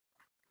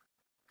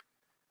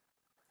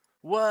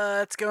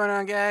What's going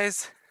on,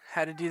 guys?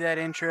 Had to do that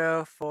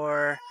intro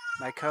for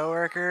my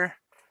coworker.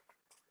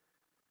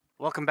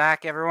 Welcome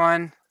back,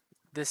 everyone.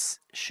 This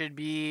should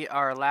be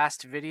our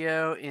last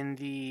video in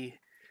the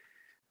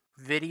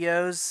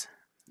videos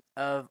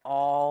of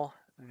all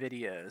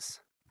videos.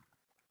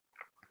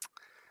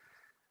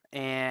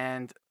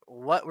 And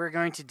what we're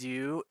going to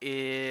do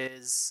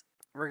is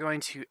we're going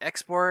to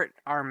export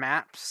our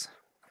maps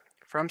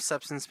from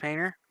Substance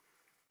Painter,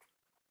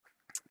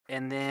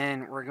 and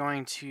then we're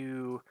going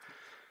to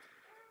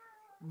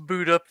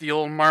boot up the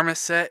old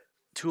Marmoset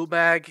tool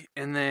bag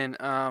and then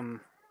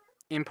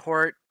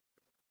import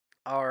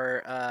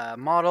our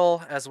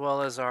model as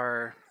well as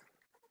our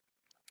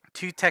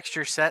two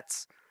texture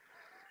sets,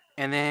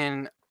 and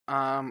then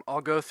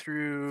I'll go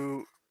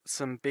through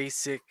some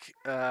basic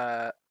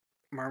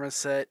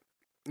Marmoset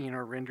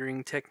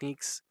rendering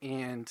techniques,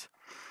 and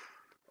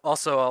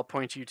also I'll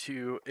point you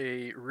to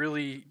a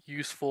really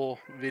useful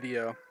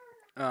video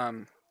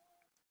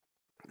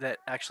that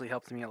actually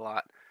helped me a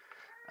lot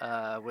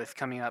with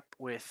coming up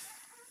with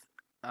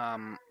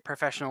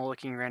professional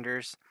looking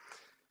renders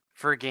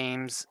for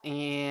games.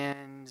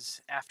 And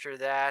after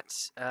that,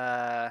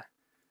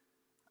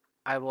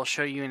 I will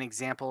show you an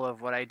example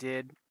of what I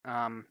did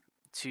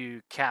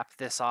to cap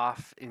this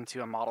off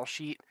into a model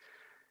sheet,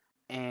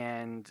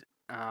 and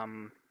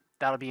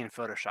that'll be in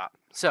Photoshop.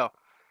 So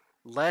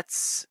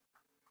let's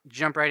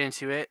jump right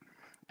into it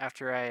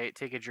after I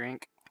take a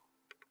drink.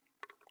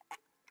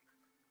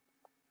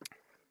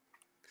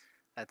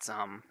 That's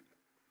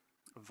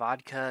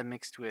vodka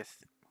mixed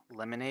with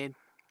lemonade.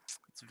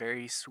 It's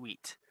very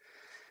sweet.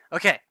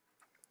 Okay,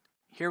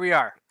 here we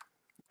are.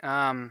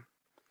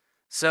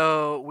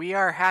 So we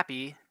are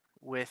happy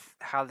with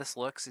how this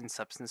looks in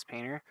Substance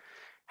Painter.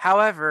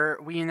 However,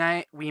 we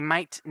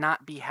might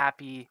not be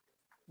happy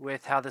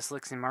with how this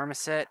looks in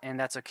Marmoset, and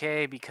that's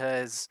okay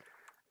because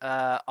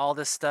all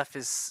this stuff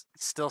is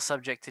still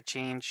subject to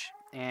change,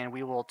 and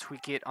we will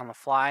tweak it on the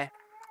fly.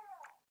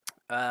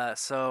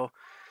 So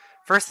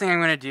first thing I'm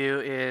going to do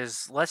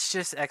is let's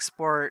just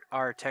export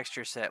our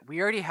texture set.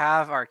 We already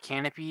have our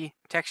canopy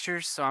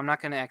textures, so I'm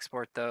not going to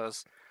export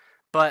those,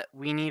 but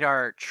we need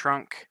our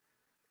trunk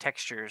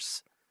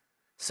textures.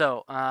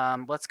 So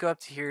let's go up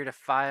to here to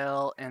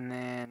File and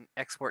then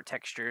Export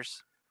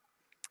Textures.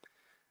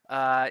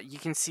 You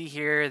can see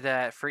here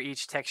that for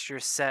each texture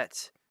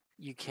set,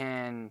 you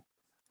can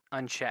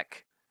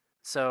uncheck.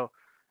 So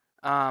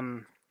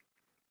from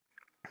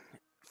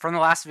the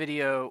last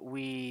video,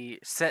 we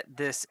set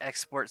this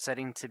export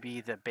setting to be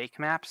the bake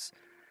maps,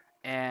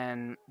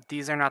 and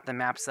these are not the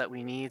maps that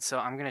we need, so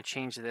I'm going to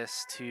change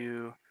this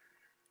to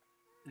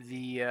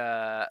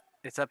the,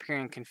 it's up here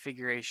in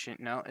configuration.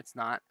 No, it's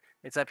not.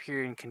 It's up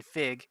here in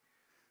config,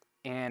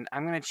 and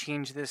I'm going to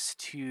change this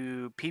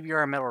to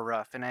PBR Metal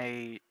Rough, and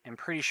I am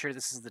pretty sure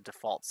this is the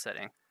default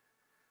setting.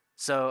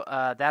 So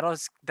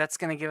that's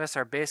going to give us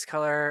our base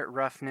color,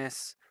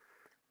 roughness,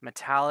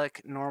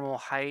 metallic, normal,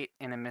 height,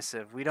 and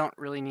emissive. We don't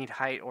really need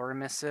height or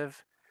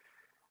emissive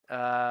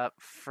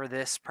for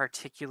this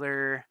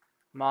particular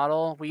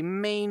model. We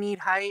may need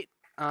height.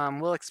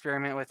 We'll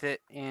experiment with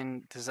it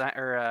in design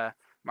or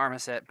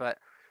Marmoset, but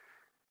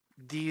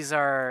these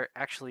are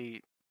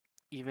actually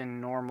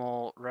even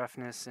normal,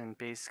 roughness, and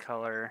base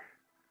color.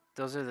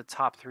 Those are the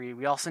top three.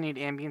 We also need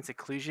ambience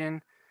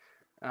occlusion,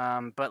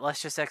 but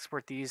let's just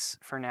export these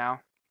for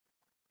now.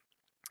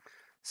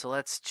 So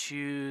let's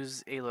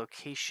choose a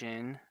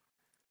location,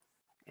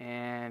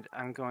 and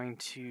I'm going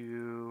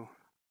to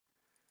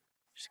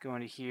just go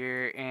into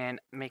here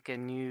and make a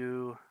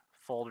new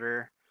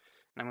folder,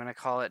 and I'm going to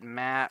call it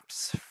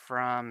Maps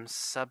from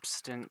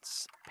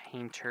Substance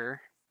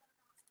Painter.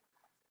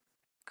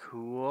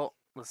 Cool.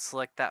 Let's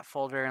select that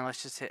folder and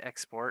let's just hit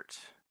export.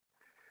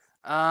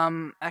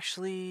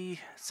 Actually,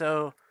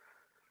 so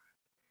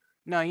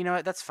no, you know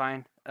what? That's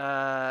fine.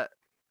 I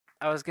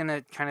was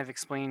gonna kind of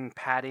explain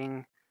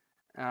padding,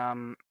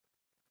 and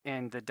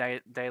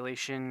the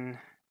dilation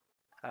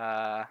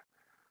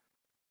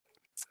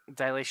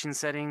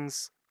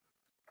settings.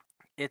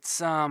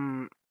 It's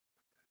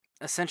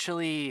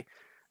essentially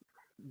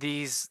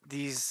these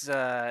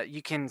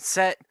you can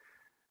set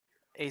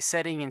a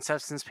setting in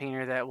Substance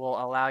Painter that will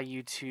allow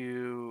you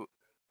to,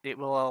 it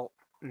will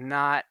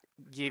not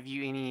give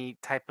you any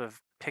type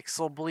of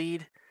pixel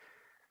bleed.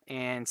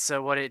 And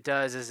so what it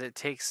does is it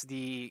takes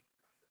the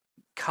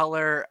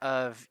color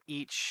of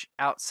each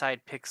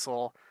outside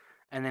pixel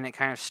and then it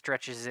kind of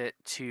stretches it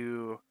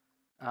to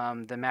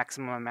the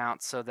maximum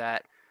amount so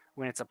that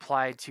when it's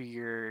applied to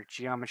your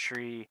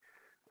geometry,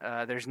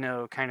 there's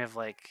no kind of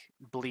like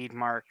bleed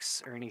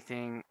marks or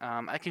anything.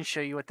 I can show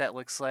you what that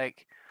looks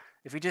like.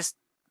 If we just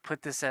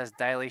put this as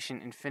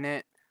dilation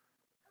infinite,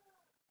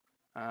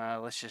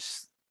 let's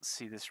just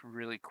see this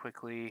really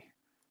quickly.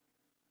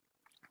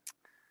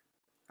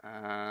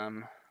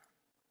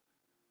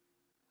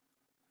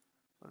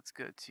 Let's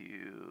go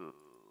to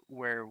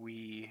where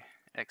we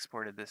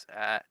exported this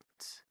at.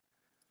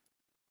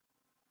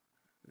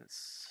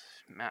 This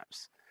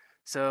maps.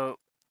 So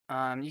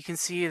you can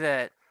see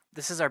that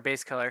this is our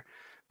base color,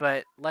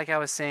 But like I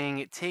was saying,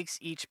 it takes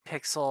each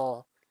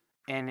pixel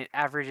and it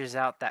averages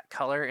out that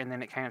color, and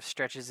then it kind of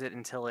stretches it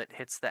until it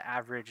hits the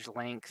average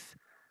length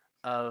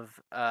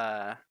of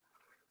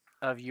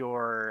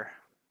your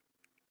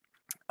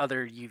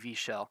other UV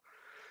shell.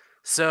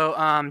 So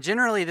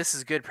generally, this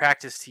is good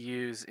practice to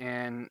use,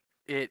 and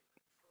it,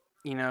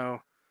 you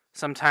know,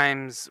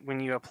 sometimes when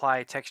you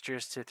apply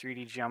textures to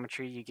 3D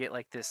geometry, you get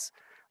like this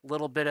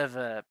little bit of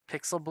a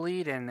pixel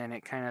bleed, and then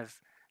it kind of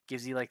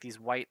gives you like these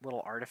white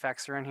little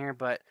artifacts around here.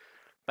 But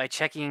by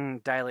checking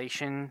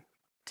dilation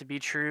to be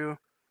true,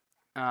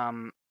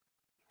 um,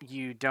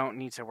 you don't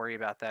need to worry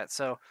about that.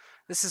 So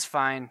this is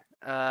fine.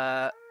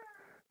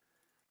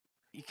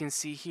 You can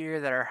see here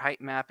that our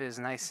height map is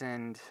nice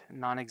and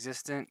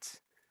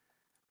non-existent,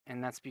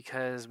 and that's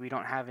because we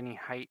don't have any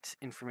height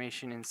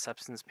information in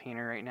Substance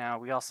Painter right now.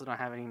 We also don't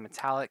have any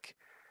metallic,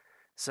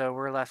 so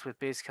we're left with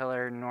base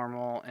color,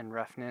 normal, and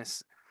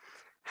roughness.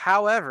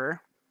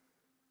 However,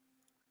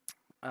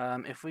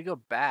 if we go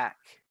back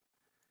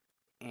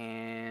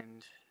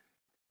and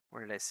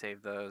where did I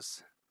save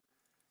those?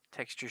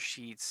 Texture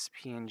sheets,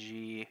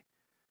 PNG,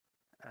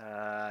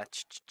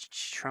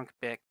 trunk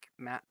bic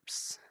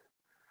maps.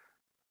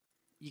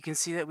 You can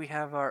see that we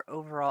have our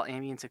overall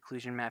ambient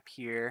occlusion map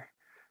here,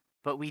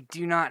 but we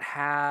do not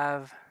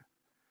have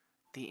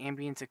the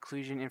ambient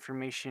occlusion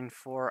information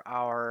for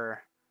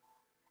our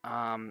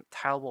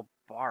tileable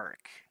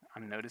bark,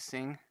 I'm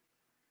noticing.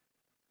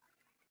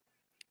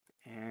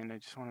 And I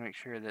just want to make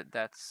sure that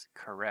that's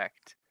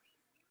correct.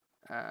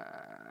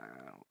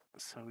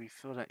 So we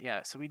filled it,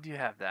 yeah, so we do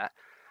have that.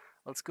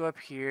 Let's go up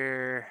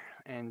here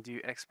and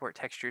do export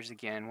textures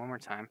again one more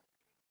time.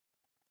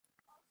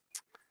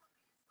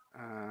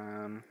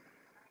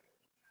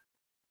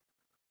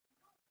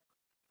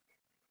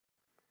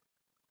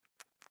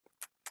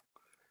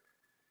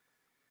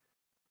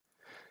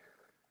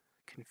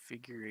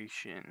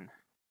 Configuration.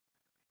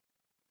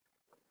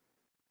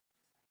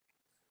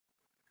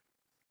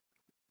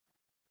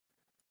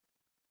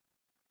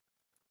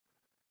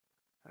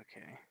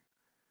 Okay.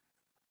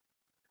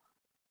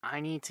 I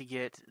need to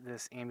get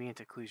this ambient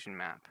occlusion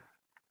map,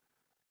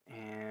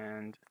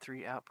 and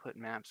 3 output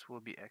maps will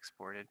be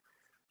exported.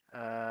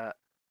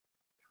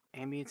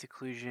 Ambient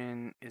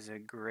occlusion is a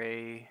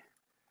gray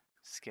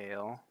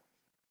scale,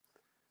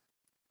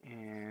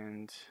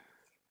 and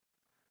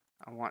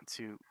I want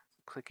to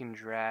click and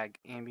drag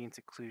ambient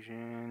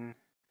occlusion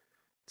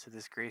to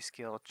this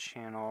grayscale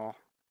channel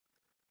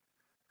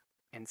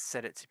and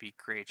set it to be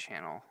gray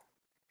channel.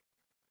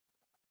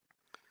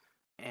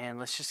 And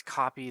let's just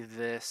copy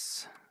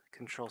this,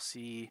 Control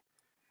C,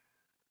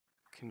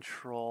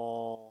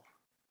 Control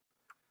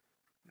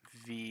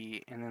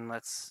V, and then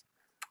let's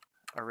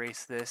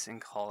erase this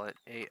and call it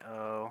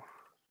AO.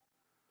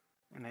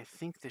 And I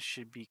think this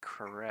should be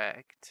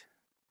correct.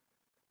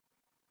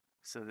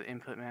 So the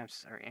input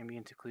maps are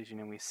ambient occlusion,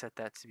 and we set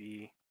that to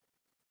be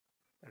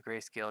a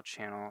grayscale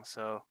channel.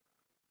 So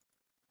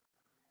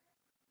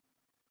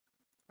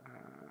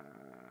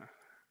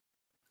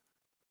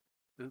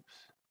oops,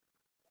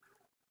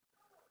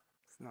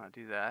 let's not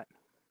do that.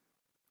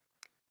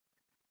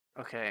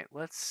 Okay,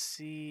 let's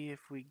see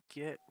if we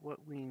get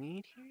what we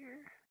need here.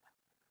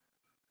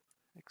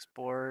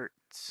 Export.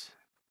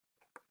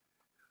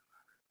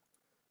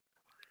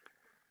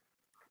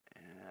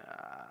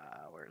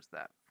 Where's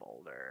that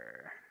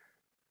folder?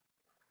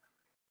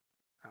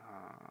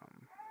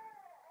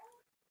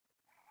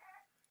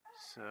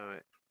 So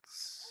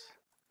it's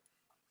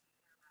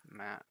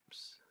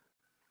maps,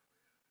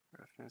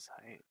 roughness,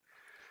 height.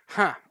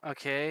 Huh,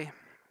 okay.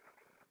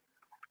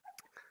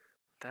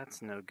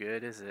 That's no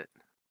good, is it?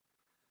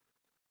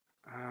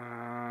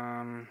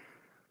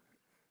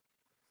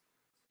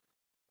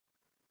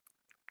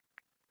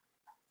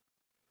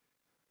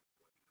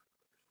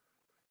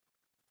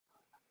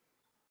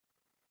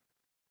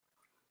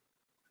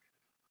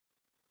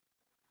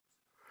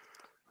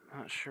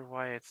 Not sure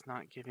why it's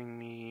not giving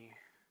me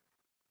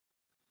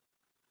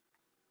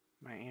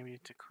my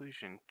ambient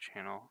occlusion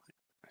channel.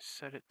 I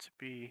set it to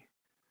be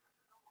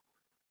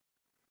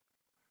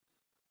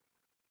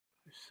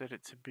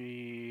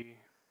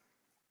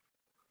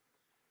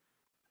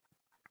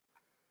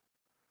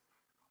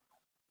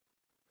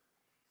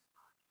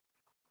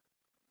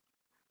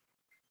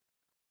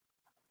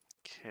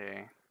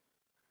okay.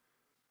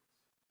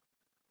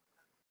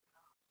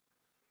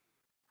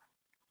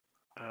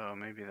 Oh,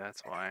 maybe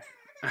that's why.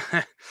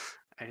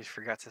 I just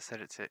forgot to set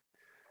it to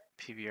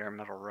PBR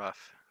metal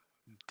rough.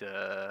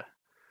 Duh.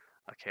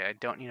 Okay, I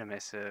don't need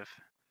emissive.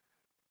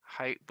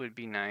 Height would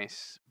be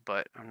nice,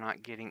 but I'm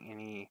not getting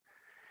any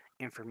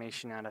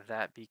information out of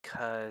that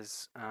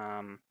because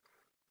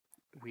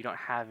we don't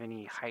have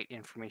any height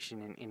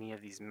information in any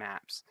of these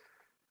maps.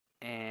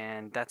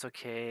 And that's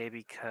okay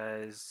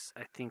because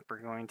I think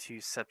we're going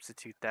to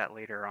substitute that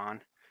later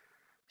on.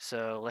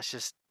 So let's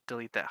just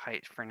delete that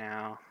height for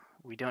now.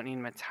 We don't need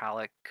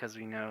metallic because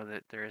we know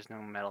that there is no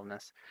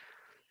metalness.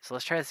 So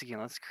let's try this again.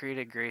 Let's create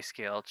a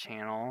grayscale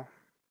channel.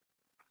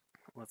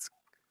 Let's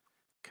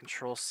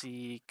Control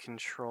C,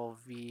 Control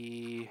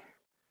V,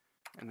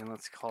 And then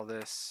let's call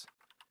this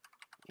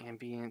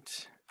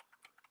ambient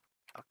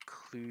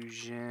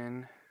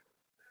occlusion.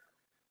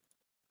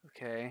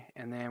 Okay,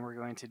 and then we're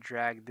going to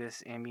drag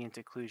this ambient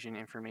occlusion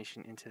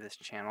information into this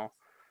channel.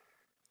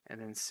 And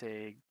then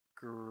say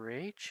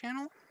gray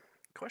channel?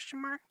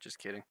 Question mark? Just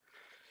kidding.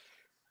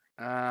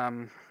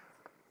 Yeah.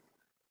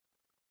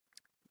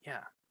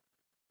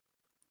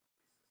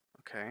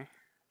 Okay.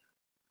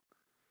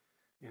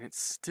 And it's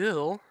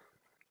still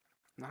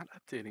not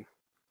updating.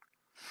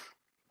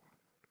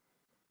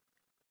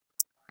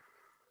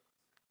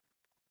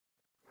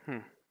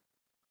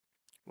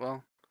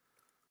 Well,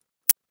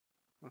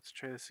 let's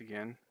try this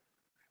again.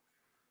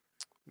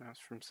 Mouse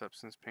from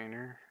Substance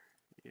Painter.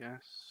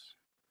 Yes.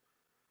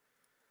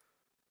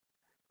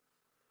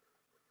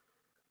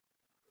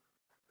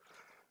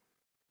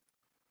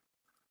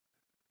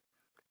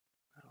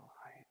 Metal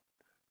height.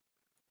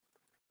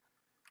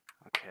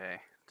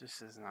 Okay,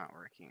 this is not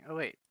working. Oh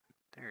wait,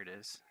 there it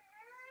is.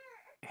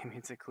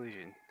 Ambient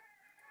occlusion.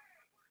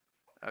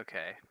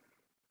 Okay.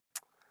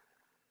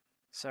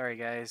 Sorry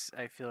guys,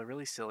 I feel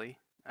really silly.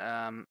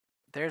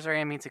 There's our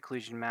ambient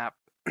occlusion map.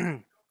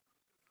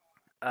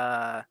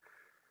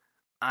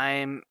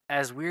 I'm,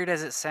 as weird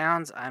as it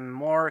sounds, I'm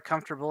more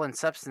comfortable in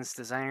Substance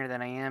Designer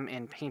than I am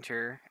in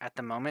Painter at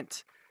the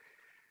moment.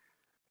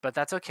 But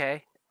that's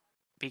okay,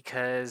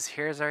 because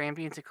here's our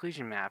ambient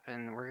occlusion map,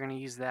 and we're going to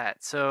use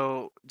that.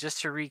 So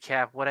just to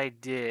recap what I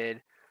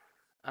did,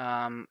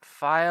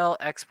 File,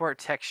 Export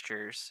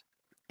Textures,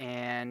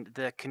 and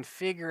the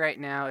config right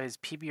now is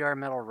PBR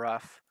Metal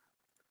Rough.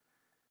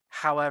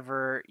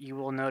 However, you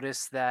will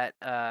notice that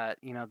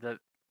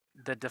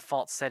the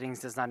default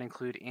settings does not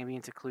include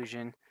ambient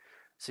occlusion.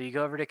 So you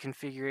go over to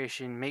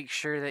configuration, make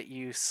sure that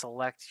you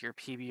select your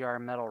PBR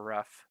Metal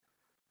Rough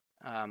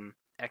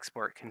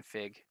export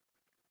config,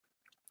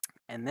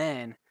 and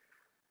then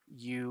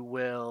you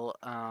will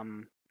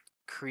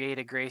create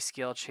a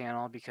grayscale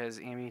channel because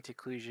ambient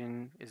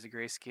occlusion is a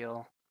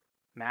grayscale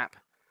map.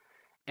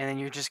 And then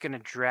you're just going to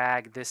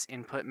drag this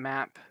input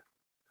map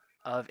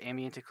of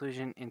ambient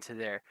occlusion into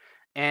there.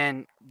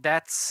 And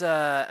that's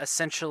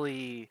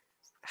essentially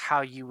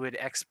how you would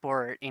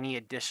export any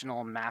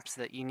additional maps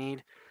that you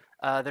need.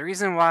 The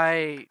reason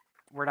why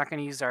we're not going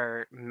to use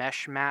our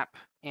mesh map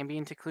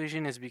ambient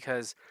occlusion is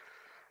because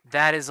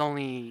that is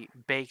only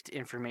baked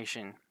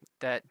information.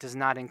 That does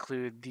not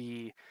include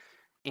the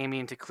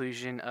ambient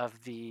occlusion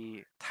of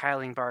the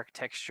tiling bark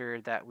texture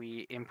that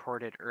we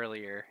imported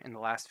earlier in the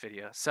last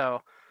video.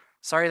 So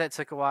sorry that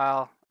took a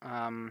while.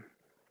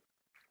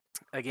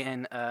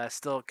 Again,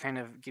 still kind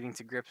of getting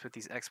to grips with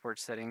these export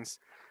settings.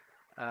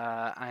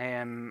 I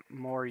am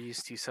more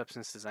used to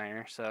Substance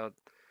Designer, so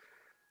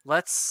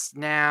let's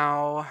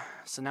now,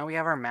 so now we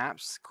have our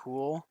maps,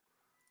 cool.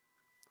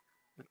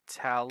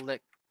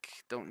 Metallic,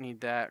 don't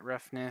need that.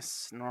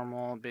 Roughness,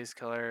 normal, base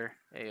color,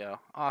 AO.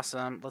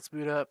 Awesome. Let's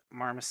boot up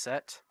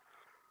Marmoset.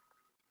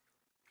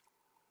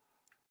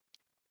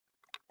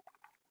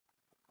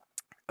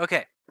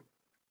 Okay.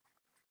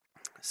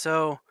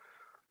 So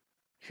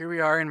here we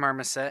are in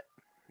Marmoset.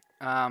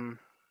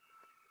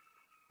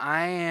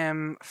 I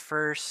am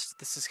first,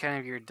 this is kind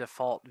of your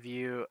default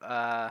view.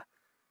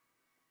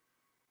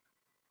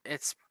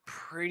 It's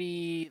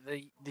pretty,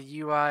 the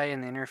UI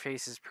and the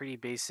interface is pretty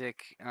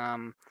basic.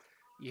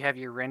 You have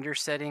your render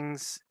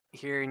settings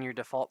here in your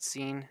default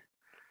scene.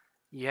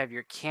 You have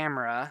your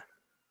camera,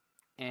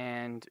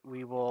 and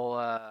we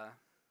won't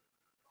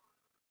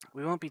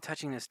be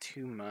touching this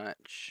too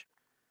much.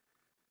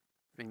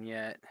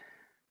 Vignette,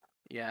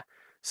 yeah.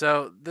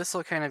 So this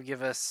will kind of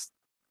give us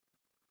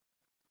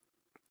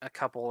a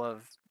couple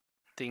of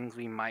things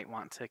we might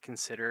want to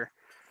consider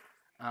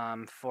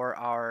for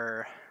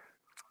our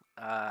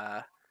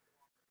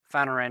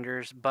final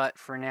renders, but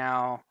for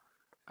now,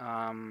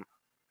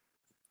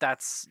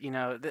 that's,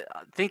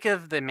 think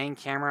of the main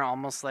camera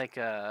almost like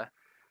a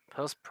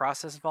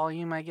post-process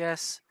volume, I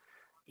guess,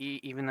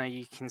 even though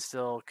you can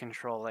still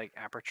control like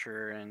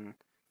aperture and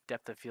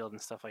depth of field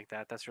and stuff like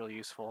that. That's really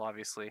useful,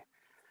 obviously.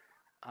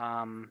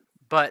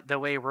 But the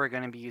way we're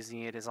going to be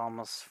using it is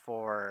almost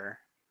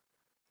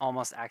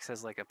acts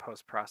as like a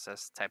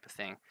post-process type of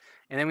thing.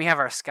 And then we have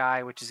our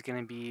sky, which is going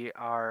to be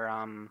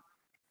our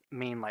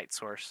main light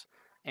source.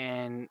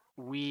 And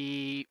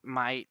we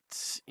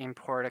might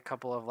import a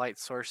couple of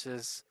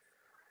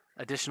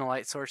additional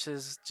light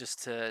sources,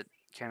 just to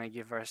kind of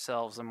give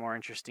ourselves a more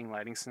interesting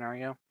lighting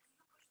scenario.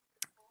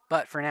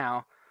 But for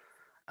now,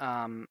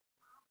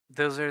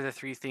 those are the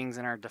three things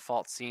in our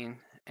default scene.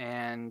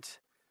 And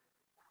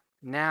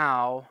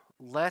now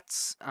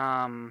let's,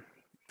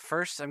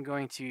 first I'm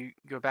going to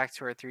go back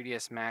to our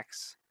 3ds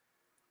Max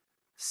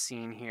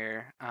scene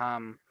here.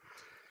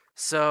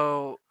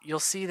 So you'll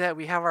see that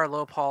we have our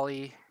low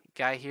poly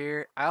guy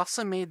here. I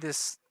also made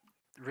this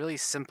really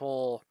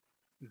simple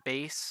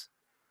base,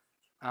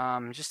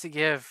 just to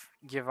give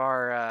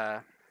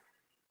our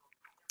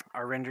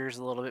renders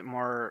a little bit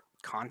more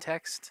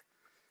context.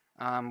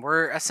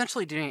 We're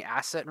essentially doing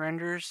asset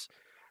renders.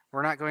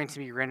 We're not going to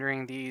be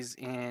rendering these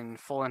in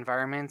full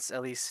environments,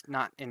 at least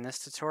not in this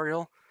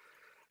tutorial.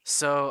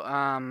 So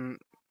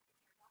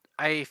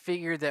I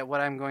figured that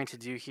what I'm going to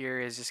do here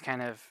is just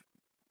kind of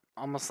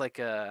almost like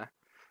a,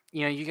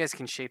 you guys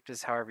can shape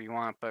this however you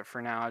want, but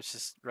for now it's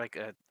just like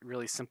a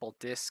really simple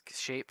disc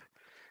shape.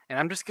 And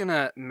I'm just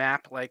gonna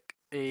map like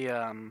a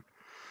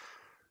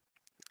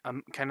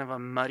kind of a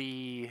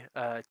muddy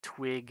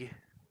twig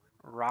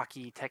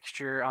rocky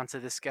texture onto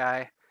this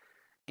guy,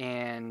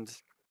 and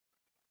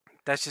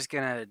that's just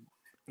gonna,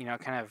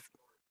 kind of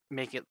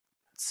make it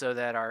so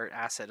that our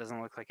asset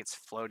doesn't look like it's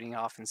floating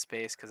off in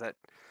space, because that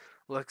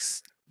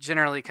looks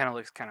generally kind of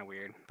looks kind of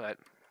weird. But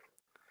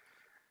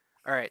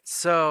all right,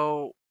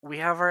 so we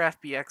have our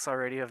FBX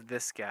already of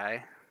this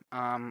guy.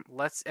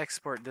 Let's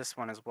export this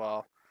one as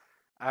well.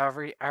 I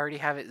already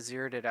have it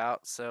zeroed it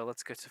out, so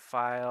let's go to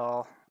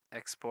File,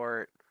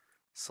 Export,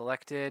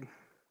 Selected,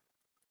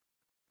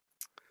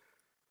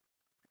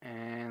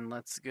 and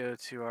let's go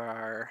to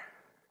our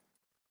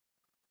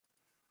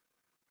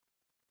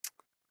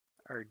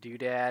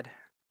doodad,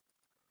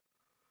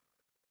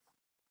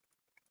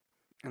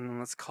 and then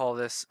let's call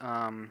this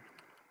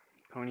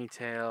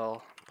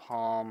ponytail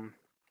palm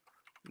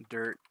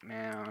dirt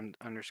mound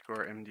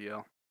underscore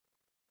MDL.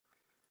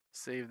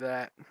 Save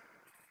that.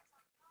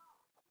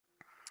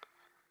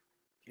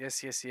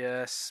 Yes, yes,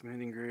 yes.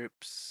 Smoothing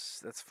groups.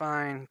 That's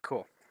fine.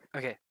 Cool.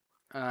 Okay.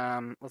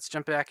 Let's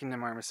jump back into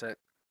Marmoset.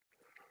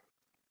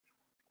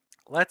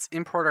 Let's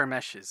import our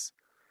meshes.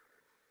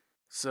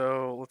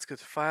 So let's go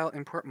to File,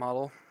 Import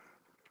Model,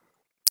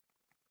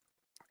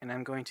 and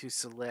I'm going to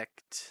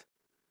select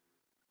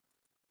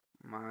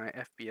my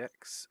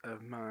FBX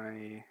of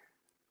my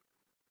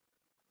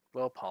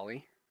well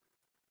poly,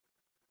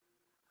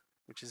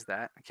 which is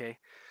that. Okay.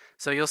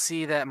 So you'll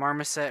see that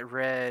Marmoset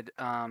read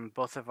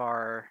both of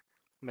our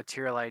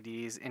material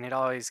IDs, and it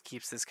always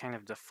keeps this kind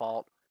of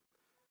default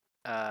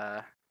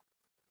uh,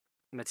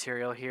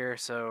 material here.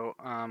 So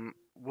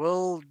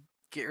we'll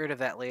get rid of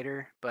that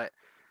later, but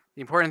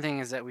the important thing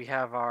is that we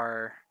have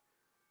our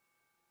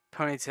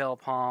ponytail,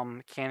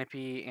 palm,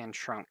 canopy, and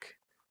trunk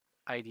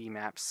ID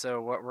maps.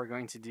 So what we're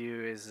going to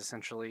do is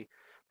essentially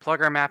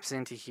plug our maps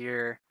into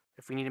here.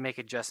 If we need to make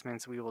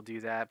adjustments, we will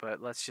do that,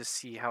 but let's just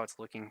see how it's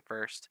looking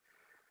first.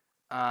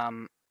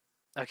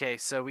 Okay,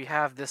 so we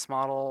have this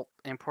model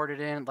imported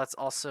in. Let's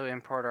also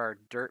import our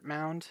dirt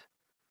mound.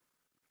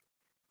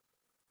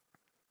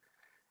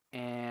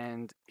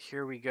 And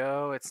here we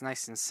go. It's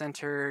nice and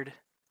centered.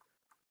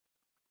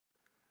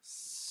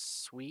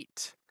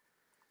 Sweet.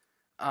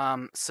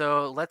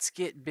 So let's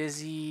get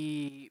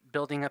busy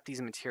building up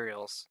these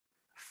materials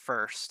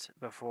first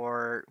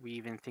before we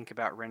even think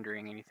about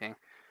rendering anything.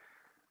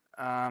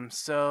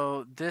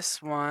 So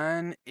this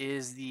one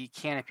is the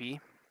canopy.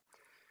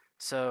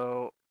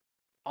 So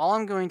all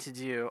I'm going to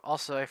do,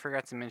 also I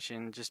forgot to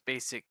mention just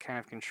basic kind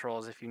of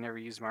controls if you've never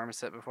used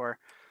Marmoset before.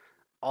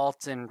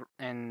 Alt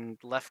and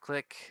left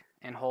click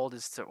and hold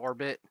is to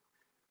orbit.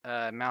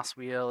 Mouse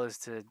wheel is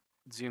to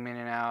zoom in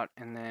and out,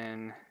 and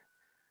then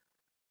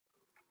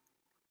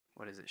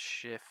what is it?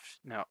 Shift?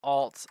 No,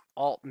 Alt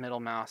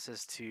middle mouse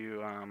is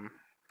to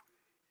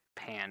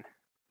pan.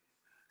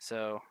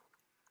 So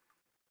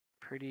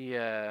pretty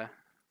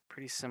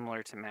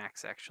similar to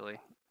Max actually.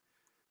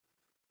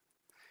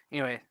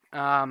 Anyway,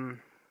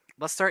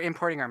 let's start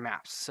importing our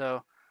maps.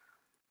 So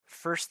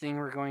first thing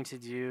we're going to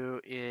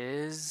do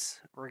is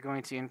we're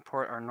going to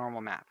import our normal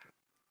map.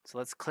 So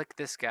let's click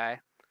this guy,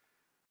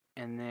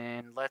 and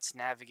then let's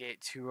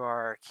navigate to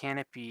our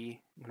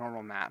canopy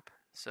normal map.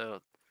 So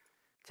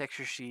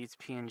texture sheets,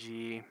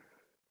 PNG,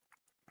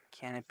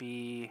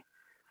 canopy,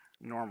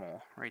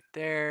 normal, right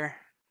there.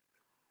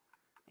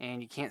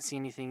 And you can't see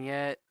anything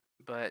yet,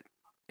 but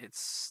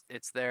it's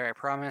there, I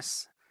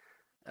promise.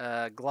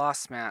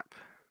 Gloss map.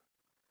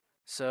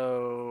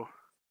 So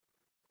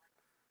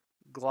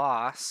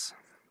gloss,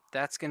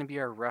 that's going to be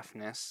our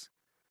roughness,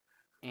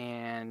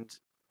 and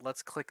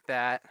let's click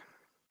that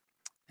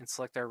and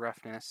select our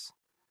roughness.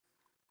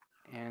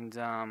 And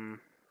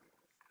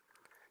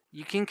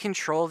you can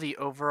control the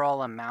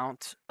overall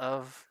amount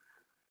of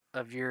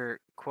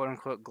your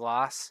quote-unquote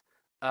gloss.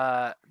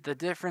 The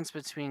difference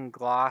between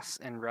gloss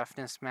and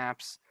roughness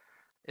maps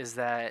is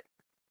that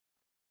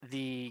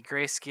the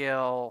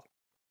grayscale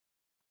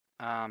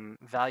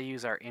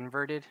values are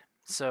inverted.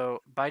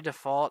 So by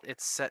default,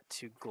 it's set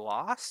to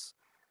gloss.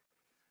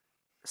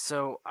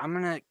 So I'm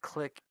going to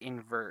click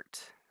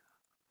invert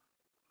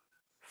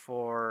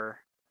for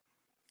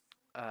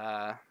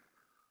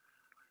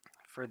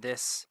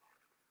this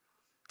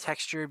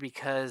texture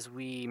because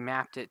we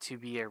mapped it to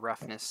be a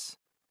roughness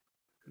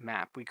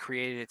map. We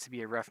created it to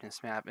be a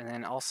roughness map. And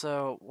then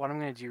also what I'm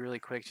going to do really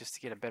quick just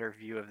to get a better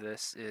view of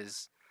this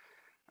is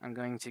I'm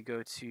going to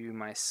go to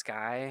my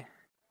sky,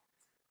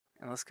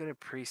 and let's go to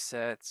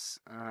presets.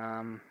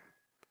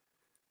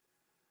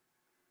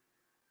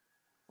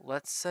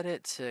 Let's set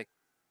it to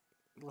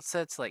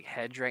like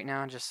hedge right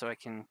now just so I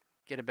can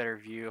get a better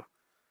view.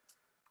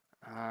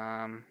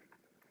 And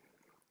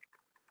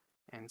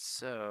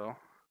so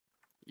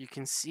you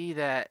can see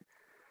that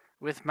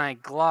with my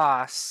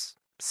gloss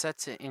set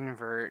to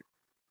invert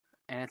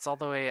and it's all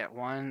the way at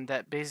 1,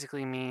 that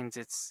basically means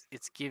it's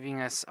giving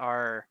us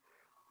our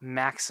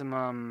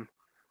maximum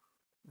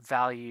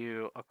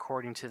value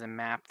according to the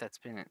map that's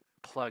been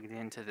plugged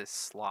into this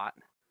slot.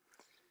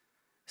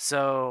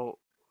 So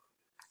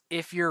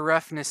if your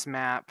roughness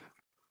map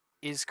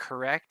is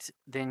correct,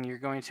 then you're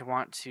going to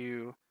want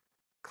to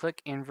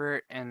click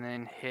invert and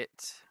then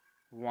hit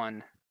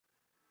 1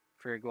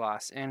 for your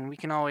gloss. And we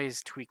can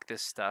always tweak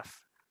this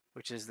stuff,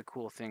 which is the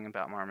cool thing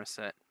about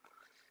Marmoset.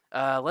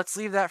 Let's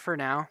leave that for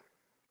now.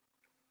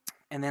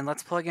 And then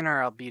let's plug in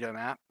our albedo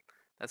map.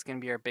 That's going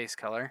to be our base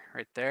color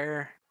right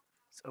there.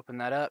 Let's open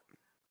that up.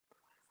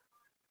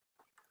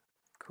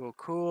 Cool,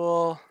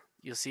 cool.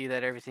 You'll see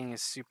that everything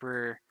is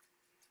super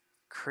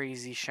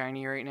crazy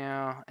shiny right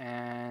now,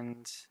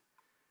 and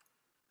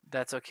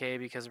that's okay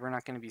because we're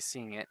not going to be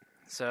seeing it.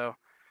 So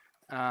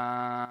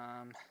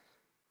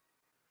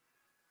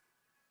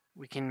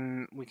we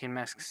can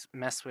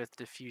mess with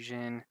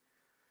diffusion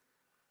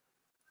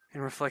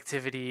and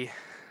reflectivity.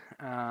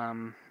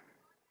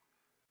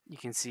 You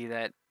can see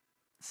that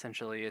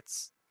essentially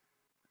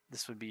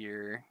this would be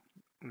your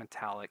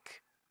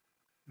metallic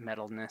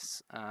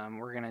metalness.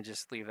 We're gonna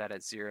just leave that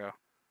at 0.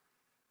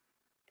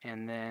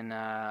 And then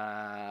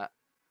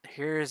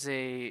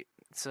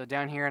so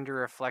down here under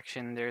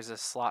reflection, there's a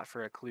slot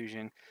for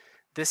occlusion.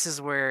 This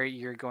is where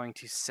you're going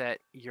to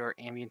set your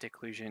ambient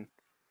occlusion.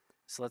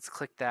 So let's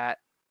click that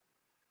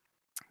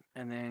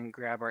and then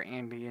grab our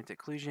ambient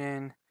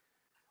occlusion,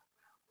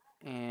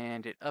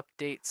 and it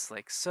updates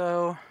like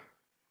so.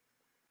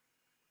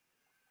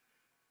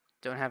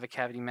 Don't have a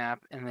cavity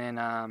map, and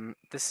then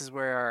this is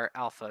where our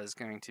alpha is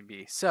going to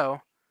be.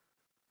 So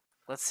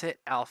let's hit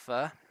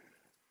alpha,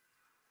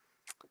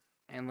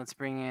 and let's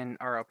bring in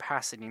our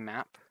opacity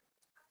map.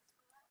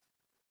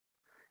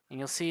 And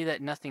you'll see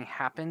that nothing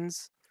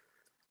happens,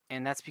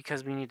 and that's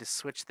because we need to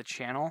switch the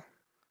channel.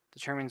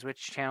 Determines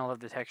which channel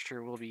of the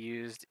texture will be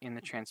used in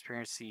the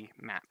transparency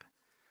map.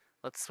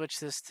 Let's switch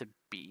this to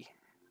B.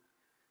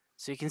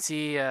 So you can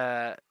see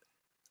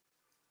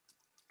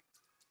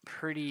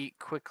pretty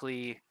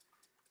quickly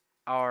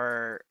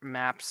our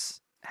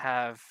maps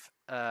have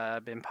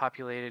been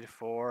populated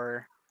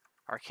for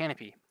our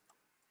canopy.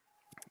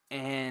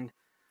 And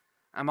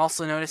I'm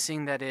also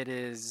noticing that it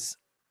is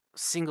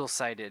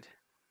single-sided.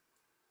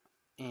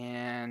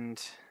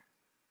 And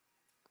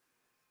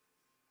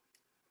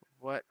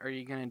what are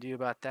you going to do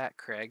about that,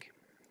 Craig?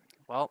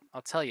 Well,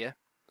 I'll tell you.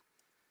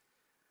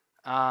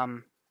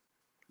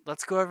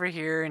 Let's go over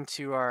here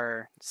into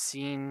our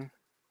scene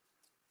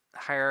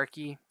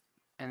hierarchy,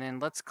 and then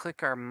let's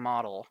click our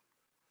model.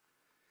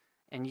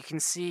 And you can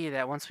see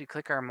that once we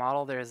click our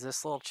model, there's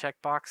this little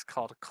checkbox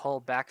called cull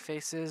back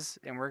faces,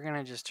 and we're going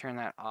to just turn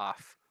that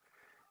off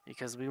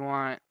because we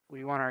want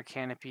our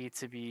canopy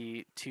to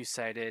be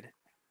two-sided.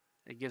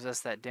 It gives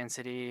us that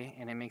density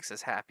and it makes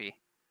us happy.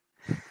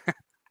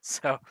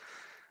 So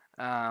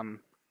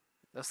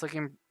it's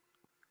looking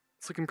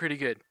pretty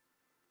good.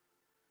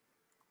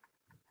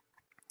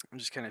 I'm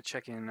just kind of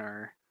checking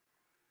our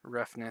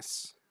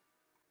roughness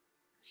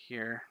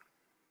here,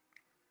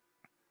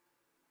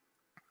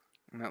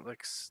 and that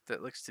looks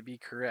to be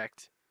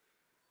correct.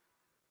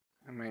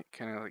 I might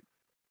kind of like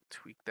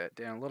tweak that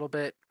down a little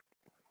bit.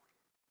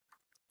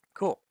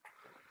 Cool.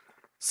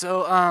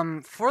 So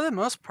for the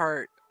most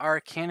part, our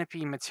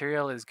canopy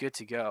material is good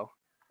to go.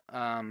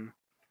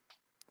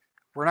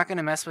 We're not going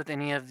to mess with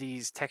any of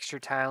these texture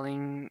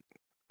tiling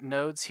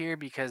nodes here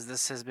because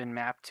this has been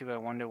mapped to a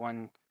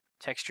 1-to-1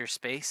 texture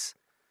space.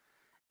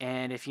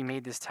 And if you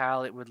made this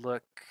tile, it would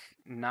look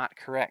not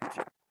correct.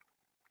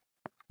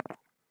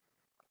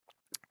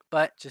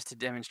 But just to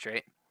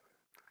demonstrate,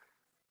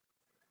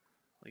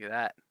 look at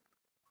that.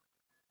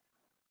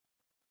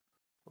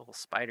 Little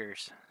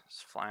spiders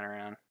just flying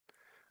around.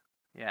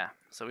 Yeah,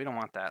 so we don't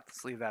want that.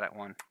 Let's leave that at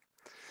 1.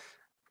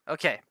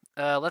 Okay,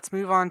 let's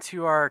move on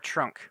to our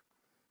trunk.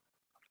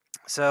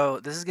 So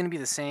this is going to be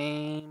the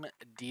same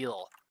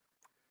deal.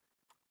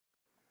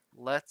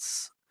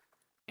 Let's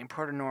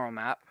import a normal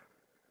map.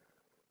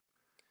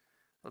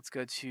 Let's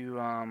go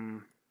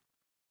to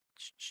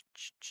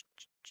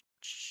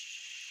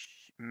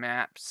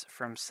maps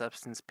from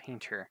Substance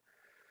Painter.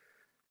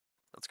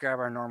 Let's grab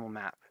our normal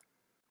map.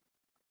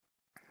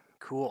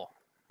 Cool.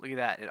 Look at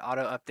that. It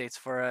auto updates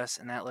for us,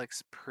 and that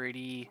looks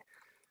pretty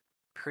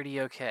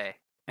okay.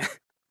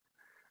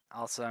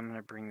 Also, I'm going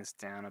to bring this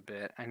down a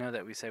bit. I know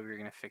that we said we were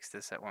going to fix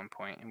this at one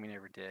point, and we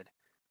never did.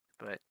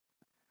 But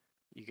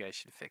you guys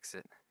should fix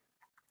it.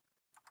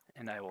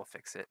 And I will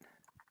fix it.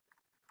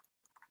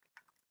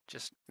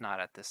 Just not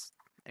at this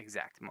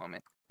exact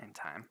moment in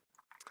time.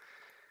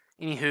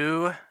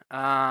 Anywho,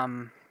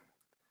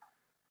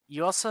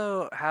 you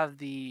also have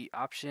the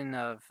option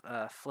of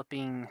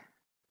flipping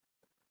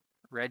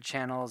red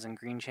channels and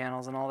green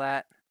channels and all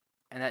that.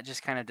 And that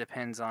just kind of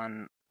depends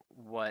on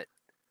what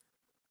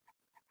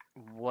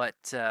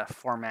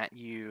format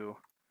you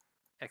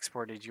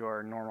exported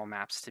your normal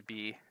maps to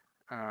be.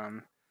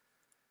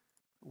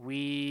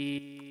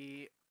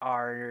 We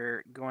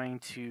are going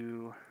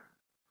to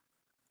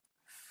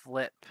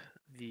flip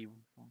the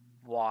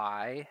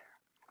Y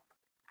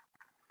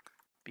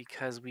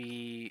because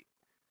we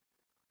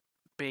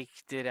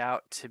baked it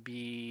out to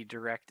be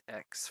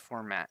DirectX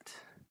format.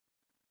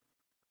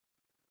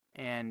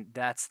 And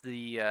that's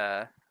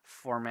the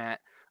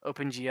format.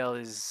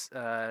 OpenGL is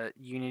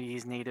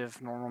Unity's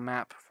native normal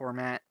map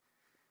format,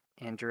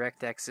 and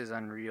DirectX is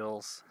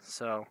Unreal's.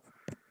 So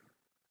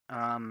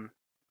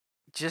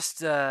just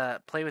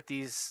play with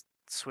these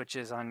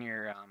switches on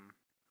your.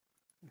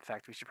 In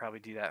fact, we should probably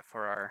do that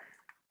for our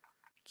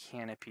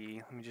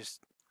canopy. Let me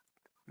just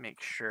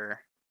make sure.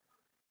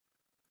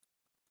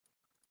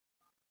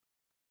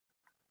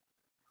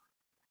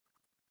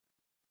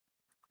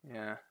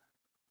 Yeah.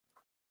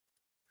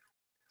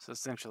 So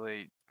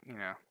essentially, you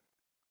know,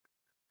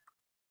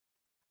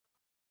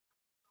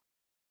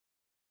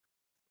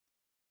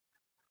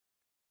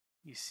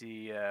 you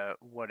see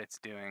what it's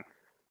doing.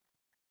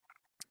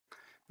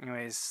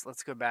 Anyways,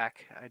 let's go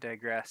back. I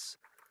digress.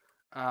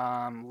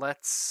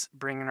 Let's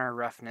bring in our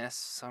roughness.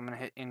 So I'm going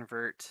to hit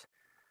invert.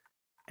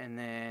 And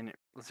then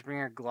let's bring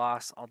our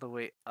gloss all the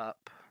way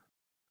up.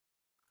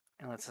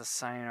 And let's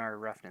assign our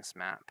roughness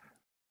map.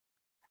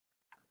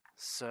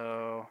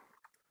 So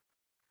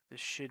this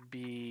should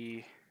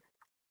be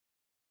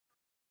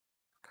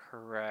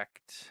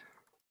correct.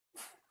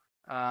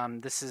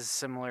 This is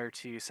similar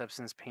to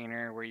Substance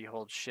Painter where you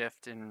hold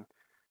shift and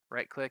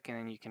right click and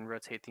then you can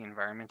rotate the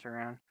environment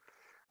around.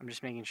 I'm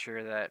just making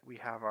sure that we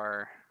have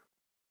our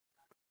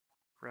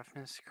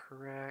roughness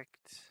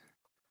correct.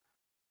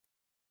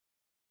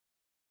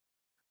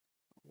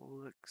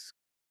 Looks,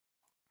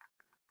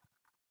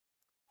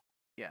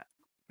 yeah,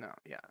 no,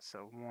 yeah,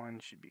 so 1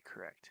 should be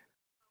correct.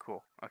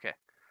 Cool, okay.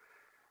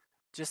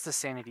 Just a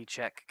sanity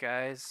check,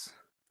 guys.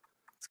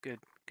 It's good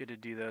to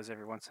do those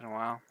every once in a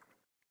while.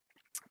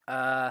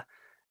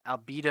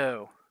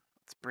 Albedo.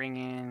 Let's bring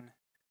in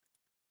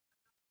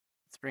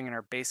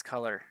our base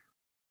color.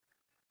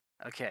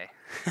 Okay.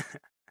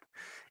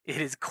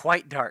 It is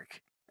quite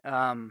dark.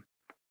 And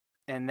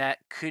that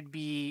could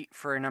be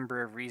for a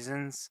number of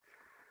reasons.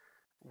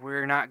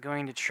 We're not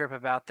going to trip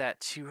about that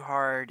too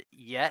hard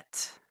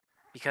yet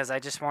because I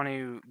just want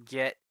to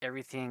get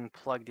everything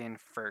plugged in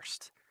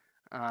first.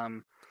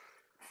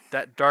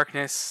 That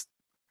darkness,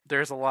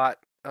 there's a lot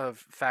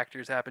of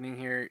factors happening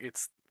here.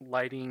 It's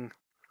lighting,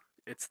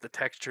 it's the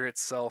texture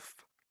itself,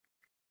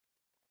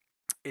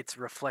 it's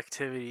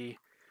reflectivity,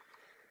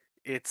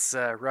 it's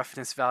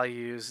roughness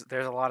values.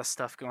 There's a lot of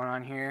stuff going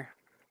on here.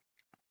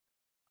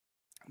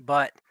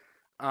 But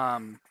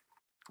we're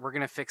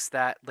going to fix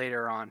that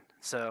later on.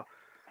 So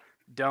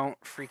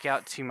don't freak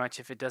out too much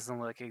if it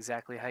doesn't look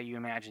exactly how you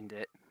imagined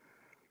it.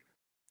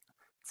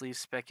 Let's leave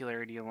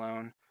specularity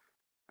alone.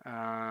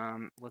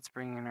 Let's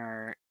bring in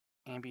our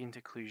ambient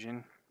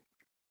occlusion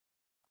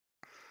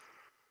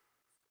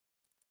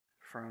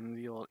from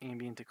the old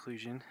ambient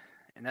occlusion.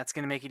 And that's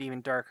going to make it even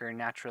darker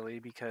naturally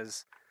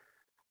because,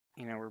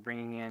 you know, we're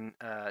bringing in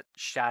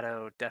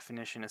shadow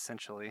definition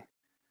essentially.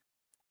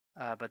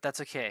 But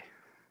that's okay.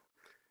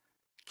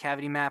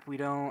 Cavity map, we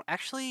don't...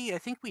 Actually, I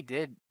think we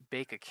did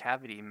bake a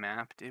cavity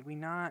map, did we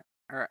not?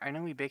 Or I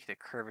know we baked a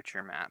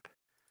curvature map.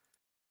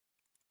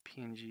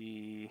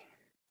 PNG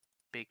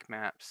bake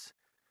maps.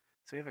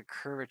 So we have a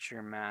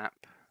curvature map.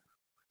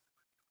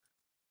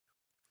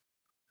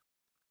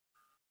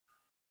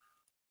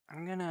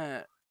 I'm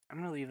gonna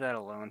leave that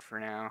alone for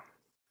now.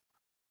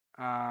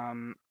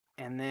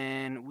 And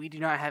then we do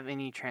not have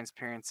any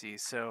transparency.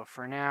 So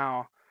for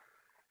now,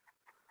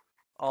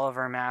 all of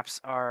our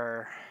maps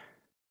have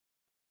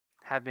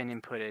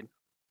been inputted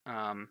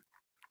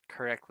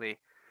correctly.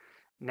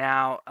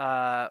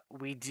 Now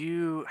we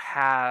do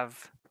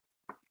have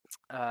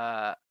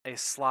a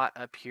slot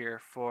up here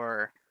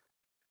for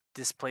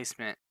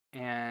displacement,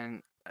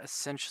 and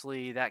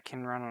essentially that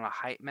can run on a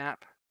height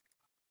map.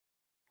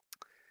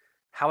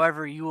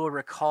 However, you will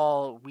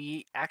recall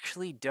we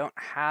actually don't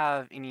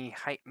have any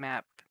height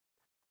map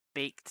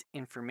baked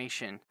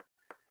information.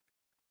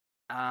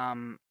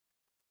 And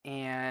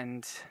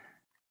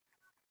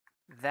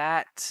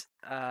that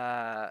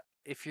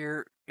if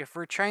we're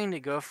trying to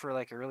go for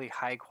like a really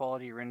high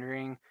quality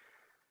rendering,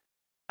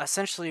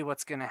 essentially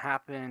what's going to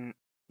happen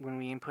when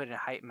we input a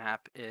height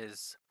map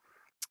is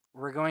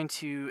we're going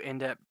to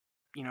end up,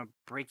 you know,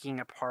 breaking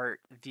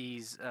apart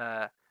these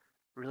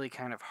really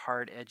kind of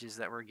hard edges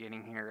that we're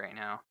getting here right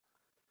now.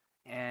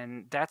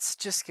 And that's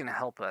just going to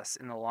help us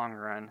in the long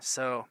run.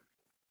 So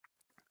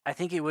I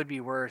think it would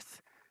be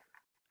worth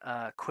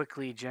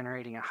quickly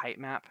generating a height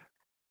map.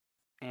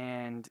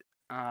 And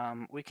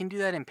we can do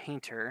that in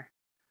Painter,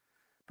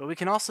 but we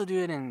can also do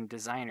it in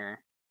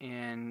Designer.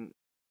 And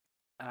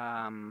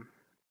I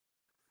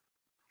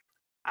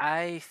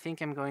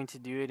think I'm going to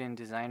do it in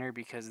Designer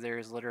because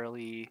there's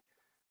literally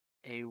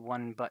a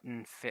one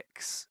button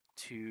fix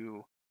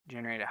to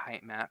generate a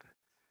height map.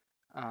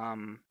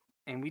 And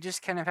we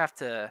just kind of have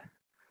to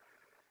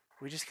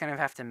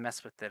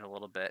mess with it a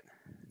little bit.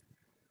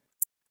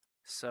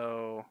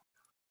 So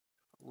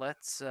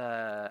let's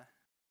do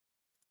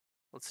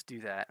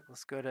that.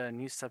 Let's go to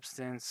new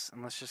substance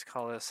and let's just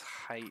call this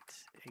height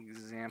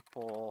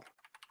example.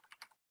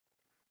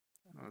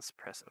 Let's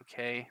press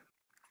OK.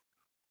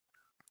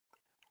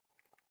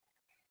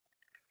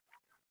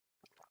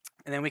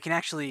 And then we can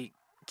actually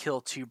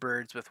kill two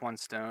birds with one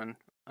stone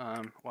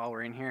while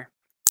we're in here.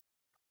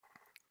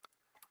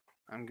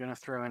 I'm going to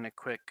throw in a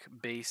quick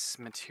base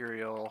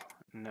material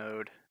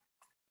node.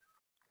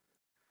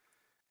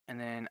 And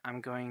then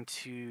I'm going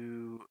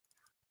to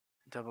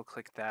double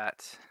click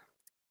that.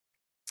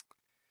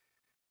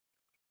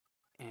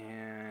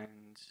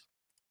 And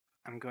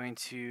I'm going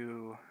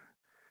to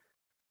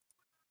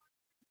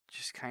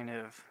just kind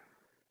of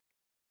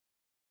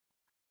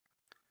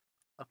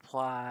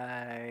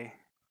apply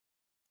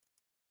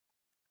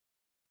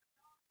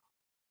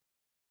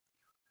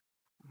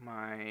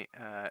my,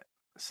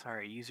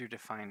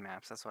 user-defined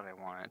maps. That's what I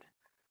wanted.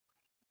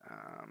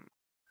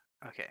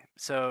 Okay,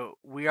 so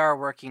we are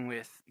working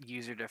with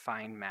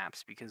user-defined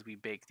maps because we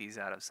baked these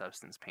out of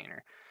Substance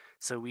Painter.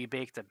 So we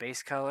baked a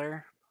base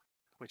color,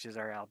 which is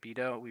our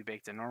albedo. We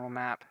baked a normal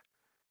map.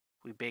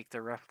 We baked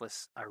a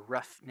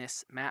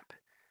roughness map,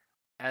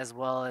 as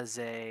well as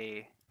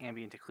a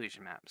ambient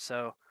occlusion map.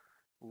 So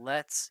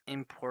let's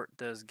import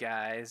those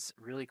guys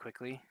really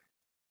quickly.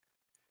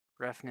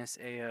 Roughness,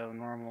 AO,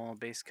 normal,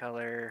 base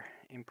color,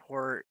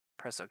 import,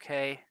 press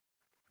OK.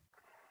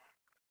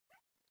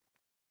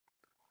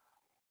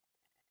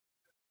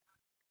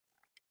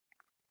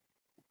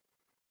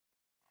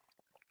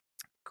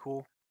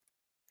 Cool.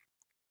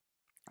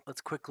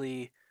 Let's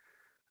quickly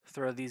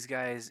throw these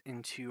guys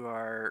into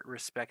our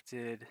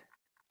respected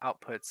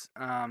outputs.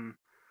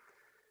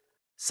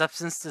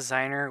 Substance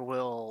Designer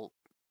will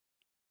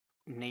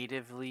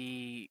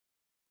natively,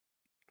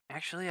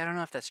 actually, I don't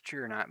know if that's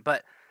true or not,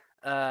 but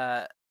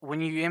when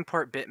you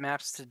import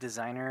bitmaps to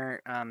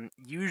Designer,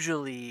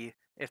 usually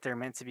if they're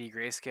meant to be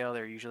grayscale,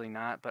 they're usually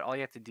not, but all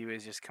you have to do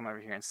is just come over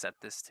here and set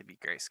this to be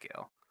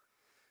grayscale.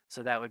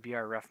 So that would be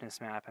our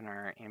roughness map and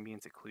our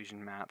ambient occlusion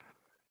map.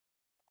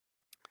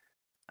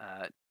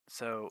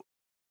 So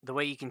the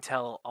way you can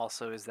tell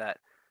also is that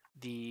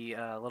the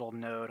little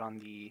node on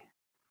the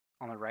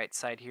right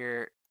side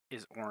here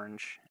is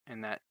orange,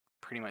 and that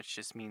pretty much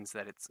just means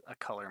that it's a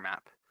color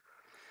map.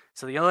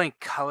 So the only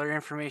color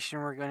information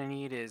we're going to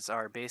need is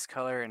our base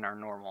color and our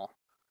normal.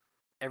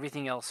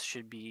 Everything else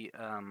should be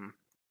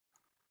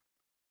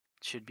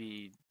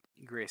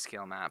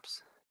grayscale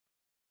maps.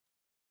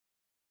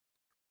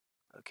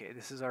 Okay,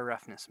 this is our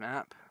roughness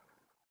map.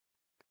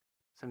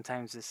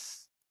 Sometimes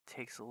this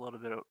takes a little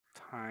bit of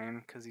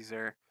time because these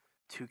are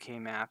 2K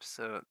maps,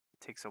 so it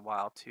takes a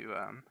while to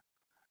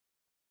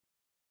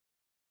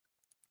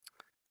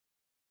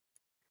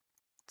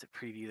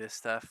preview this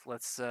stuff.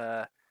 Let's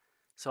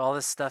so all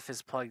this stuff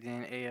is plugged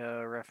in,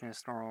 AO,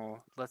 roughness,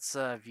 normal. Let's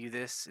view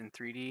this in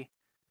 3D.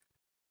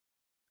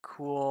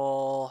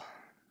 Cool,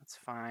 that's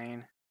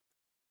fine.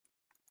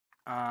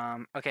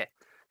 Okay,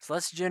 so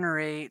let's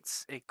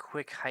generate a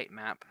quick height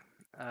map.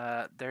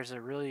 There's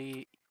a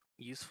really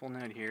useful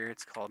node here.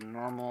 It's called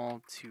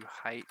normal to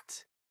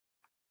height.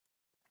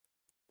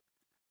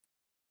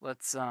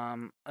 Let's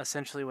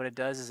essentially what it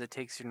does is it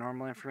takes your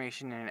normal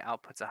information and it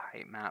outputs a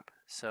height map.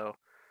 So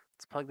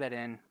let's plug that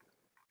in.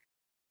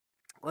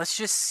 Let's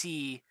just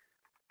see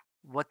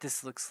what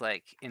this looks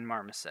like in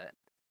Marmoset.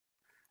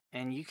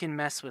 And you can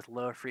mess with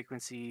low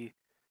frequency,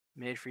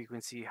 mid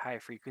frequency, high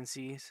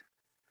frequencies.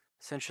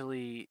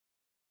 Essentially,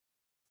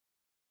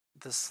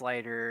 the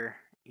slider,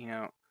 you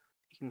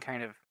can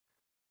kind of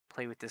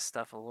play with this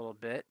stuff a little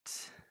bit.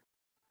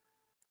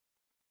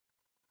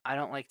 I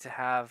don't like to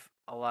have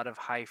a lot of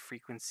high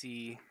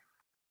frequency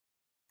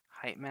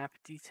height map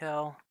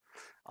detail.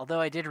 Although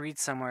I did read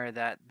somewhere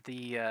that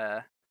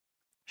the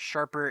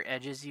sharper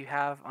edges you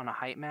have on a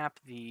height map,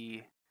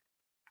 the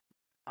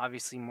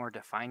obviously more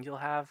defined you'll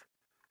have.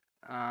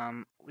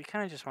 We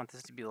kind of just want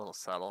this to be a little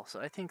subtle,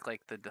 so I think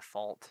like the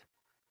default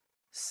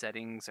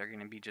settings are going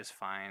to be just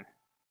fine.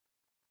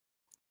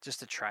 Just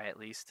to try at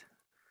least.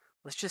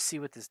 Let's just see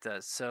what this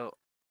does. So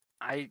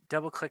I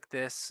double click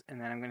this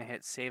and then I'm going to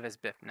hit save as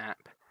bitmap.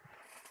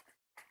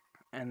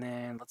 And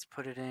then let's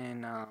put it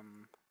in,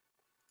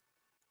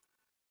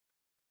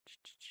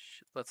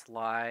 let's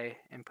lie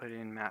and put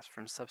in maps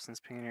from Substance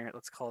Painter.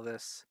 Let's call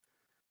this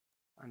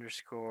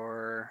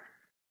underscore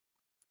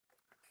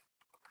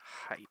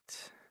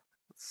height.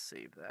 Let's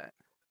save that.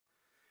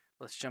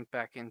 Let's jump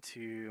back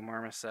into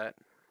Marmoset.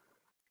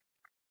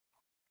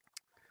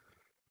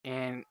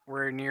 And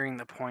we're nearing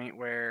the point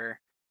where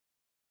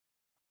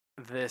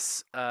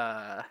this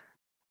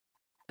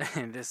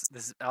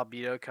this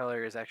albedo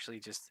color is actually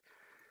just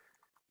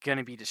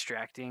gonna be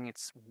distracting.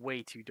 It's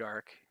way too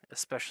dark,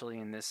 especially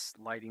in this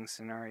lighting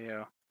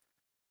scenario.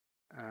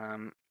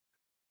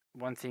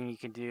 One thing you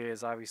can do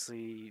is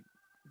obviously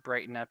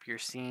brighten up your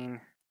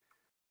scene,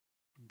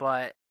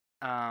 but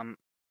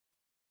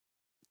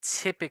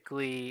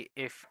typically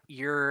if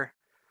you're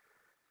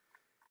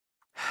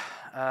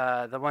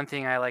the one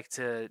thing I like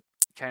to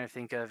kind of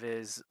think of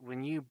is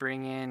when you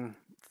bring in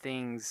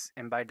things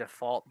and by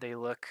default they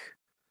look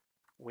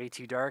way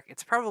too dark,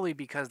 it's probably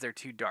because they're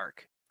too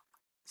dark.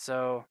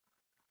 So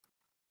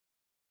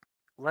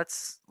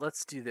let's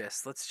do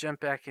this. Let's jump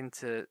back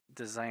into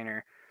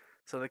Designer.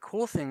 So the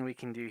cool thing we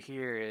can do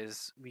here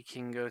is we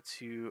can go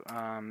to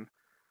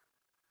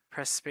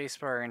press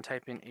spacebar and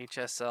type in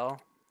HSL,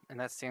 and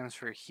that stands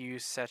for hue,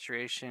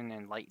 saturation,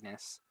 and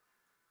lightness.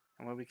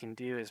 And what we can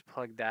do is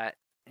plug that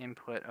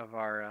input of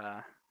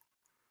our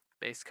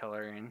base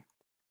color in,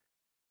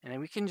 and then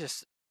we can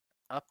just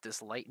up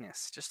this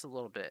lightness just a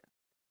little bit,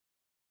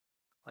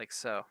 like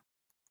so.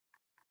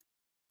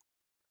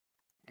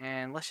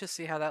 And let's just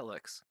see how that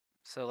looks.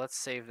 So let's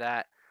save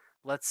that.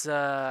 Let's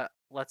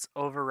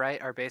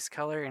overwrite our base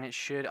color, and it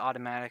should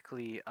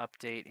automatically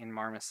update in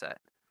Marmoset.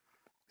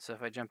 So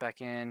if I jump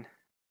back in,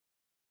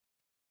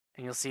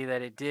 and you'll see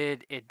that it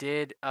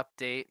did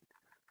update.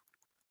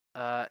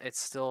 It's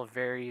still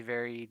very,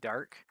 very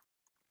dark.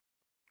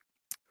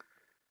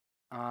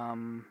 So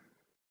I'm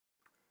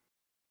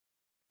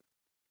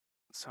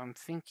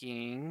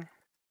thinking,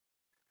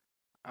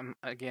 I'm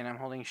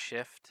holding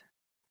shift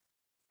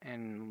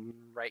and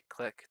right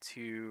click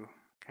to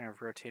kind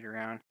of rotate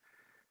around.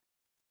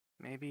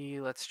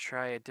 Maybe let's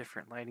try a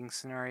different lighting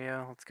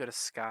scenario. Let's go to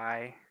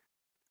sky.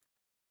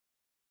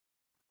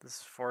 This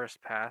is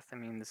forest path. I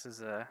mean, this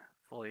is a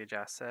foliage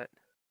asset.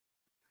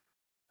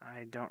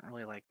 I don't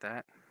really like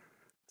that.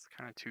 It's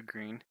kind of too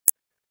green.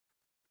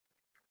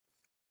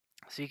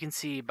 So you can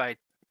see by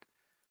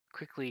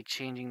quickly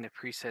changing the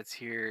presets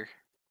here,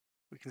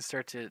 we can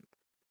start to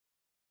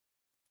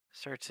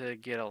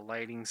get a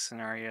lighting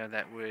scenario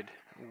that would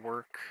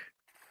work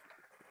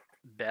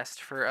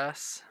best for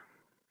us.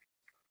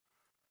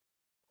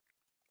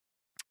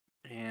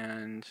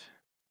 And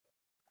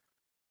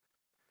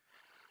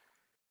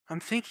I'm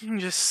thinking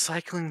just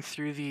cycling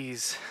through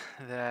these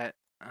that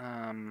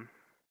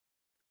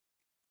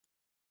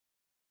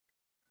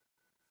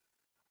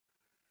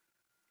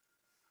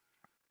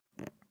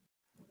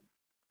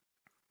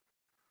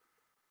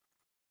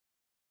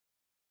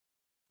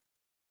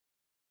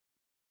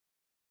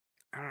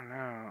I don't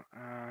know.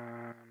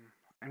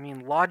 I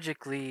mean,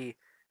 logically,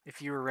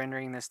 if you were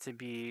rendering this to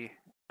be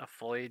a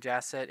foliage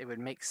asset, it would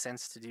make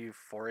sense to do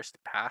forest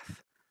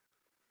path.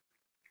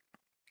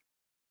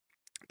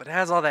 But it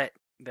has all that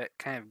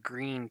kind of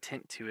green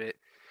tint to it,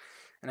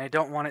 and I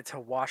don't want it to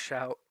wash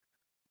out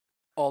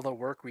all the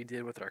work we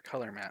did with our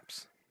color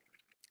maps.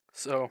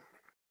 So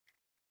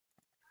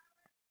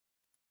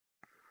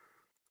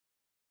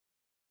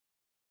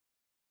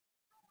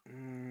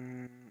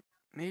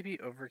maybe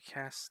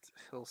overcast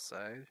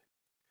hillside.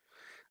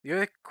 The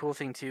other cool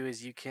thing too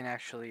is you can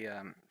actually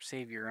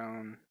save your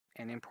own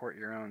and import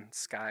your own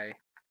sky,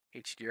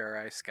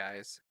 HDRI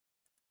skies.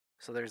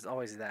 So there's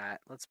always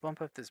that. Let's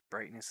bump up this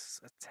brightness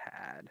a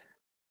tad.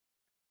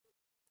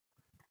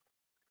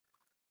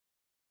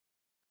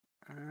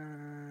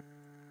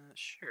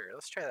 Sure,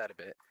 let's try that a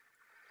bit.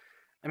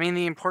 I mean,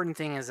 the important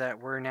thing is that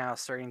we're now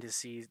starting to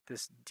see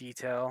this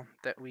detail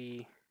that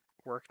we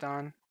worked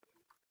on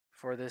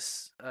for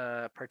this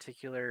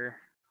particular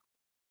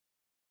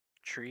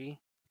tree.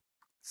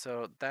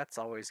 So that's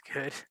always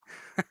good.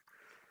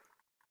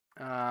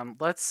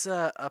 Let's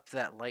up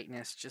that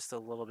lightness just a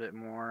little bit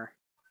more.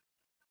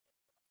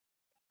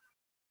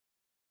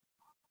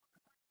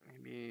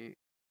 Maybe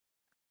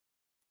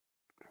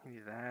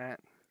that.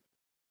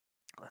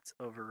 Let's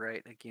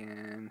overwrite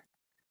again.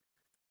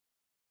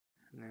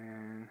 And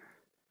then,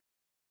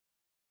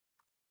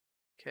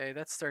 okay,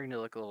 that's starting to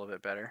look a little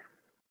bit better.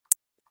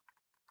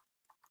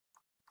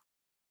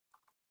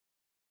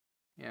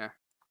 Yeah.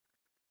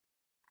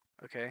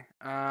 Okay.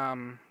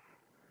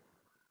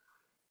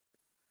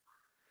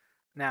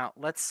 Now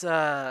let's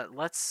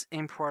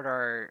import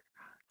our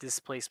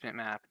displacement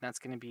map. That's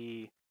going to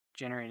be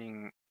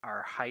generating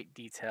our height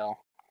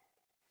detail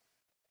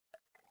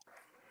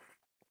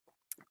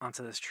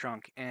onto this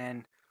trunk.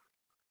 And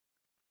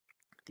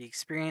the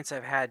experience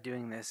I've had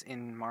doing this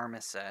in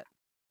Marmoset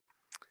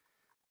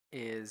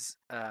is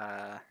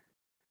to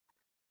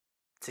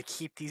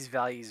keep these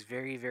values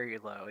very, very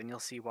low, and you'll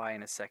see why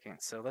in a second.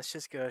 So let's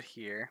just go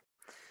here,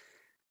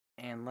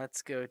 and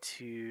let's go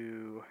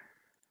to,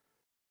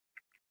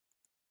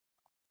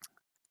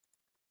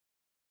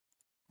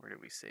 where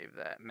did we save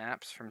that?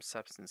 Maps from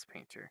Substance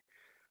Painter.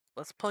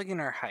 Let's plug in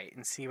our height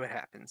and see what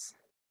happens.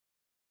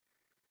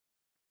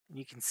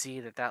 You can see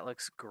that that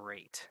looks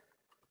great.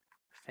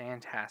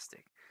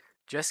 Fantastic.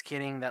 Just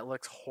kidding, that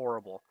looks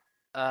horrible.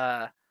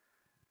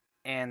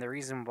 And the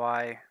reason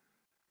why,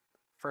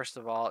 first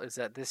of all, is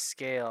that this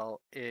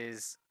scale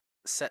is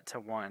set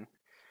to 1.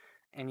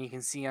 And you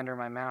can see under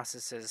my mouse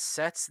it says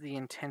sets the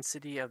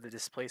intensity of the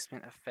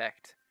displacement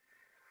effect.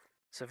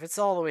 So if it's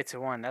all the way to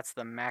 1, that's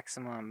the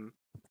maximum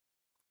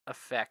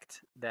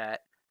effect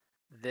that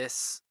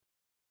this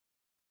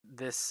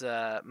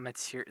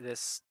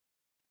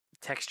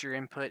texture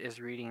input is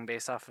reading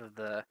based off of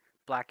the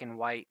black and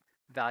white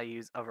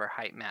values of our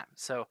height map.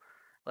 So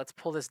let's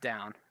pull this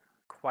down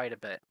quite a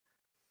bit.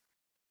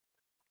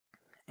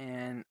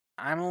 And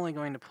I'm only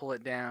going to pull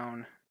it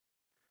down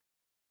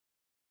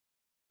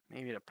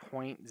maybe to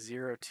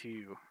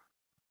 0.02.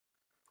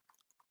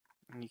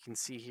 And you can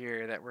see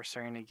here that we're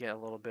starting to get a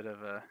little bit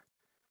of a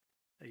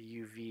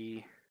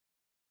UV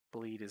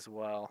bleed as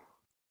well.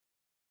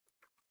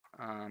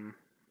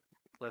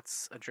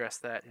 Let's address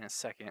that in a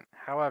second.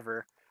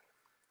 However,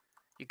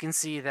 you can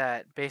see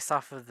that based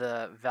off of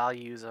the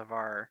values of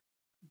our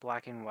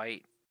black and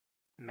white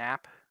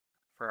map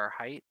for our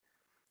height,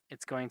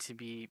 it's going to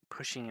be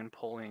pushing and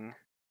pulling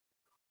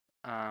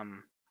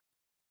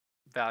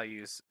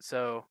values.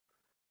 So,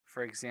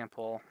 for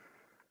example,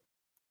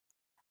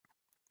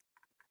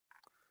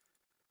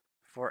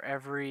 for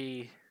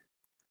every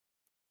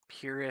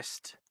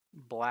purest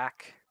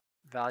black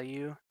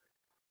value,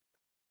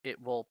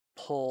 it will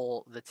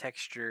pull the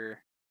texture,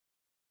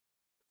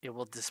 it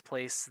will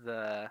displace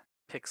the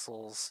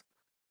pixels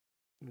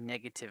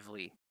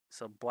negatively.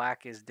 So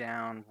black is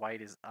down,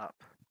 white is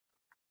up,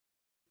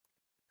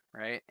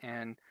 right?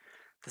 And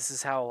this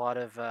is how a lot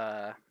of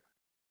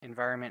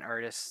environment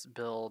artists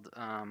build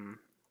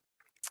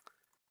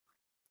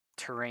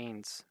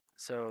terrains.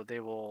 So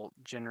they will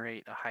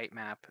generate a height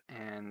map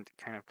and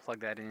kind of plug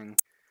that in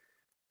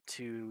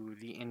to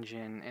the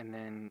engine, and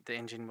then the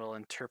engine will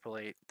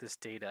interpolate this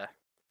data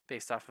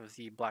based off of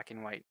the black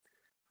and white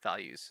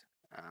values.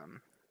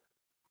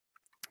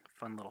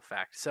 Fun little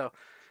fact. So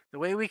the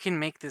way we can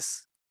make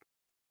this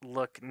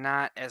look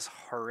not as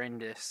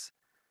horrendous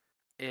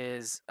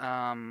is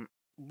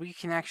we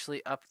can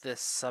actually up this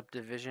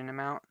subdivision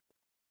amount,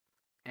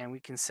 and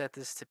we can set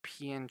this to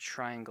PN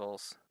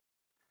triangles.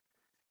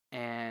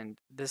 And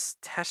this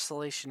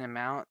tessellation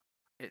amount,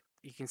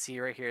 you can see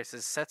right here, it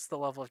says sets the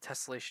level of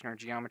tessellation or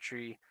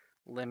geometry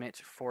limit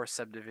for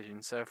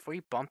subdivision. So if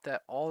we bump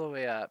that all the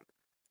way up,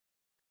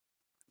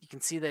 you can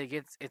see that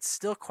it's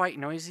still quite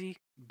noisy,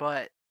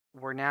 but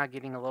we're now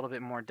getting a little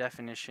bit more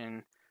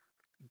definition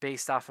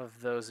based off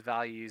of those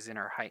values in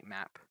our height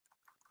map.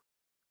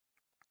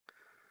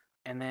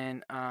 And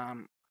then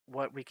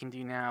what we can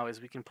do now is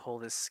we can pull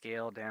this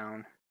scale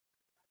down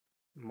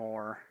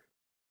more.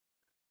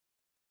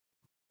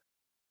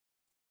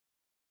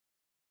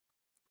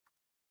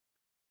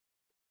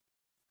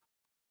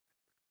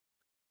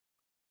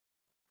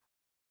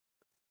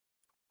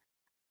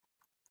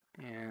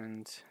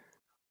 And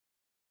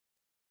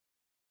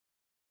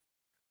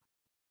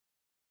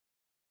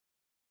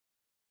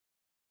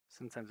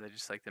sometimes I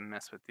just like to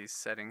mess with these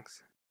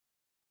settings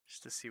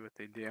just to see what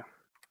they do.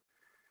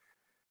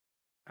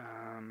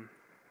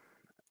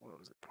 What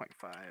was it,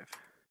 0.5?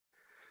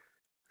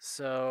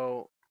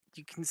 So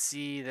you can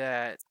see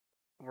that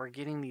we're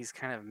getting these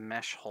kind of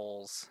mesh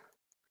holes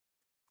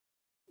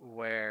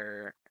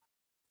where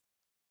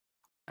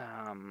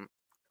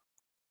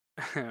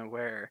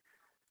where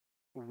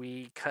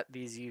we cut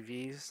these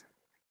UVs,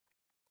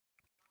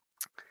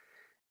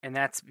 and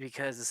that's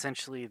because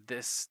essentially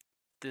this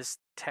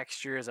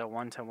texture is a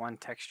one-to-one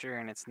texture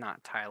and it's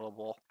not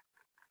tileable.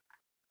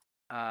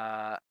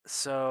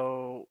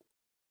 So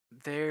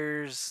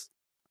there's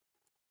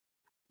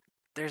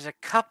a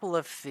couple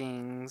of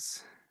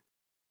things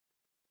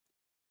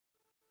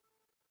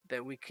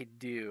that we could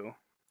do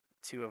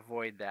to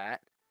avoid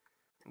that.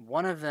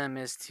 One of them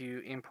is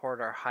to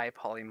import our high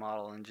poly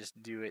model and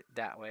just do it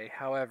that way.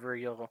 However,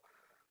 you'll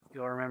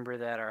remember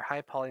that our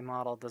high poly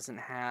model doesn't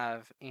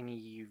have any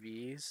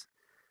UVs,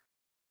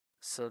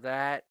 so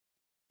that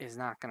is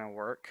not going to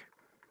work.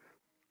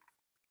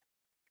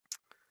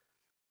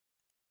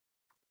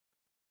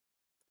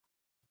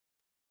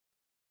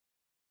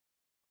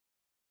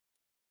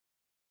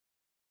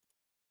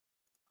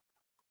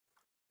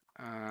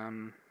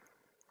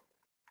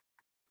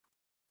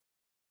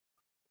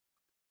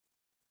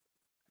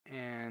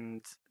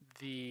 And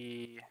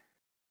the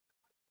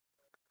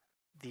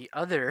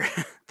other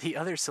the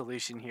other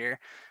solution here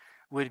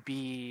would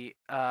be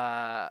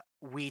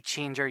we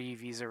change our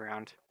UVs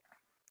around.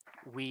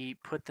 We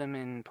put them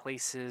in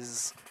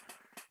places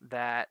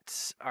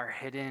that are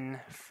hidden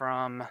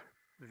from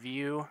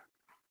view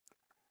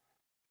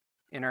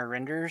in our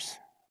renders.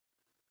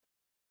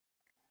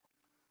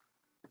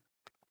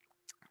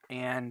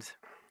 And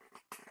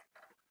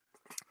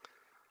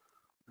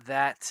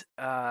that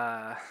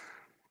I'm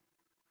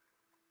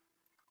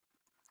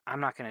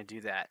not going to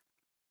do that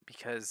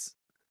because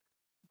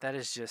that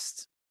is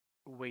just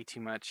way too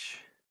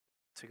much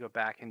to go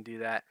back and do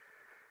that.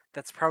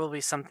 That's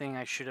probably something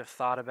I should have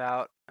thought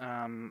about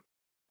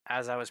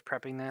as I was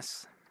prepping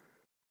this.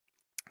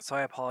 So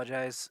I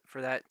apologize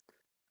for that.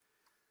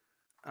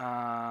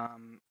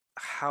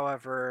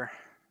 However,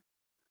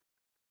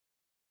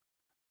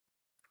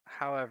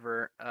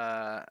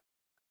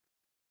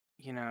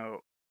 you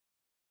know,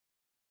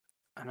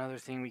 another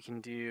thing we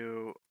can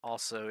do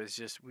also is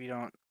just we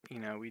don't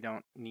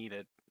need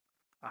a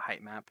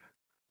height map.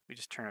 We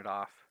just turn it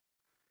off.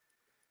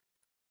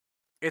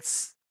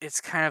 It's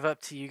kind of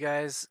up to you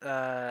guys.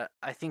 I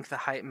think the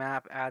height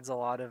map adds a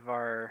lot of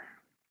our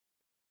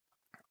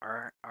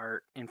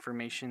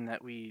information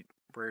that we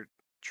were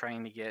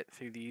trying to get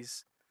through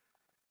these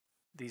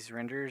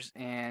renders,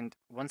 and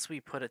once we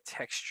put a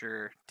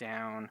texture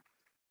down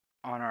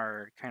on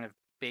our kind of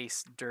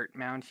base dirt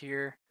mound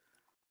here,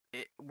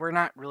 we're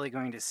not really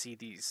going to see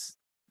these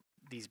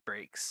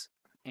breaks.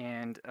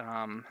 And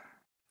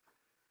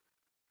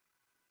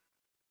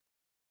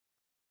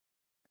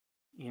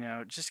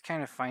just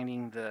kind of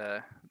finding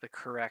the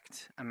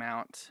correct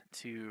amount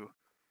to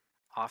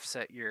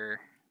offset your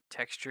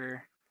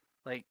texture.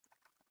 Like,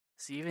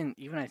 see,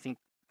 even I think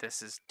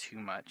this is too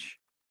much.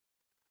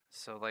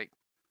 So like,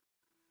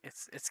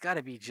 it's got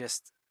to be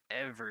just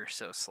ever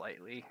so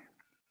slightly.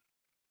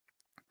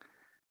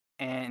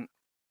 And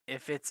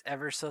if it's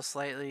ever so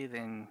slightly,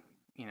 then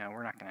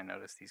we're not going to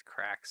notice these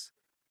cracks.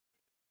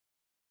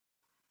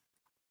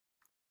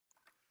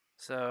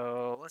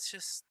 So let's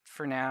just,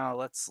 for now,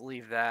 let's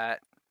leave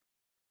that.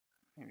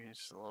 Maybe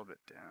just a little bit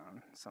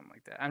down, something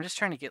like that. I'm just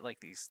trying to get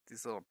like these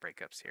little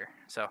breakups here.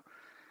 So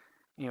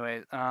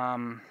anyway,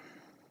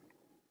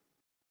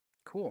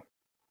 cool.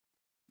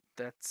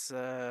 That's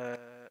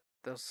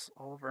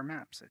all of our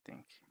maps, I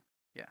think.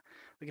 Yeah,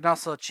 we can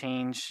also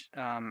change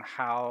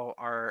how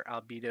our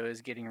albedo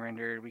is getting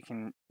rendered. We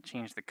can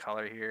change the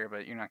color here,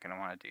 but you're not going to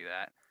want to do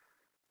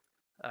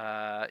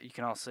that. You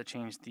can also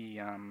change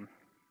the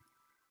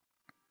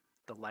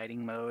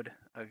lighting mode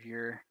of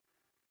your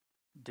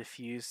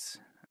diffuse.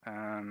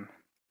 You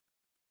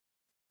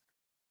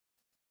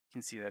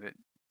can see that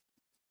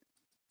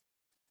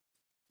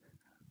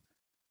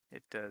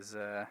it does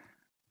a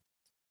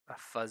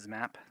fuzz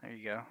map. There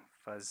you go,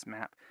 fuzz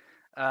map.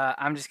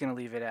 I'm just going to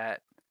leave it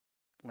at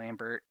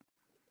Lambert.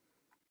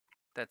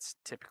 That's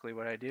typically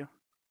what I do.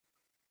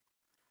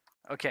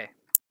 Okay.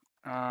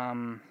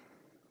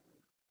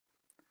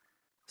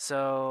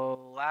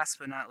 So last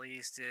but not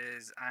least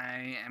is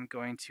I am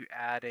going to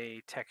add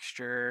a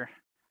texture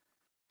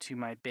to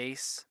my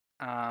base.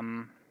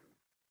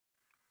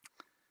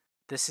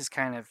 This is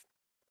kind of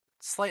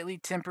slightly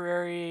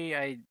temporary.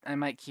 I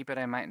might keep it,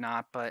 I might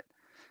not, but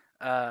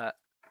I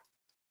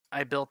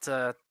built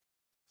a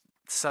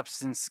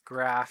substance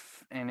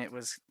graph and it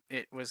was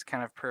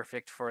kind of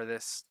perfect for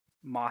this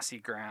mossy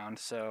ground.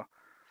 So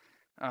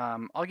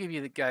I'll give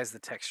you guys the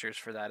textures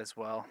for that as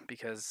well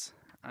because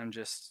I'm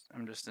just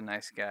a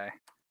nice guy.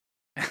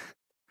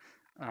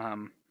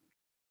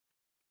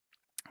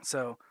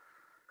 So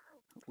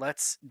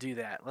let's do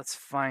that. Let's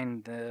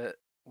find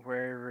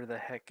wherever the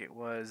heck it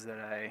was that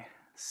I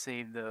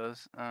saved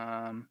those.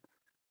 I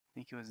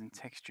think it was in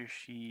texture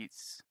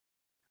sheets.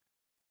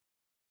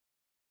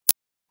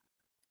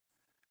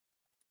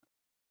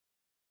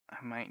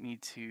 I might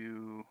need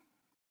to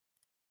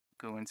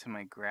go into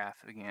my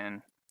graph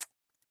again.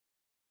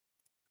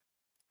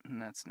 And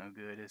that's no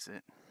good, is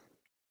it?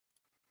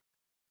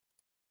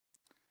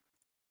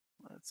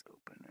 Let's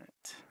open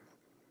it.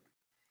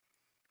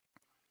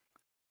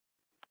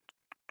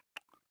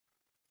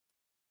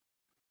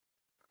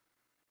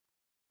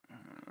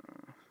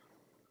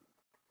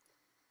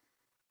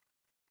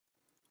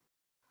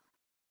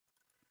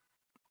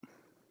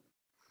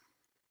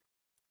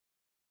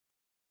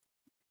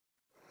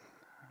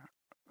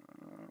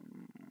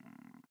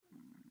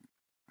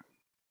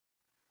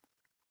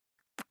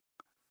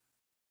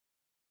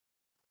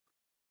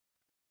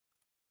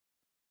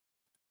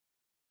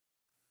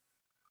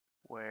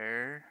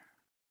 Where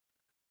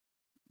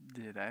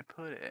did I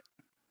put it?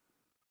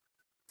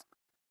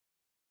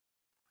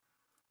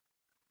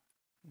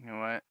 You know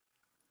what?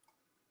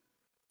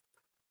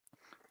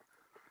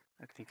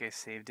 I think I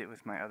saved it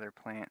with my other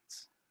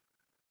plants.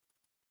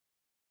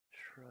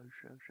 Shrub,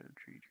 shrub, shrub,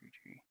 tree, tree,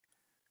 tree.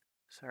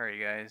 Sorry,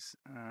 guys.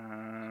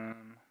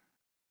 Photoshop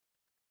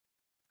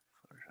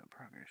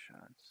progress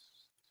shots.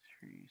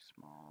 Tree,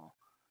 small.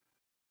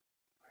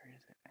 Where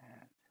is it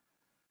at?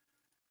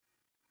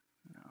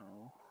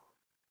 No.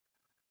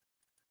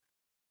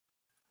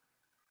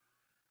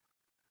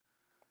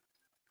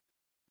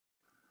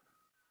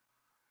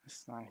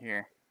 It's not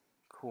here.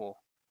 Cool.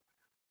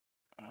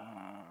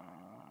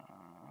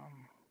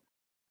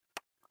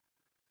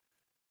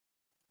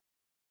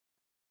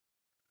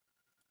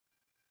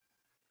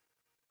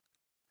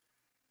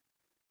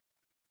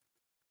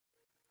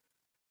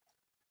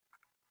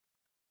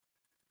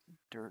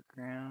 Dirt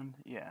ground.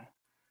 Yeah.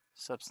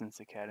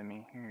 Substance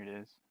Academy. Here it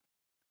is.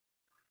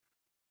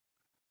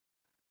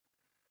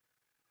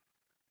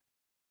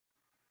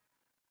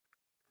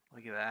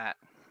 Look at that.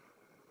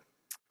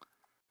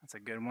 That's a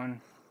good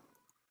one.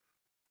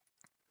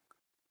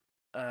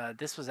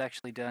 This was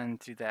actually done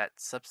through that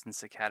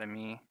Substance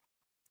Academy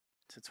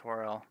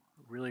tutorial.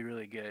 Really,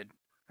 really good.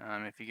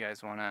 If you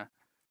guys want to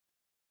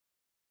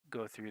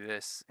go through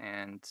this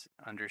and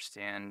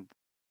understand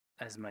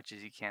as much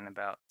as you can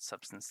about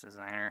Substance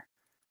Designer,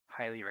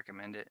 highly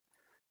recommend it.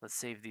 Let's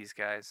save these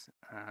guys.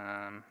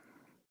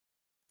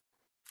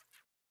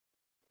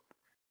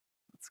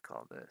 Let's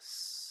call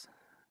this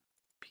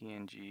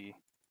PNG,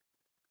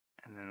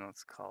 and then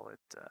let's call it,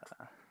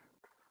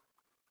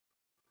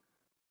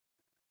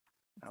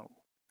 no,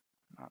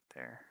 not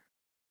there.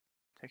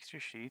 Texture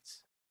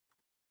sheets.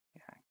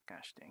 Yeah,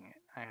 gosh dang it.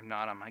 I am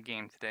not on my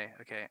game today.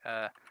 Okay,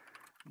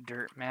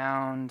 dirt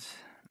mound,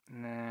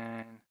 and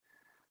then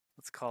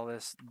let's call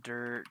this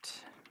dirt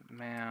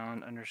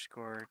mound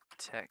underscore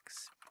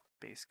text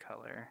base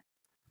color.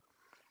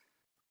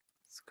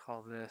 Let's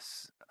call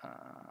this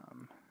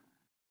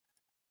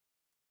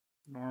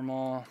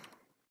normal.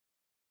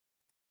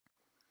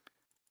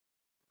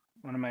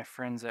 One of my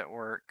friends at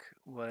work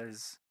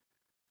was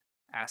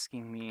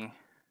asking me,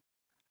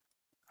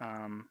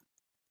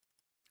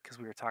 because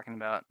because we were talking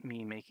about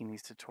me making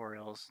these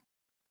tutorials,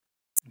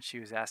 and she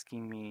was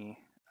asking me,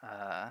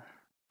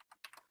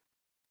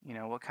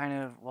 what kind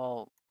of,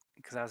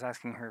 because I was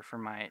asking her for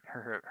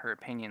her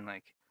opinion,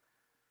 like,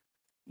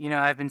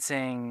 I've been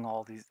saying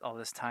all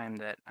this time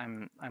that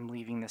I'm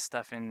leaving this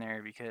stuff in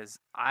there because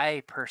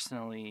I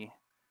personally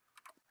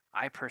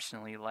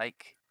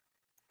like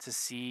to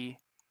see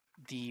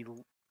the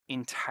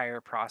entire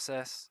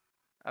process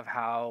of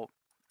how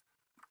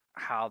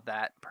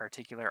that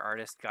particular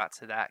artist got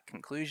to that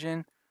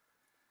conclusion.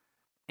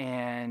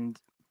 And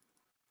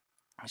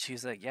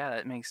she's like, yeah,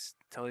 that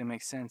totally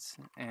makes sense.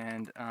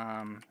 And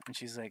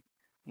she's like,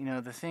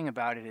 the thing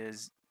about it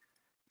is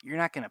you're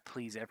not going to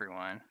please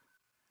everyone.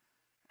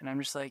 And I'm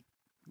just like,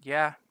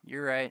 yeah,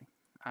 you're right.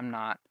 I'm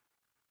not.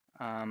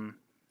 Um,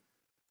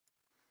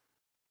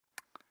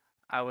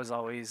 I was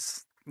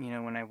always,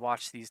 when I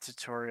watched these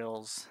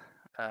tutorials,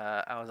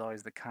 I was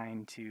always the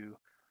kind to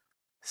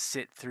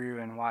sit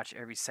through and watch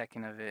every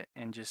second of it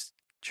and just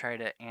try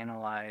to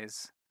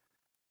analyze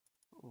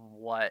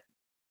what's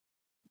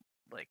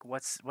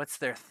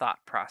their thought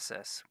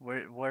process.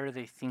 What are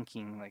they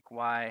thinking? Like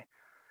why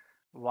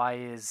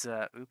is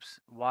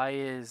why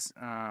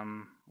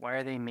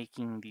are they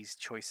making these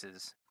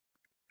choices?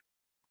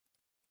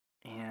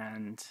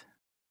 And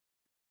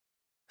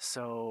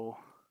so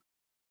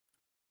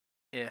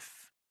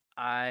if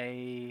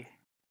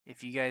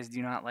if you guys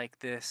do not like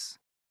this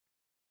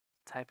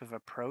type of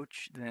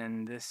approach,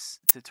 then this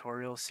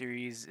tutorial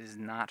series is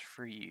not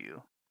for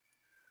you.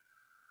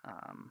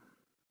 Um,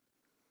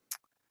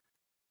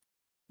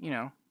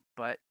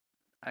 but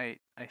I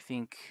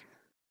think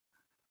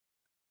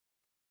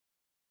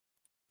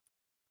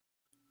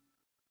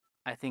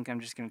I'm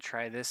just gonna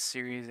try this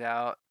series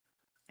out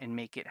and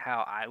make it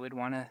how I would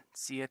want to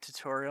see a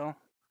tutorial,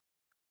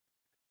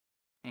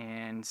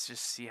 and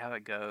just see how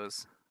it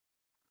goes.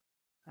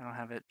 I don't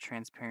have it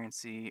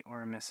transparency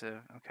or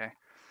emissive. Okay.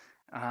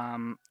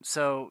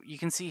 So you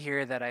can see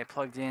here that I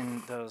plugged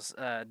in those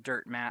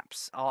dirt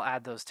maps. I'll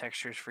add those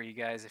textures for you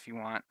guys if you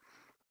want,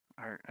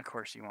 or of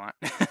course you want,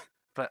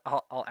 but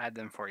I'll add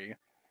them for you.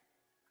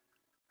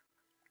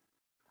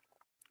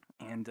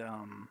 And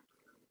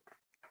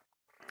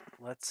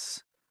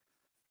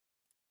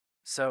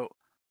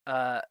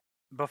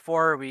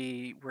before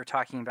we were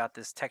talking about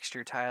this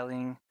texture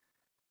tiling,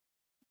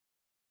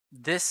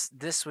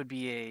 this would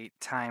be a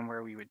time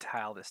where we would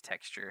tile this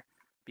texture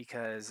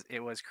because it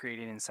was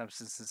created in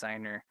Substance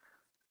Designer,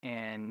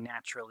 and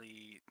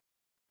naturally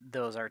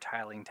those are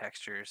tiling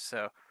textures.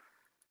 So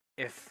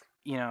if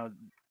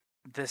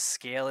this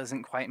scale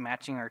isn't quite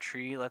matching our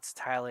tree, let's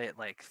tile it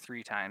like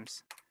 3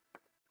 times.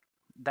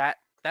 That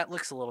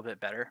looks a little bit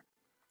better.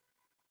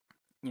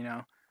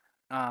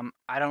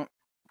 I don't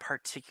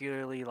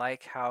particularly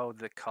like how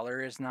the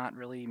color is not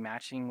really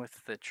matching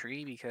with the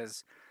tree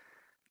because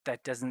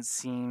that doesn't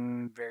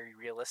seem very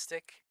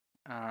realistic.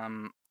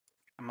 I'm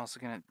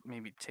also gonna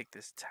maybe take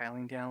this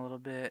tiling down a little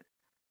bit.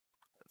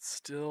 It's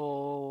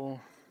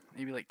still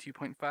maybe like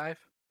 2.5.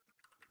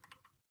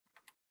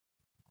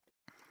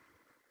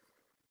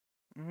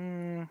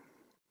 2.25.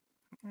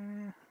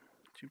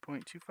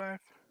 Let's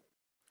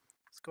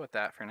go with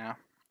that for now.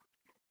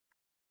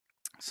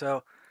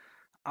 So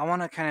I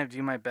want to kind of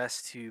do my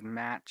best to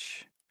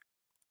match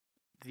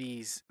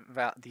these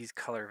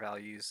color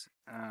values.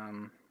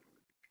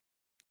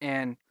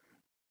 And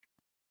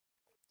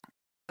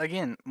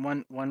again,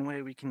 one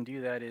way we can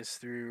do that is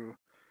through,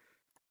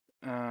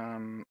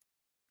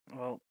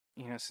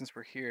 since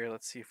we're here,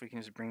 let's see if we can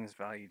just bring this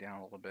value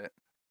down a little bit.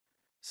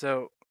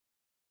 So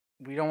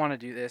we don't want to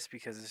do this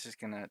because it's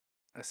just going to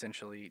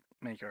essentially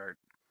make our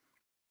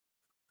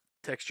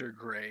texture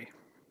gray.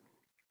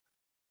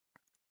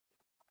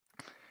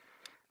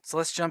 So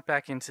let's jump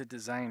back into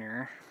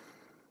Designer.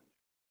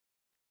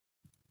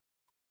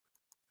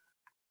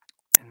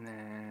 And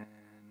then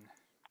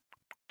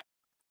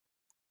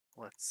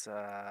let's,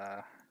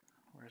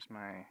 where's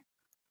my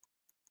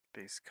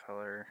base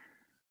color?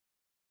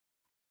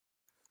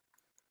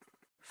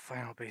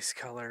 Final base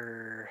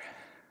color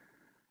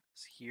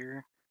is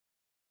here.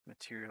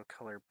 Material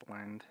color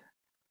blend.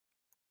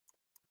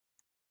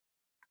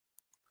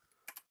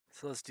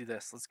 So let's do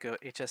this. Let's go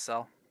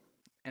HSL,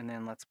 and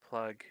then let's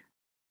plug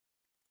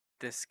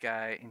this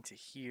guy into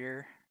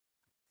here,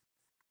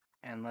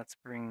 and let's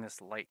bring this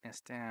lightness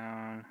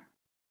down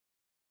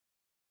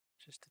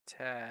just a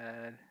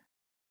tad.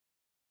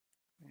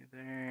 Right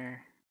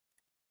there.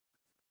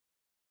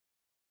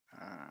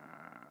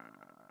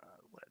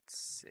 Let's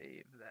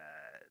save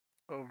that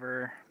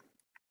over.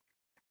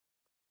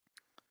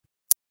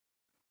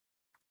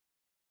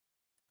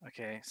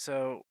 Okay,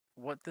 so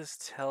what this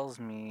tells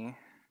me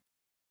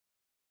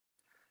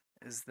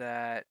is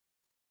that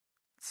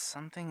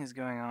something is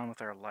going on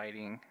with our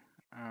lighting.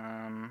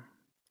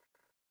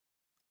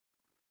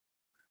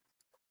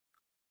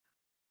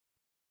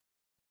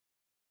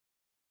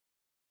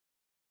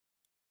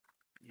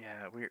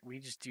 Yeah, we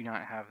just do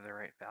not have the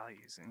right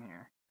values in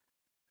here.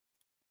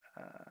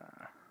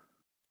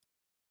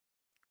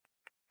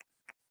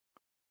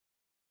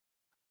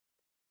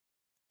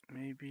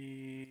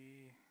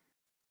 maybe...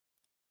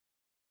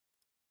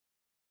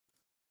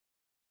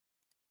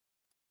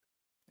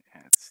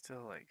 Yeah, it's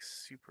still like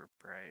super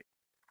bright.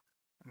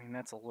 I mean,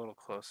 that's a little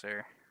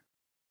closer.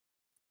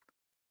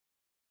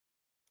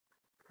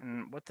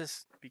 And what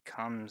this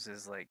becomes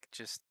is like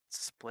just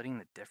splitting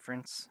the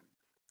difference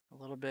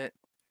a little bit.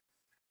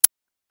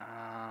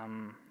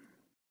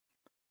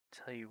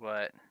 Tell you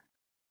what,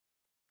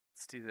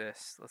 let's do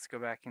this. Let's go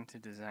back into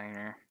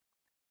Designer.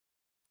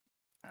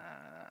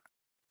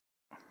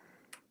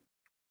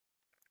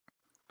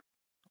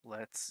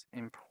 Let's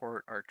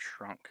import our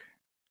trunk.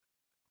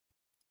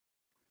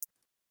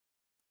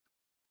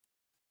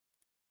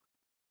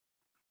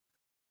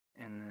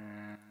 And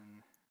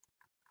then,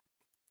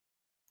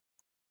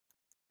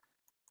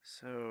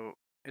 so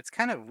it's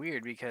kind of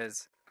weird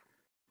because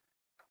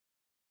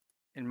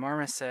in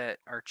Marmoset,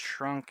 our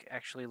trunk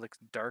actually looks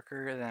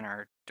darker than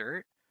our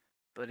dirt,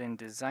 but in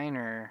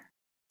Designer,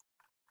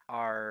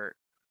 our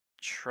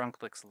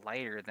trunk looks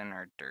lighter than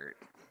our dirt.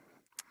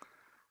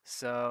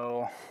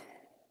 So,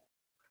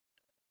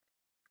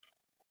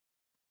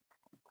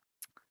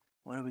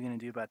 what are we going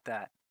to do about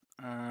that?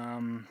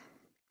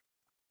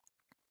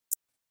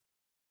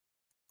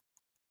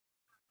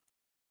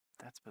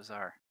 That's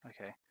bizarre.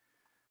 Okay.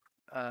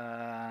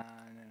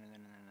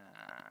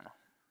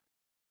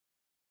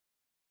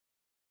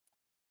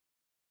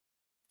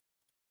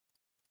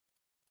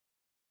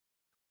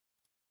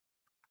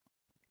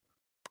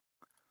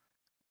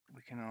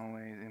 We can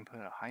always input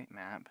a height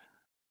map.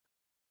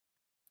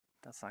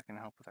 That's not going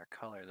to help with our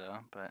color though,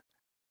 but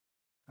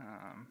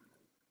that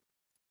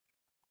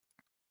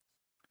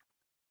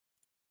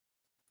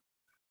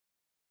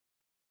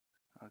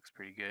looks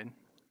pretty good.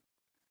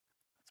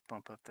 Let's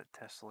bump up that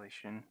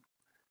tessellation,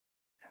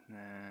 and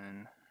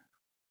then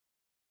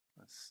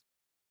let's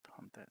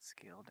pump that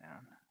scale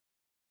down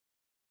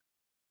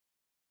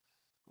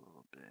a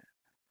little bit.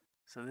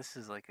 So this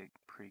is like a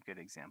pretty good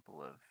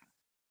example of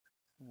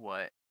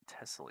what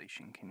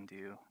tessellation can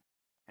do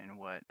and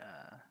what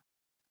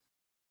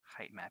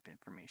height map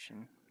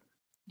information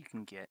you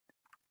can get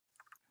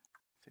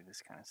through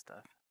this kind of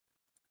stuff.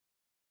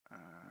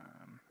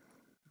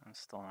 I'm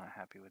still not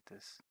happy with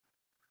this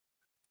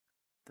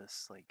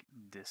like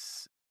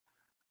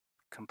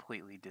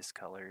completely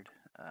discolored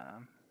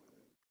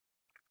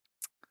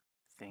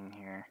thing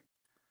here.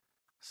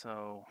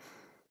 So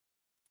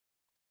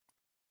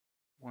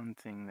one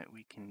thing that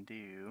we can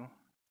do,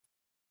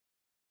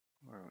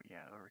 or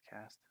yeah,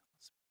 overcast.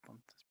 Let's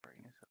bump this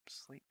brightness up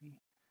slightly.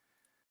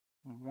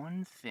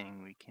 One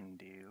thing we can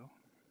do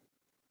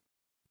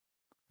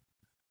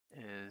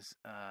is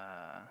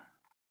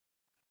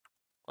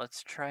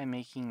let's try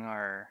making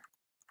our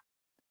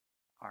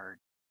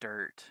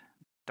dirt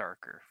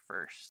darker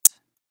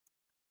first.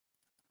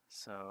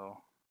 So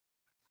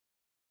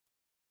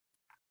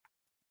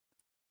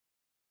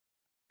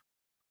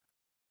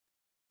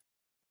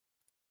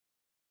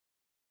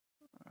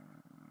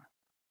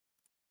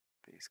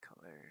base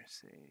color,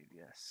 save,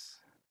 yes.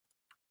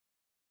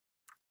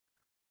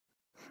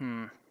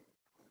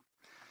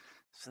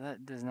 So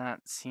that does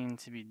not seem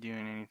to be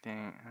doing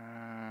anything.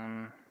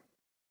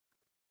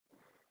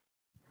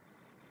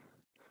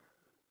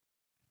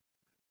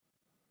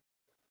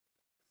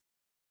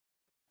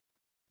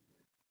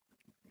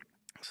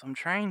 So I'm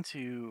trying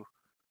to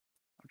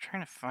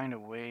find a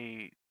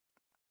way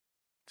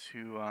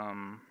to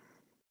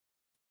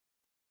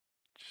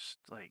just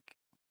like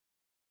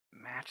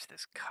match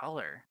this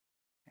color,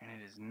 and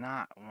it is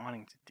not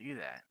wanting to do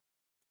that.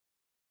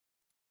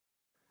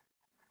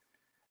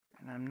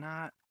 And I'm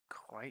not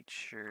quite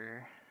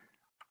sure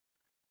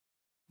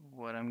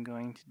what I'm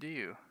going to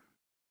do.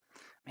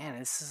 Man,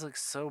 this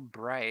looks so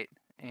bright,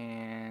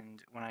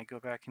 and when I go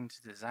back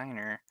into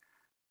Designer,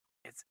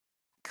 it's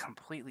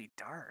completely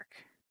dark.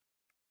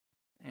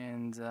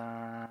 And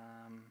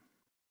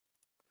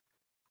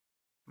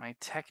my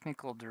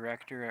technical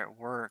director at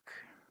work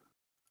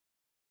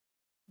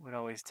would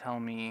always tell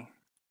me,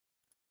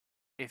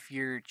 if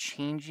you're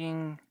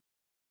changing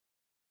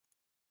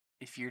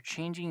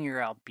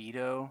your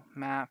albedo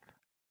map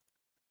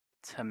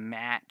to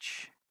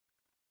match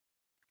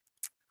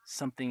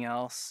something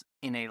else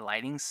in a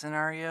lighting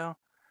scenario,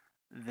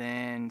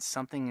 then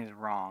something is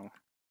wrong.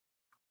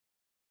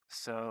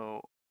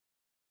 So,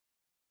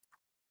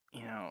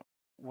 you know,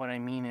 what I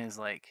mean is,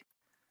 like,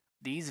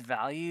 these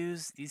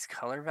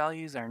color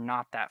values are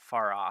not that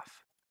far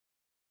off.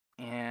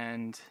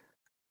 And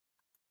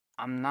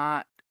I'm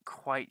not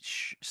quite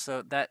sure.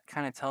 So that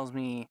kind of tells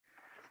me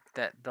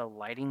that the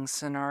lighting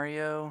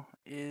scenario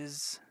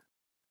is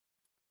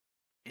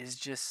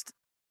just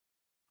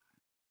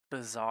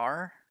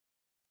bizarre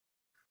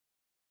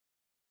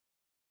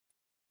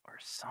or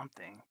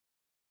something.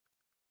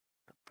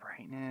 The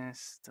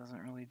brightness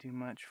doesn't really do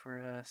much for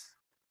us.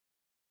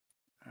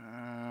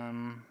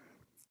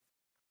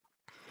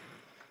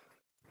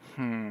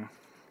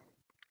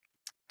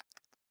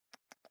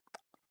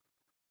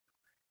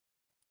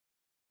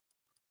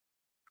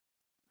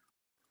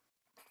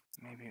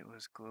 Maybe it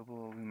was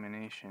global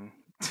illumination.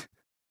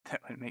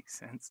 That would make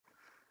sense.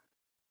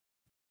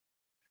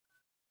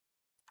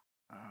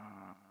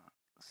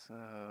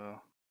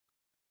 So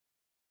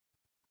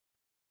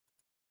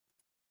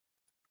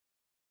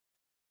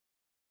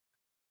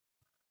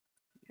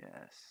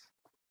yes.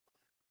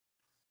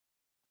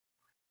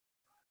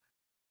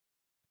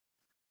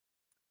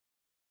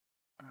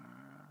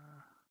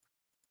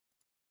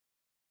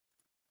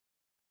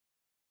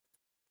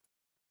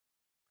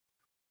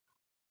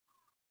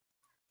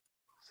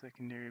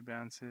 Secondary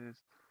bounces,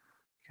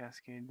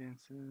 cascade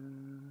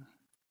dances.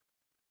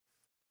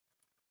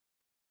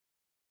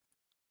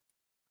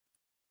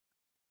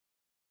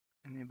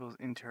 Enables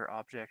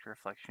inter-object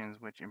reflections,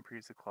 which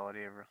improves the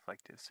quality of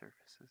reflective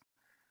surfaces.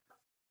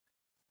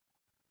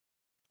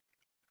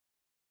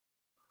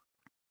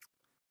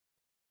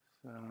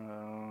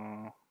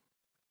 So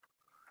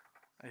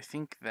I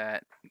think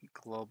that the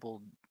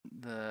global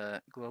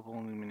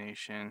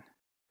illumination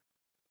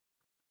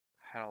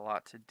had a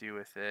lot to do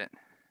with it.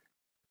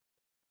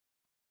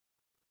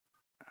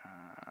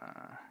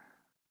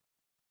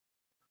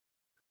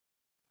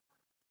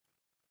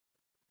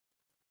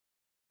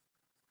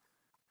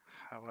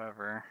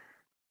 However,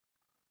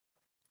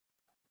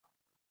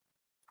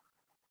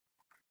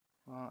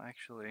 well,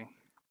 actually,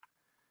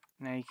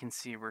 now you can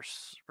see we're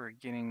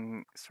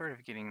getting sort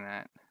of getting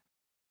that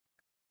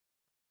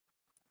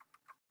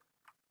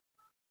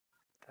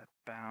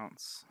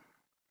bounce.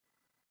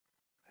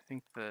 I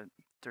think the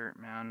dirt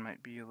mound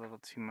might be a little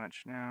too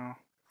much now.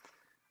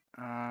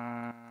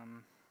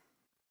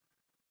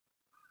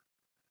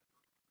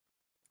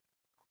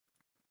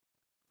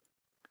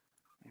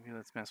 Maybe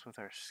let's mess with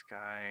our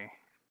sky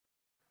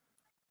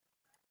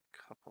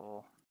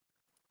couple.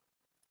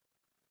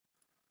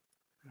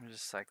 I'm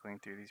just cycling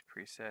through these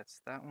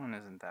presets. That one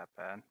isn't that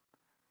bad.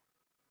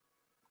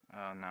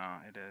 Oh no,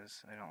 it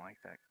is. I don't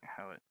like that,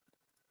 how it...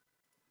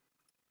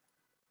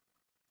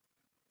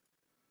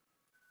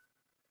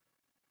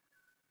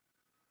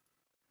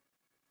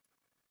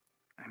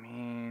 I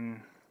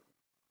mean...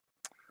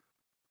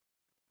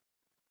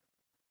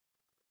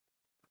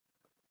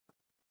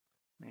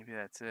 maybe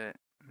that's it.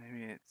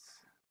 Maybe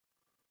it's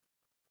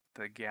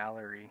the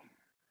gallery.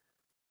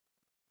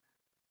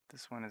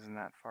 This one isn't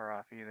that far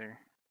off either.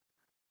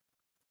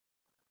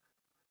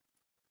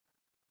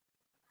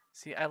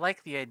 See, I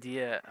like the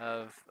idea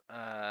of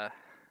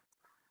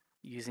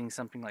using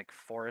something like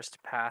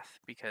forest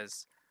path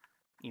because,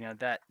 you know,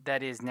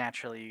 that is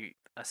naturally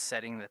a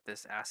setting that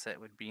this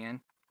asset would be in.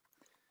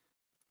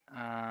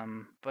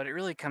 But it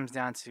really comes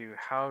down to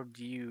how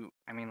do you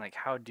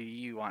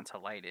want to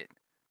light it?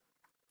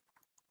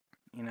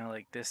 You know,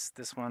 like this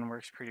one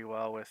works pretty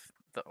well with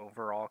the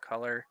overall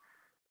color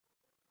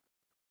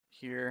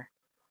here.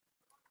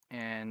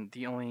 And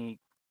the only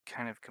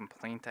kind of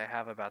complaint I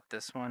have about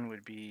this one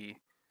would be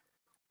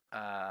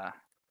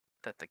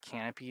that the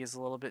canopy is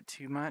a little bit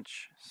too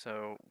much.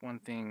 So one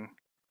thing,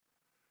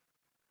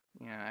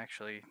 you know,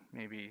 actually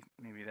maybe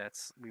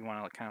that's, we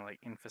want to kind of like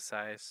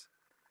emphasize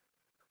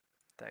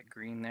that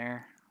green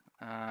there.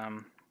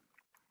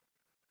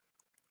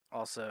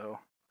 Also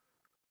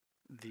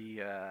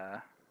the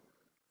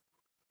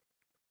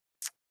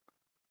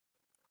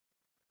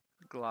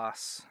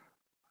gloss,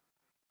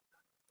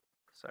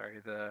 sorry,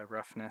 the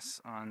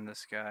roughness on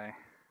this guy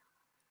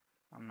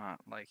I'm not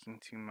liking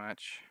too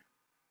much.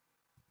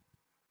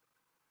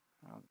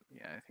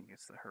 Yeah, I think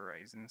it's the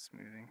horizon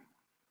smoothing.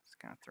 It's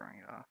kind of throwing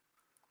it off.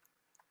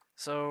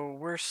 So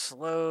we're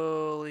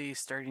slowly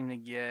starting to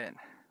get...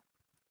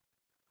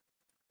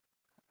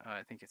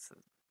 I think it's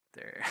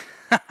there.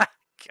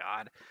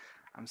 God,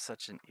 I'm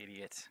such an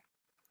idiot.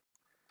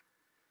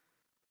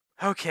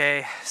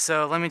 Okay,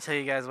 so let me tell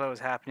you guys what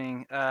was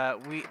happening.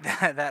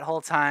 That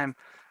whole time,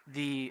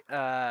 the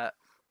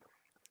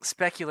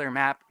specular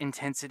map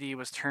intensity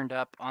was turned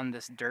up on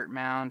this dirt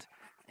mound,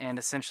 and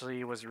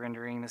essentially was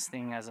rendering this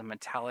thing as a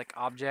metallic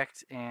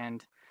object,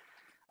 and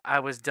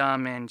I was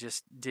dumb and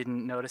just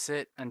didn't notice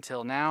it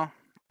until now.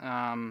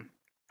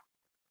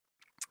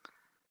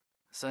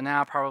 So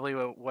now probably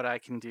what I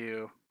can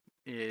do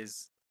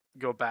is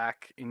go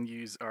back and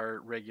use our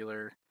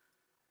regular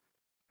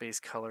base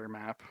color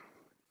map.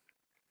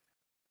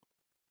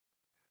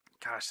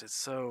 Gosh, it's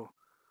so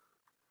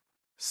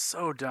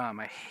dumb.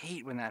 I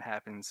hate when that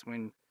happens,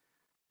 when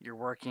you're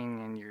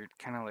working and you're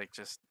kind of like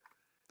just...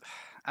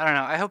 I don't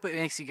know. I hope it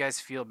makes you guys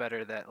feel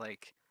better that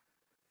like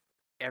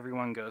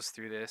everyone goes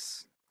through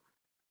this.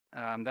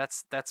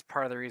 That's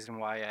part of the reason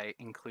why I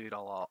include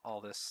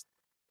all this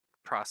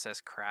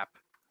process crap.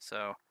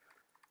 So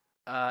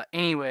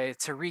anyway,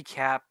 to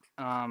recap,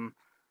 the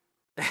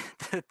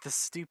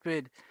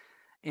stupid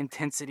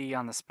intensity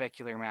on the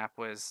specular map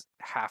was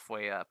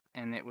halfway up,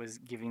 and it was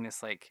giving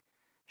this like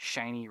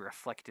shiny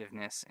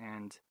reflectiveness,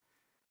 and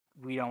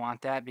we don't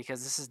want that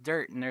because this is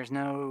dirt, and there's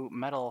no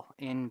metal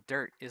in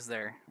dirt, is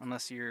there?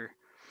 Unless you're,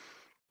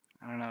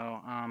 I don't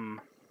know,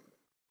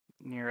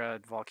 near a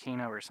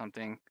volcano or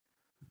something,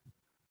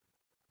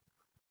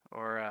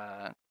 or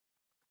I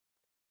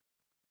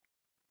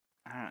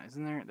don't know,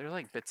 isn't there? There's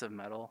like bits of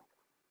metal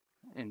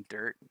in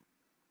dirt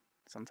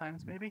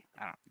sometimes, maybe,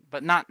 I don't know,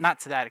 but not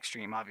to that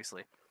extreme,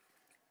 obviously.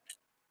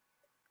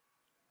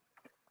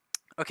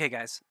 Okay,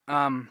 guys.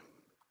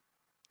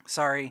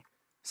 Sorry,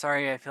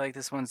 sorry. I feel like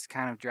this one's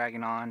kind of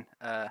dragging on.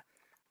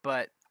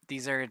 But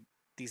these are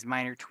these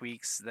minor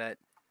tweaks that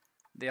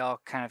they all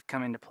kind of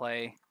come into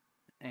play,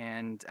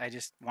 and I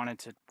just wanted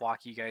to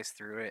walk you guys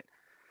through it.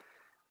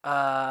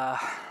 Uh,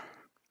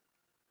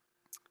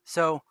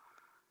 so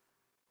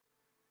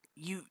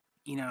you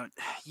you know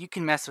you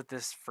can mess with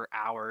this for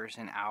hours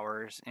and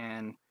hours,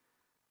 and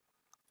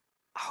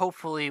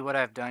hopefully what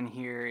I've done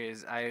here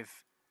is I've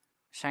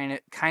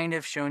kind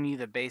of shown you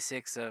the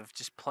basics of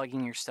just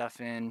plugging your stuff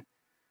in,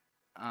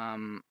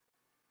 um,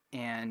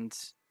 and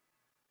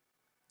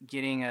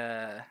getting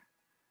a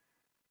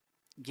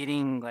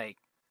getting like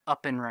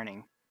up and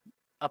running.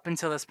 Up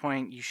until this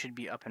point, you should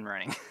be up and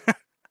running.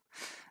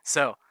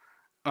 So,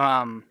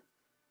 um,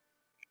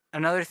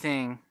 another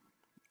thing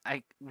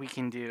we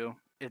can do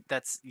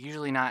that's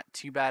usually not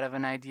too bad of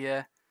an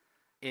idea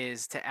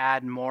is to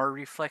add more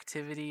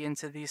reflectivity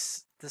into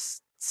this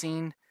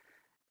scene.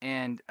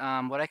 And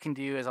what I can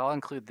do is I'll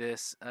include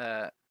this.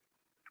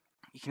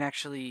 You can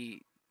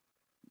actually,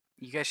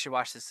 you guys should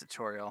watch this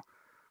tutorial.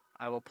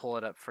 I will pull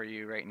it up for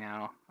you right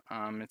now.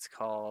 It's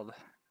called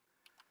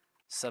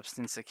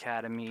Substance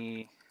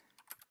Academy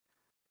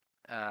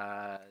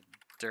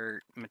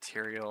Dirt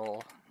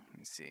Material. Let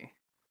me see.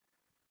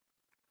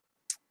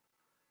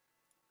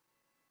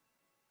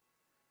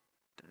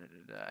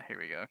 Here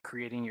we go.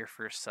 Creating your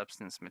first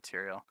substance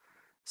material.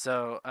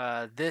 So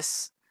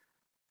this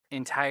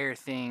entire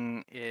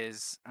thing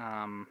is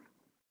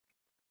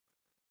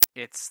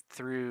it's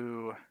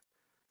through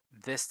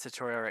this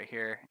tutorial right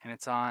here, and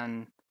it's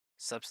on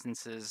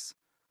Substance's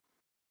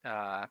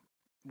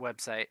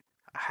website.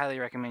 I highly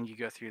recommend you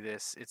go through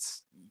this.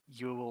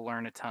 You will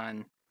learn a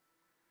ton.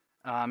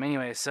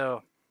 Anyway,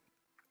 so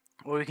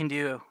what we can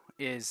do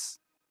is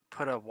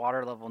put a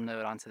water level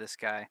node onto this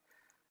guy,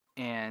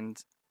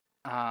 and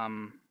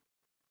um,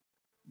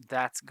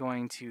 that's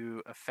going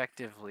to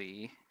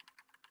effectively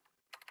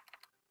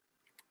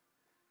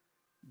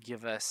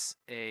give us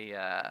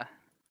a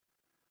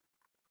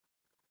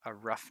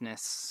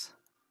roughness,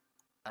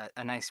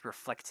 a nice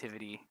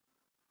reflectivity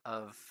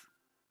of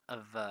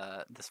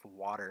this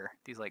water,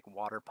 these like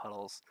water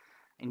puddles,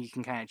 and you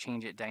can kind of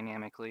change it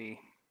dynamically.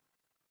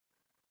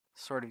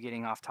 Sort of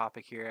getting off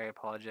topic here, I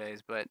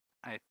apologize, but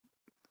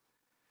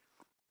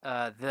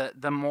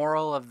the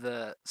moral of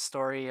the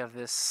story of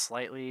this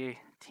slightly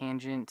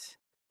tangent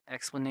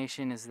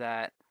explanation is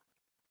that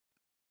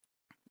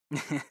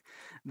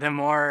the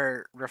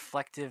more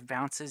reflective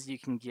bounces you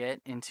can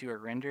get into a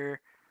render,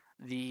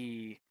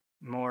 the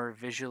more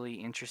visually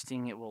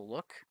interesting it will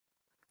look.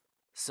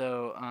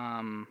 So,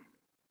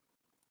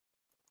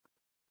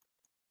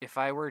 if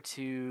I were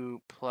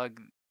to plug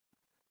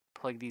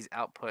these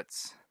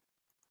outputs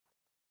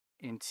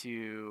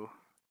into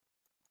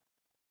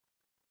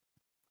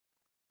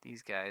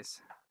these guys,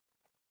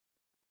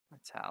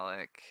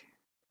 metallic,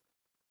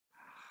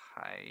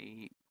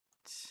 height,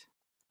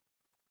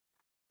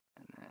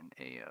 and then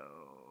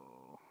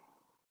AO.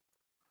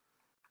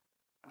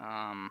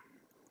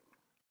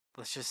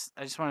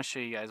 I just want to show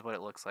you guys what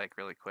it looks like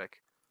really quick.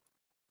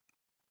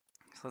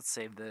 So let's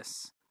save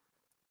this.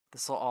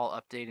 This will all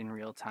update in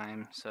real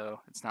time,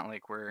 so it's not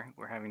like we're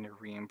having to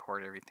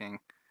re-import everything.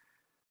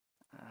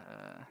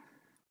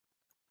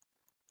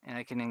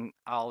 And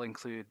I'll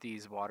include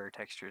these water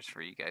textures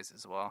for you guys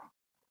as well.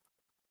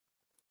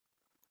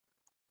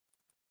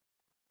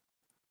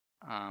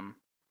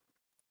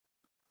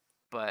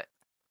 But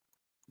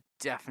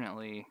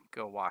definitely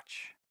go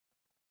watch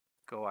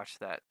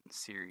that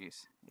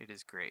series. It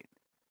is great.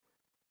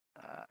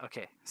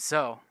 Okay,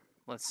 so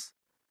let's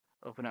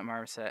open up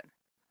Marmoset.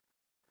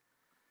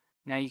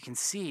 Now you can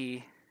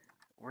see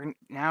we're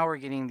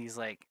getting these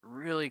like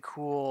really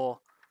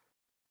cool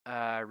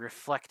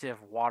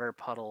reflective water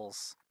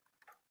puddles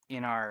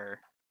in our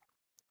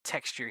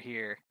texture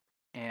here,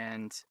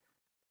 and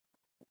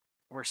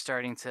we're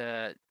starting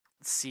to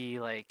see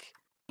like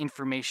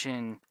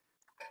information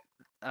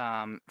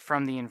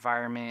from the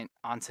environment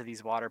onto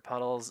these water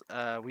puddles.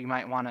 We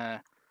might want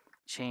to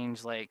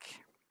change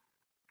like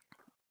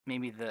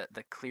maybe the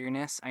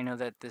clearness. I know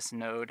that this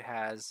node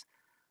has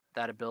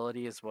that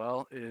ability as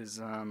well,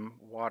 is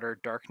water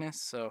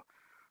darkness, so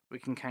we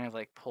can kind of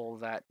like pull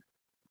that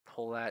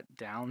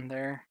down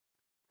there,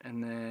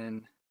 and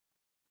then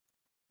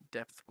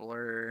depth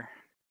blur.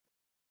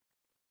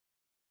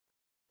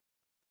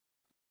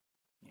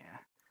 Yeah,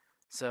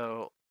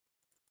 so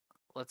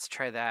let's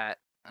try that.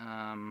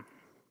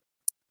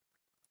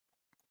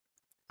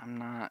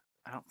 I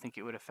don't think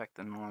it would affect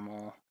the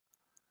normal.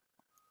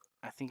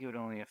 I think it would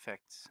only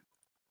affect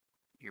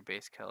your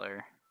base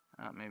color.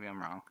 Maybe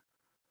I'm wrong.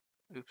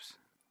 Oops.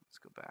 Let's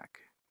go back.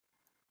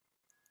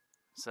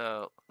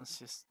 So let's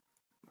just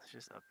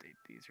update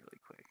these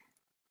really quick.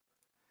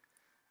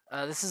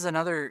 This is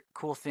another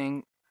cool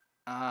thing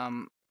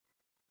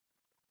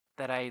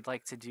that I'd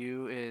like to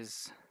do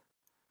is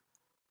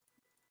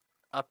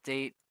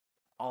update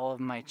all of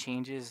my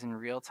changes in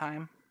real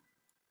time.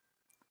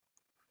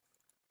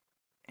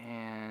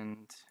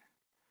 And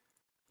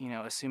you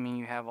know, assuming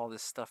you have all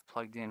this stuff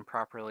plugged in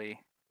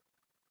properly.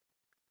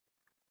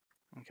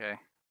 Okay.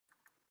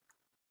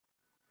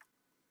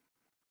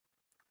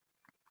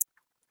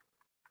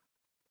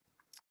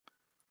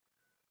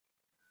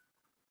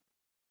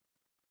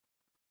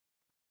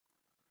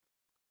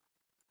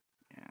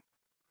 Yeah.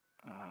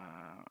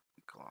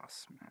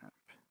 Gloss map.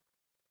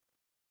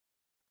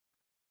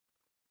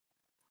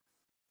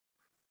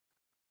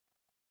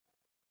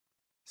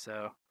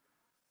 So,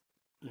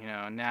 you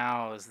know,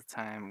 now is the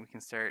time we can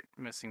start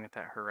messing with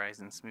that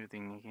horizon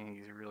smoothing. You can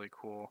use really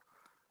cool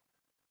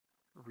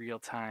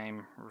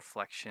real-time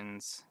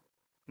reflections.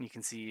 And you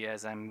can see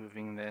as I'm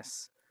moving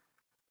this,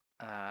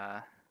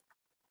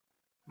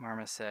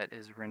 Marmoset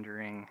is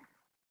rendering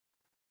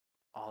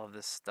all of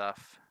this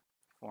stuff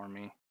for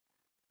me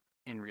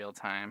in real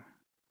time.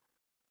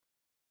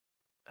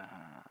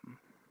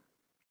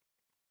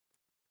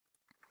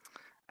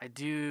 I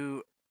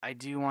do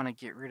want to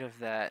get rid of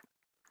that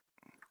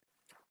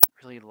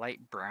really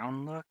light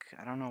brown look.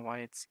 I don't know why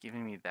it's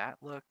giving me that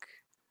look.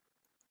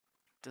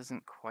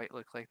 Doesn't quite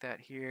look like that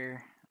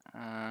here.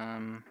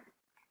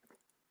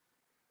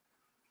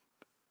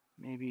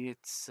 Maybe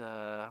it's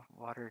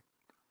water.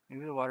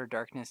 Maybe the water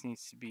darkness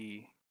needs to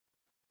be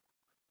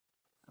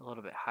a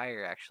little bit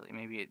higher, actually.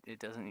 Maybe it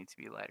doesn't need to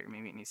be lighter.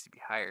 Maybe it needs to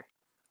be higher.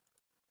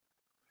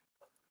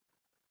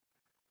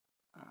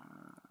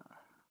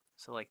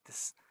 So like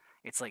this,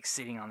 it's like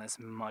sitting on this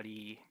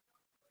muddy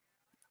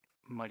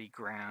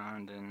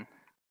ground, and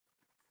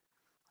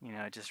you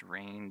know, it just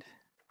rained.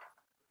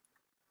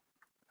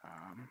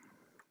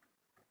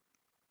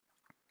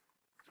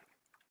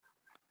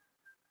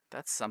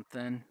 That's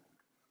something.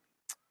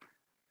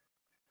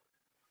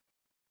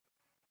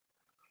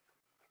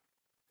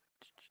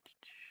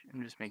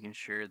 I'm just making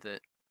sure that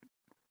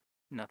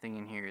nothing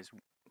in here is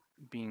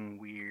being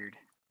weird.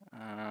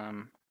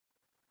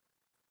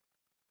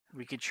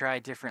 We could try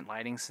different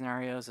lighting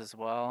scenarios as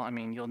well. I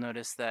mean, you'll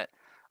notice that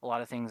a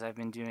lot of things I've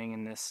been doing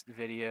in this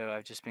video,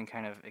 I've just been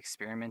kind of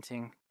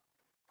experimenting.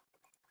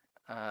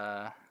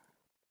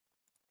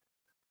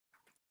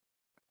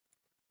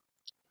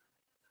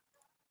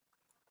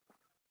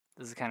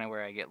 This is kind of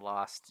where I get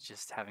lost,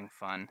 just having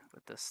fun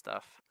with this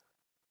stuff.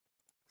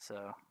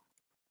 So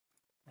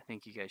I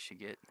think you guys should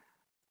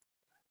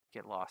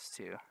get lost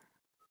too.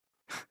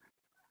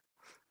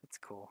 It's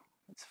cool.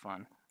 It's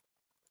fun.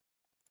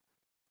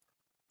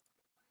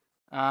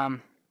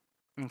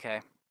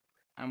 Okay.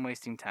 I'm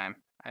wasting time.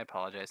 I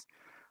apologize.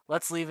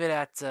 Let's leave it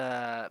at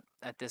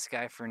this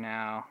guy for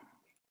now.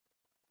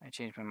 I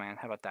changed my mind.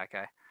 How about that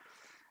guy?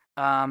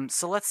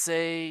 So let's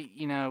say,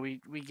 you know,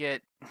 we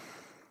get,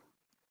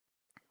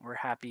 we're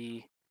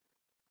happy.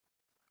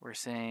 We're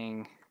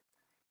saying,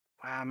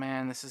 wow,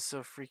 man, this is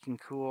so freaking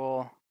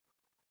cool.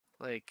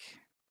 Like,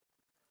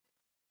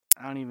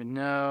 I don't even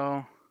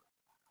know.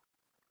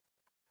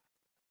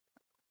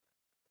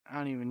 I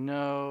don't even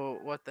know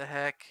what the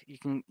heck. You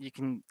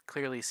can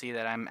clearly see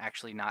that I'm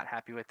actually not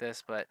happy with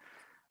this, but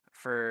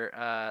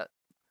for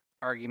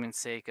argument's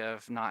sake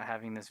of not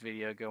having this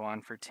video go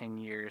on for 10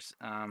 years,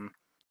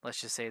 let's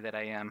just say that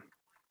I am.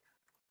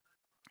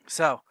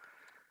 So,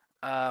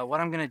 what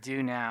I'm gonna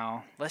do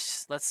now,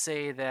 let's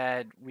say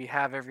that we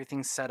have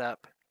everything set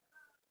up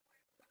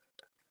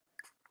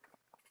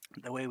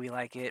the way we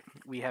like it.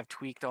 We have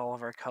tweaked all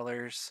of our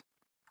colors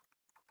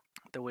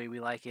the way we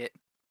like it,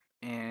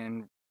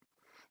 and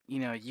you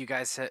know, you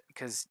guys,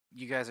 because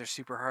you guys are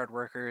super hard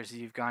workers,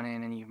 you've gone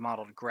in and you've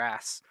modeled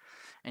grass,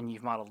 and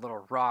you've modeled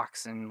little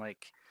rocks, and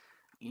like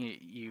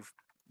you've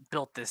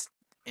built this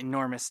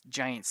enormous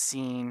giant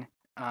scene.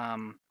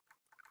 Now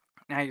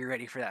you're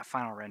ready for that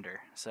final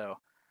render. So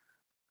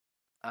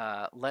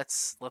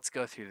let's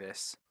go through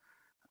this.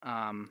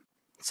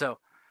 So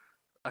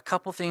a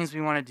couple things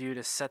we want to do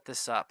to set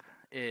this up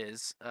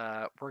is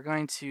we're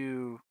going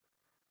to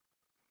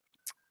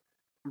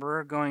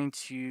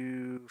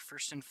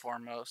first and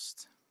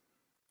foremost,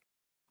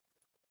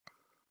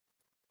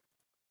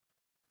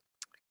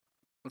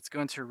 let's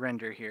go into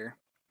render here,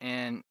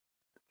 and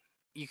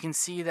you can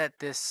see that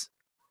this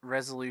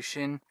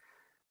resolution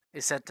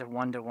is set to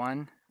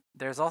 1:1.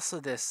 There's also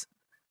this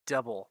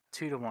double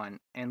 2:1,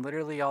 and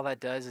literally all that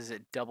does is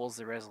it doubles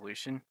the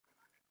resolution.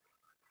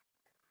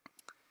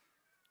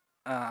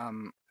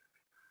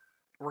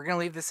 We're gonna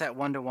leave this at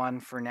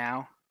 1:1 for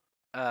now,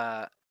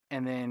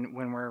 and then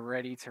when we're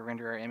ready to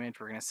render our image,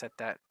 we're gonna set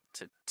that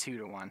to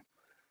 2:1.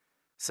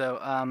 So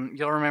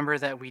you'll remember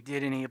that we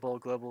did enable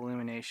global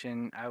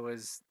illumination. I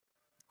was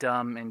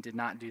dumb and did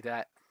not do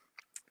that.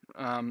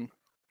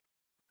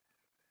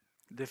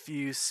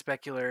 Diffuse,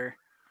 specular,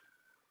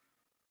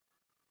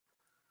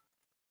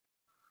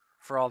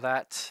 for all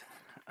that.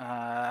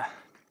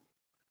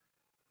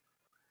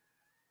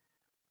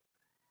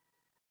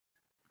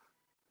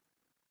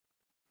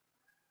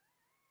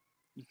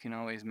 You can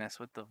always mess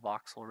with the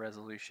voxel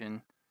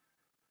resolution.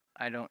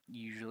 I don't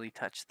usually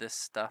touch this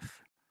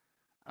stuff.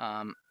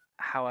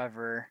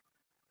 However,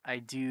 I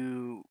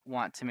do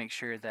want to make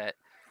sure that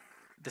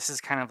this is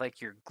kind of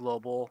like your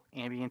global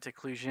ambient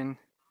occlusion,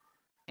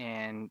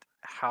 and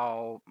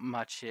how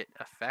much it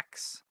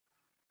affects.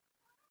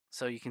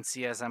 So you can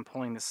see as I'm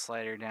pulling the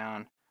slider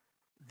down,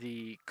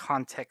 the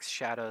context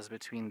shadows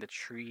between the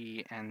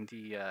tree and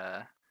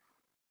the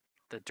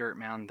dirt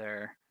mound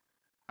there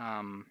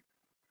um,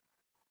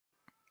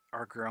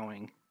 are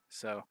growing.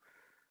 So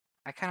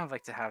I kind of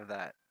like to have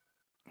that,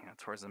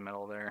 towards the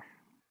middle there,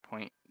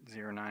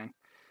 0.09.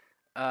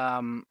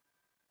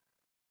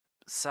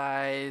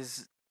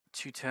 Size,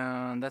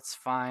 two-tone, that's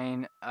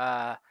fine.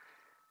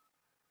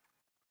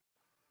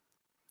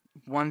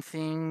 One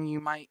thing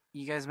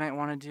you guys might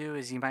want to do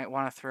is you might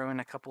want to throw in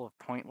a couple of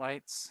point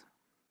lights.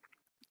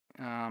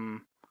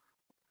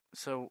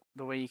 So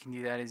the way you can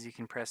do that is you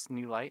can press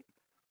new light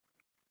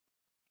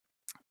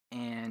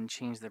and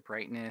change the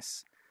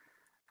brightness.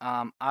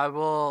 I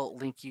will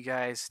link you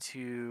guys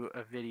to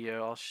a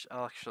video.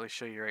 I'll actually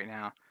show you right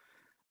now.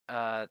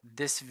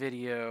 This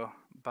video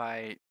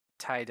by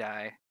Tie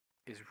Dye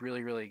is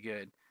really, really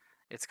good.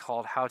 It's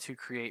called How to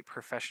Create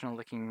Professional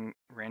Looking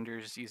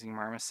Renders Using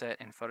Marmoset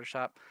and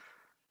Photoshop.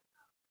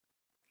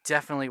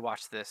 Definitely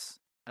watch this.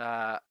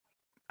 I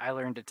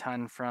learned a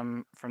ton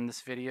from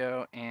this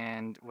video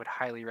and would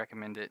highly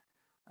recommend it.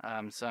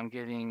 So I'm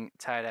giving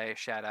Tie Dye a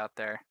shout out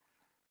there.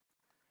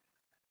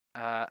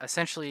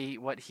 Essentially,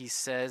 what he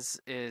says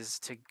is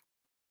to,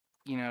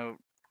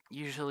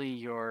 usually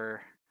you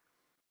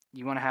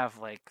want to have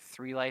like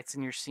 3 lights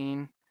in your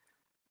scene.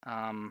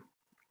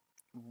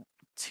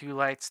 2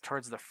 lights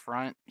towards the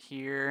front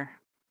here,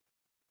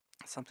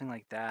 something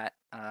like that.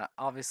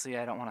 Obviously,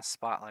 I don't want a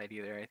spotlight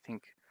either. I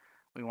think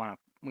we want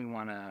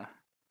a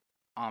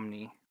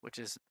omni, which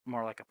is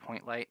more like a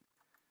point light,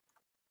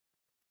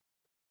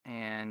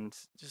 and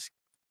just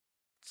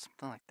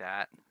something like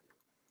that.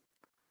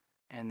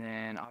 And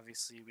then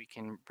obviously we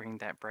can bring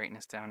that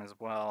brightness down as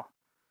well.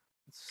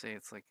 Let's say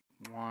it's like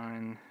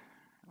 1,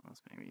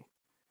 let's maybe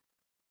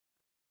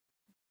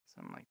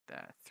something like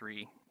that.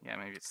 3, yeah,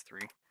 maybe it's 3.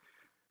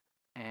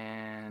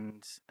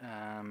 And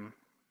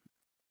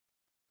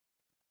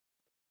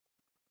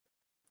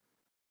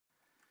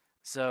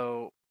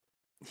so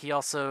he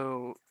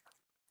also,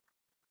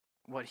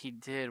 what he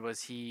did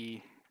was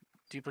he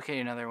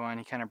duplicated another one.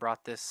 He kind of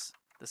brought this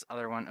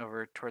other one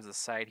over towards the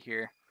side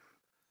here.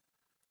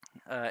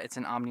 It's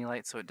an omni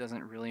light, so it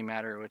doesn't really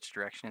matter which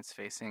direction it's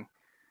facing.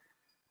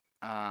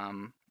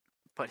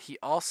 But he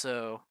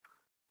also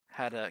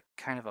had a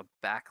kind of a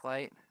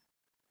backlight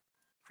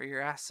for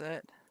your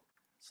asset,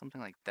 something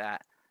like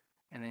that.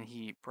 And then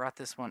he brought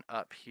this one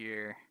up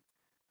here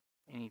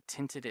and he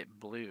tinted it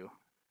blue.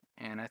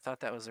 And I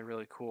thought that was a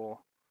really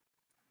cool,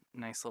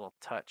 nice little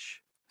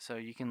touch. So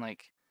you can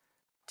like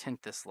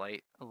tint this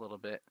light a little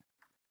bit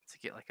to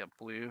get like a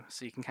blue.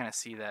 So you can kind of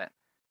see that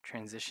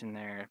transition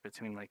there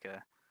between like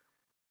a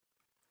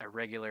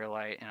regular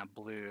light and a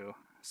blue.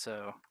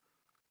 So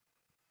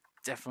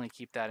definitely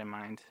keep that in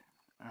mind.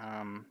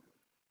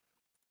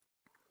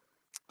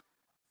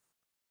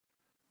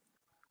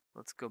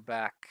 Let's go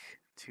back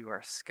to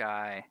our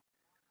sky.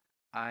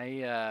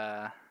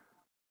 I'm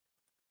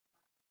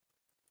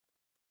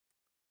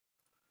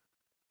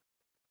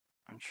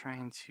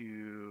trying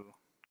to,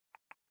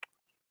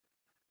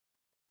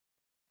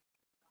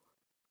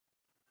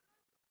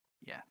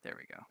 yeah, there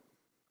we go.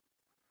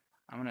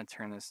 I'm gonna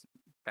turn this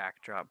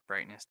backdrop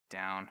brightness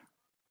down,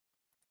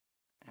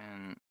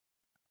 and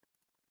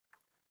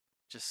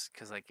just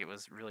because like it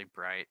was really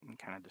bright and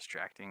kind of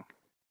distracting.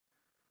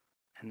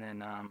 And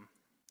then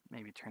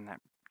maybe turn that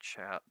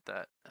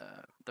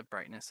the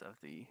brightness of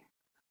the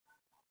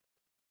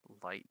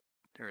light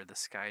or the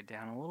sky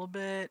down a little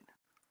bit.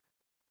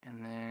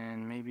 And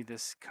then maybe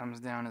this comes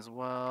down as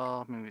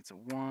well. Maybe it's a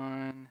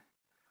 1.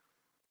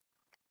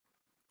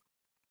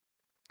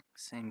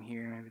 Same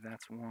here, maybe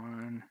that's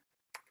 1.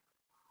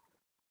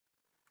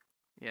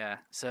 Yeah,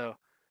 so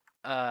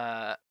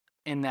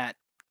in that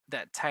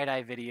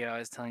tie-dye video I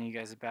was telling you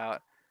guys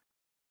about,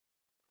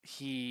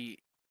 he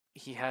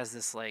has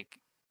this like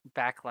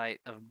backlight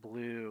of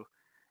blue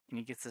and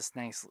he gets this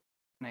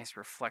nice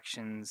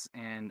reflections,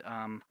 and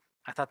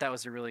I thought that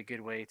was a really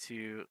good way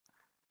to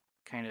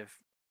kind of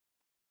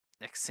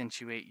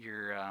accentuate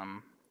your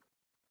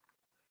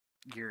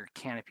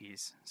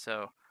canopies.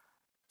 So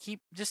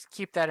just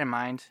keep that in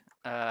mind.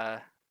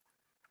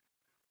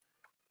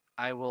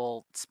 I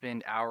will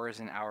spend hours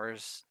and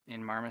hours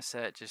in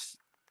Marmoset just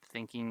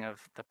thinking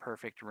of the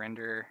perfect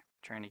render,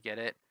 trying to get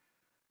it.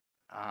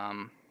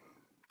 I'm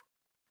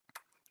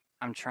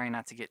trying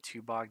not to get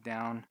too bogged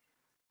down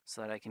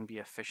so that I can be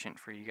efficient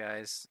for you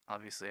guys.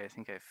 Obviously, I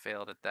think I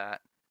failed at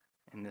that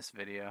in this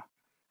video,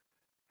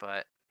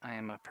 but I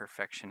am a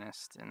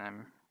perfectionist and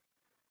I'm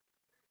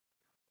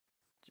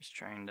just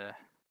trying to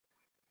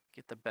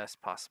get the best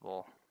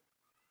possible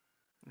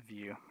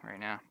view right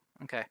now.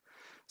 Okay,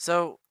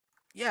 so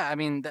yeah, I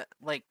mean,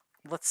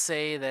 let's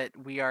say that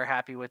we are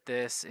happy with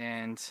this,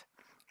 and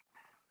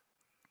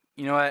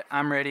you know what,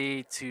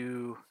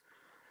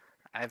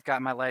 I've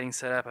got my lighting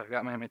set up, I've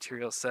got my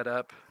materials set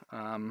up.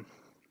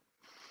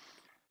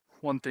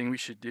 One thing we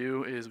should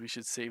do is we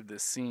should save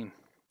this scene.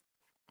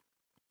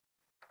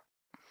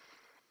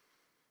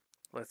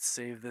 Let's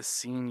save this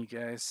scene, you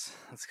guys.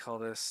 Let's call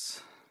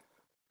this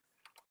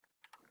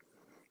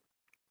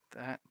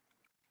that.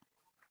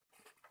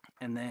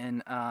 And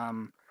then,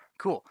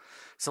 cool.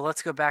 So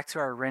let's go back to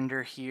our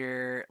render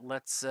here.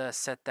 Let's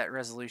set that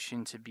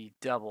resolution to be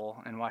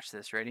double and watch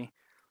this. Ready?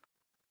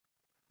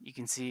 You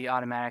can see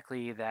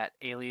automatically that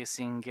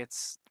aliasing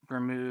gets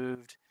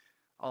removed.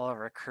 All of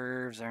our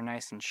curves are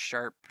nice and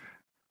sharp,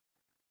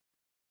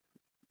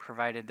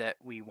 provided that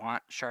we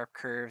want sharp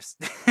curves.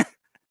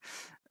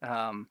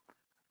 um,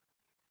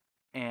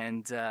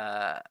 and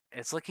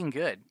it's looking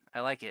good.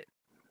 I like it.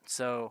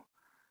 So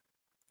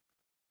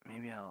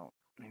maybe I'll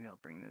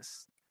bring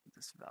this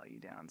value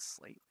down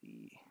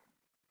slightly.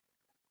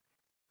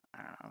 I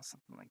don't know,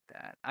 something like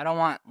that. I don't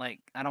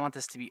want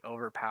this to be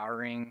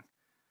overpowering.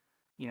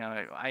 You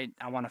know, I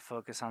want to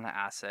focus on the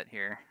asset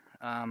here.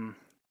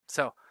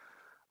 So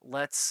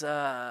let's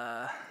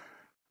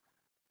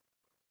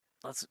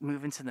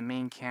move into the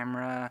main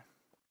camera.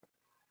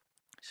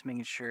 Just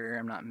making sure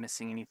I'm not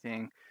missing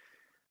anything.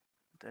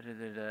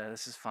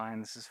 This is fine.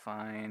 This is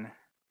fine.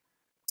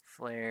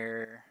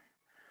 Flare.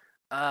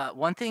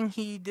 One thing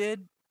he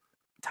did,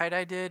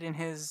 Tie-Dye did in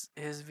his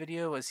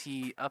video was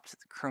he upped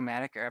the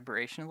chromatic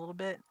aberration a little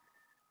bit.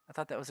 I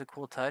thought that was a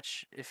cool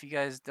touch. If you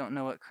guys don't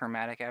know what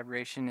chromatic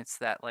aberration, it's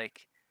that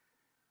like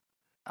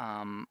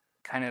kind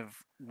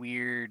of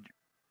weird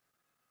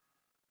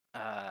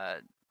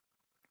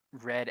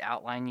red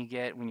outline you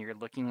get when you're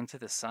looking into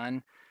the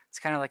sun. It's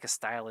kind of like a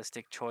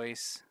stylistic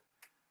choice.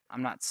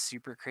 I'm not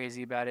super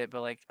crazy about it,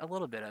 but like a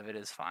little bit of it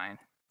is fine.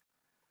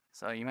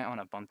 So you might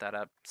want to bump that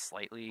up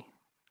slightly.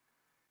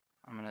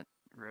 I'm going to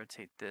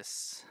rotate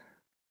this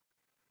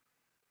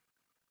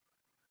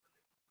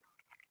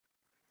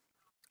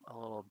a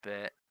little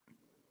bit,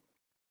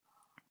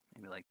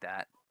 maybe like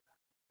that.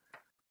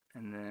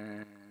 And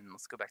then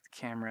let's go back to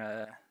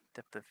camera,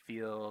 depth of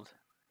field.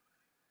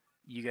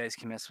 You guys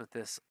can mess with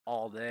this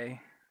all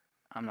day.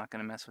 I'm not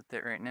going to mess with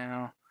it right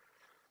now.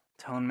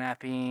 Tone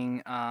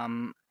mapping.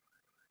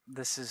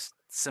 This is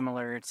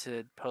similar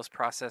to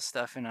post-process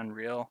stuff in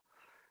Unreal.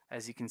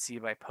 As you can see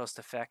by post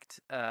effect,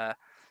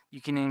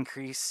 you can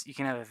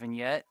have a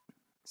vignette.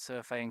 So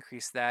if I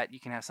increase that, you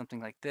can have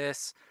something like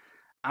this.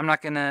 I'm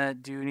not going to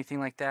do anything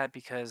like that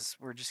because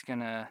we're just going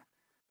to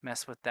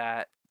mess with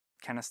that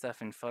kind of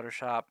stuff in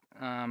Photoshop.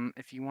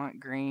 If you want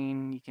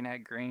grain, you can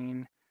add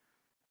grain.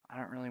 I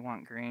don't really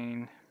want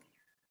grain.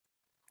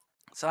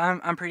 So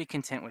I'm pretty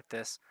content with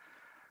this.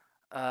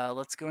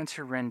 Let's go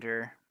into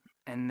render.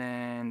 And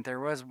then there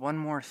was one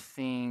more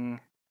thing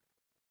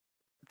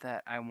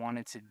that I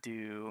wanted to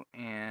do,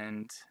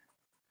 and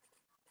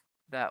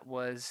that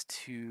was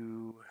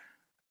to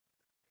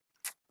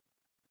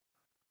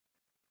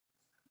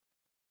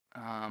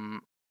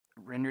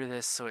render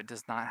this so it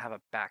does not have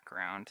a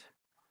background.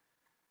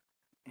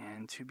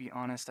 And to be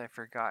honest, I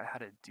forgot how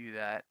to do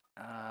that.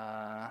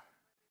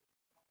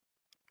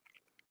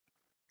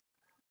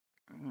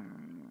 Let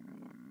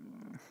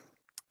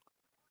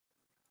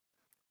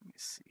me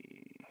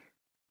see.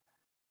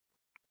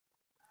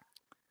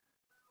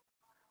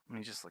 Let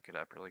me just look it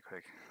up really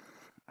quick.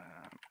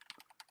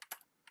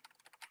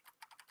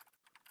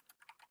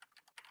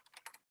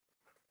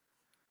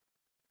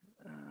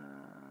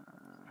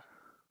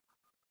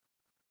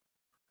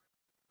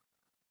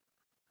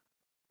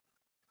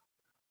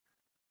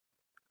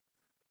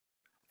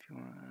 If you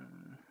want.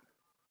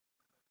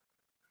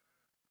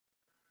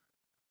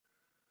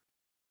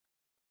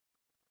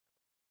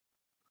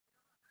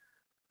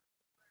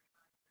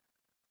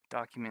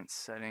 Document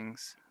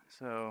settings.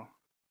 So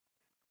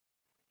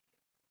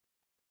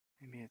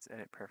maybe it's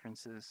edit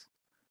preferences.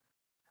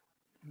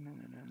 No.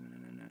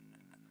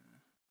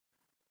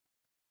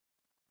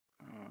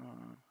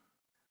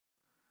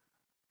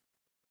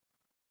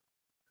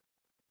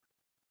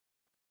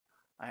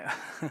 I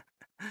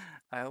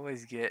I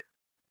always get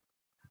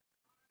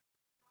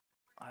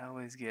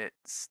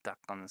stuck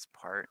on this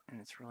part, and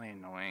it's really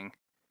annoying.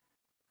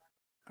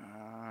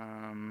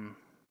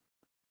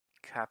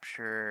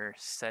 Capture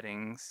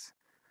settings.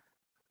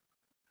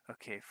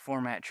 Okay,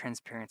 format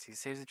transparency.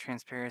 Saves the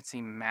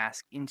transparency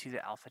mask into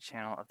the alpha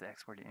channel of the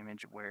exported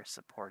image where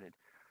supported.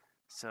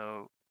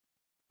 So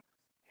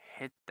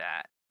hit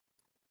that.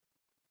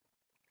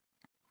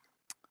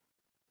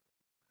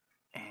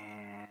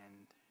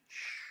 And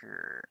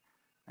sure,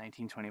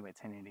 1920 by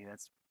 1080,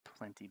 that's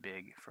plenty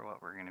big for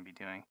what we're going to be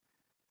doing.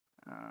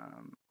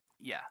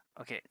 Yeah,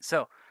 okay,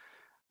 so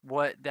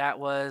what that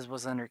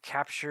was under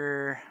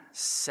capture,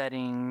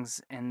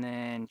 settings, and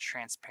then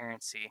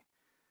transparency.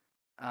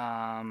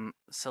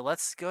 So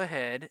let's go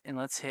ahead and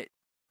let's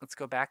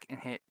go back and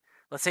hit,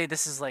 let's say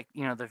this is like,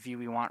 you know, the view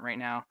we want right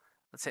now.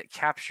 Let's hit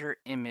capture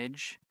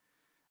image,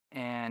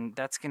 and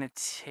that's going to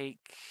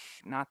take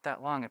not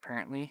that long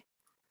apparently.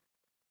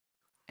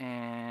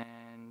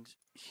 And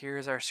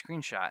here's our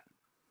screenshot.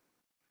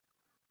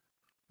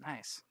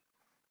 Nice.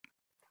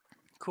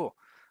 Cool.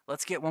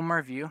 Let's get one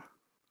more view.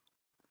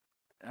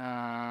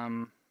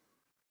 Oh,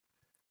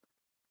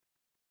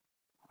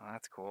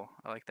 that's cool.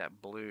 I like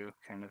that blue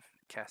kind of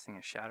casting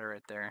a shadow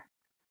right there.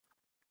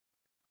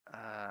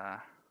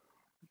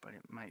 but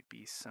it might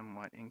be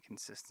somewhat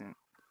inconsistent.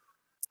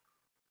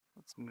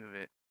 Let's move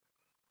it.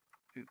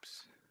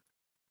 Oops.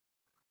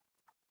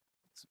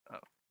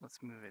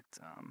 Let's move it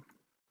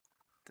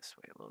this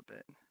way a little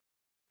bit.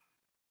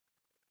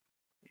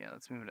 Yeah,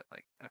 let's move it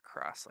like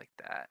across like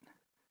that.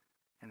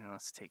 And then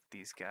let's take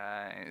these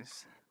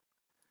guys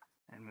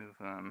and move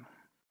them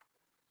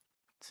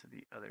to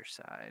the other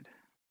side,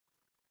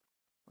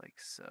 like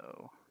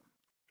so.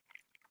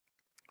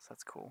 So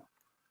that's cool,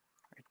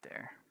 right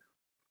there.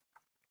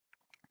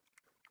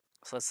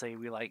 So let's say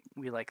we like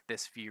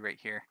this view right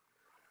here.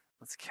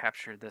 Let's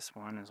capture this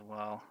one as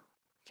well.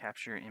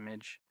 Capture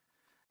image,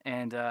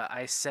 and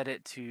I set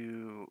it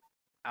to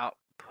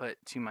output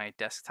to my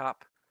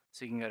desktop.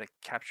 So you can go to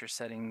capture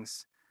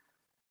settings,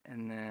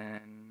 and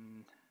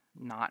then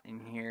not in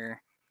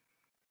here.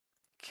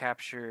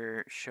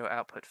 Capture show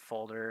output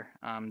folder.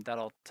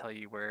 That'll tell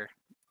you where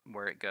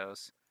it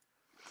goes.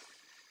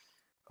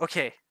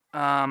 Okay.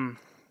 I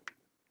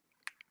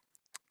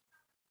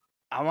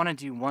want to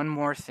do one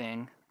more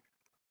thing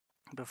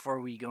before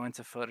we go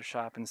into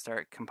Photoshop and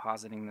start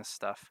compositing this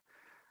stuff.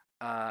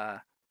 I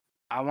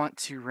want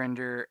to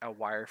render a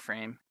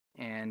wireframe,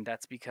 and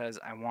that's because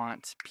I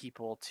want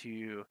people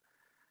to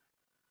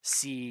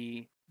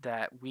see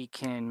that we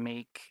can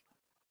make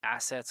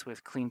assets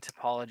with clean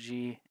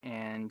topology,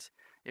 and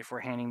if we're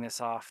handing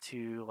this off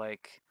to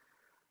like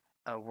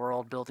a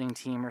world building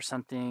team or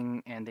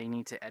something and they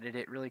need to edit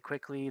it really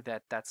quickly,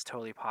 that's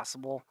totally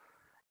possible.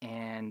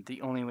 And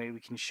the only way we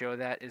can show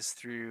that is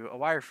through a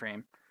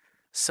wireframe.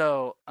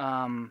 So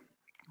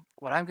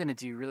what I'm going to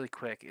do really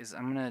quick is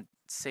I'm going to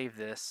save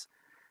this,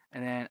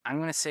 and then I'm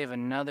going to save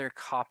another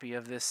copy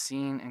of this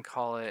scene and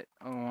call it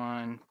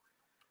 01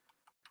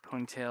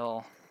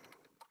 ponytail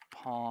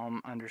palm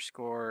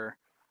underscore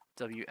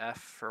WF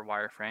for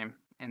wireframe.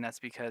 And that's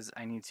because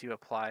I need to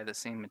apply the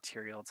same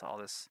material to all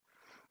this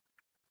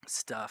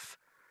stuff.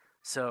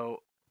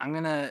 So I'm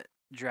going to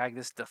drag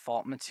this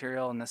default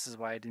material, and this is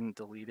why I didn't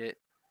delete it,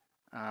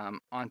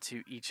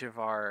 onto each of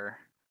our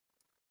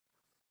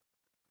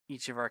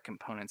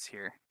components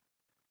here.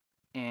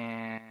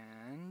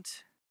 And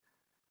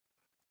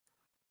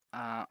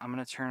I'm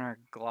going to turn our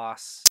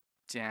gloss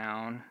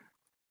down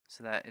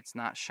so that it's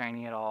not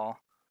shiny at all.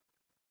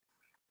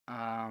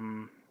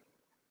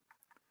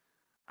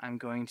 I'm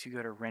going to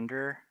go to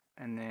render,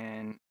 and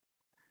then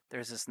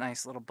there's this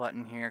nice little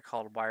button here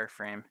called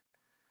wireframe,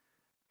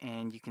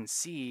 and you can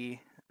see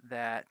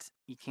that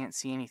you can't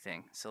see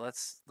anything. So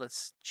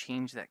let's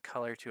change that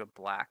color to a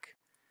black.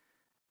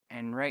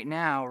 And right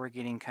now we're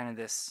getting kind of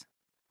this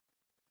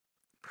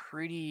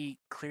pretty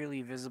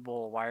clearly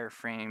visible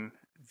wireframe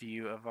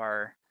view of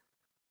our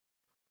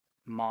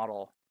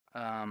model.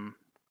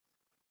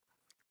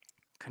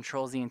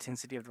 Controls the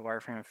intensity of the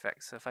wireframe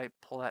effect. So if I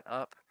pull that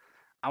up,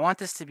 I want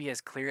this to be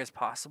as clear as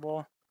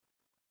possible.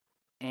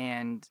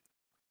 And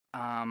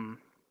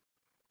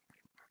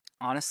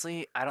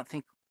honestly, I don't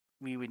think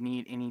we would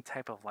need any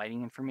type of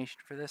lighting information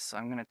for this. So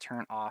I'm going to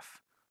turn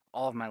off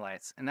all of my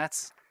lights. And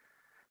that's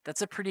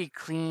a pretty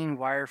clean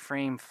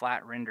wireframe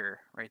flat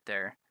render right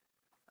there.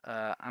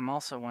 I'm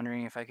also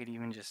wondering if I could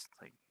even just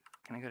like,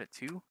 can I go to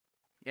 2?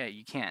 Yeah,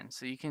 you can.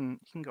 So you can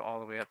go all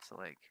the way up to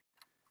like,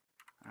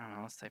 I don't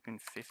know, let's type in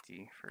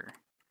 50 for.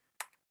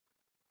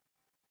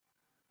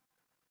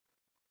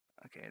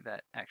 Okay,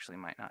 that actually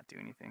might not do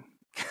anything.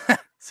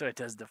 So it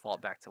does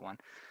default back to 1.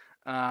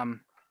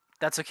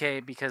 That's okay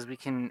because we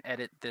can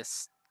edit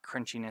this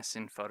crunchiness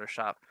in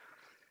Photoshop.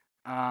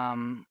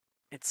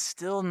 It's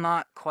still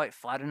not quite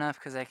flat enough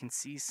because I can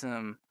see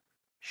some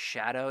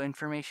shadow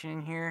information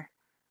in here.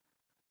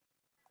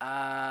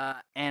 And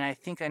I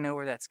think I know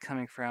where that's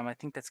coming from. I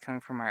think that's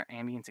coming from our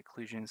ambient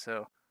occlusion.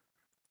 So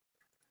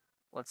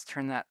let's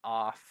turn that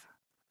off.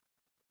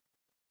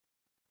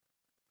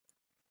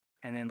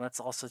 And then let's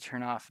also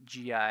turn off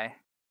GI.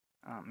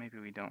 Maybe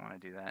we don't want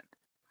to do that.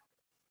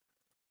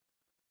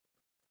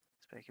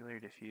 Specular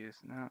diffuse.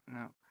 No.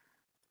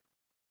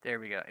 There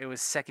we go. It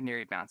was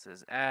secondary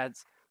bounces.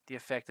 Adds the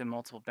effect of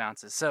multiple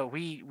bounces. So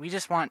we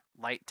just want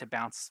light to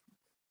bounce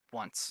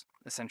once,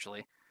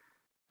 essentially.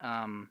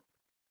 And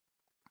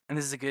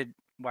this is a good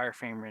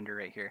wireframe render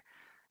right here.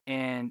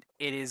 And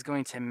it is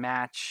going to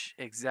match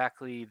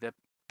exactly the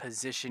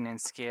position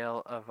and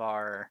scale of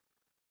our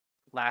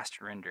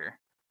last render,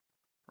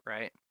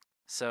 right?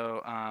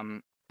 So,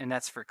 and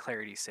that's for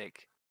clarity's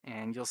sake.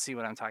 And you'll see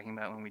what I'm talking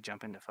about when we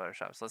jump into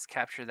Photoshop. So let's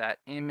capture that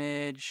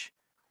image.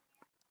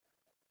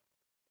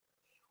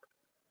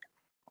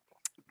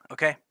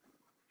 Okay,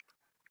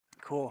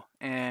 cool.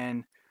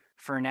 And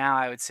for now,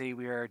 I would say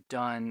we are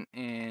done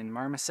in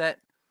Marmoset.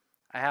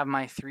 I have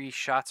my 3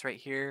 shots right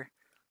here,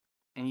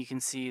 and you can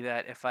see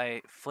that if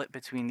I flip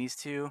between these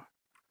two,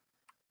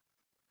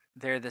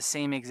 they're the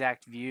same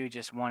exact view,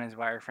 just one is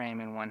wireframe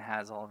and one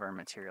has all of our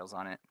materials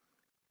on it.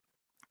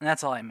 And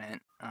that's all I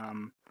meant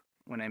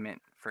when I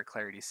meant for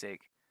clarity's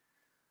sake.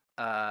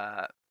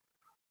 Because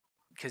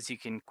you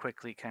can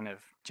quickly kind of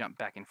jump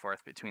back and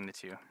forth between the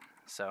two.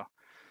 So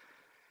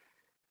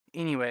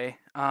Anyway,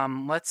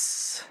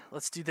 let's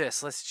do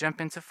this. Let's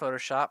jump into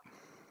Photoshop.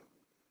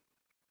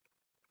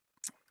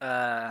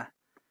 Uh,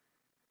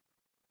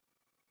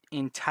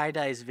 in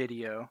Tie-Dye's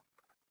video,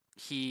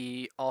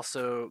 he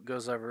also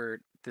goes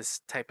over this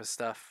type of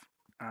stuff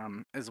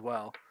as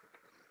well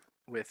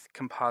with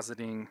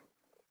compositing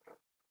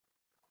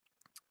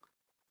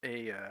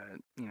a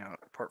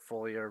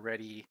portfolio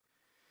ready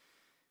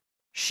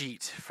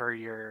sheet for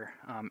your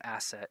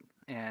asset.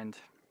 And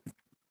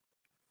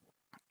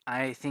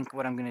I think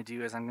what I'm going to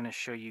do is I'm going to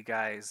show you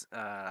guys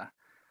a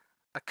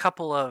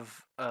couple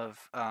of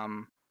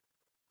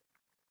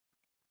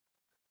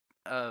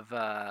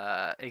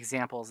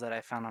examples that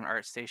I found on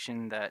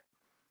ArtStation that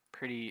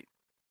pretty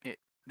it,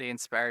 they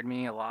inspired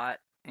me a lot,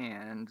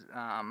 and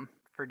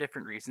for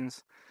different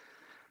reasons.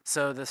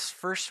 So this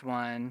first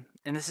one,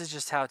 and this is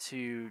just how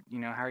to,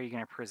 how are you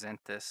going to present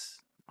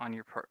this on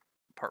your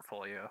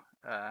portfolio.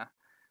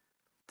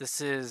 This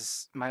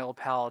is my old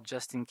pal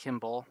Justin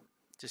Kimball.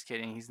 Just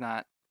kidding, he's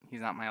not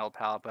my old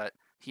pal, but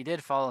he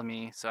did follow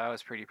me, so I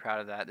was pretty proud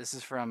of that. This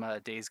is from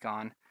Days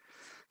Gone.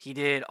 He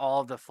did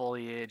all of the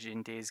foliage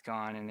in Days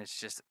Gone, and it's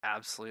just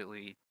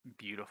absolutely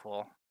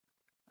beautiful.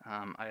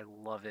 I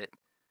love it,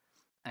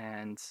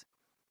 and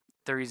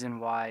the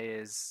reason why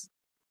is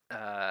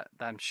that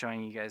I'm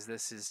showing you guys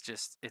this is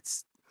just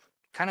it's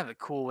kind of a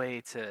cool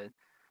way to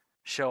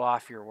show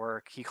off your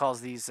work. He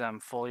calls these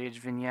foliage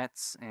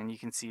vignettes, and you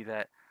can see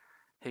that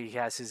he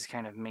has his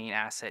kind of main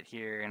asset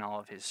here and all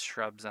of his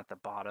shrubs at the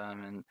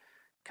bottom and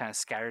kind of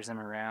scatters them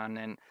around.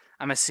 And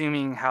I'm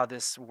assuming how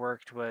this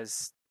worked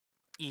was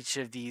each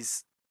of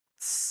these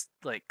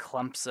like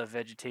clumps of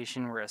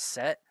vegetation were a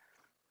set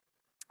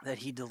that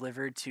he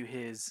delivered to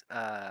his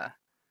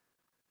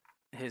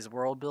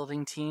world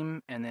building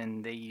team, and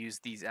then they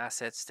used these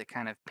assets to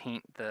kind of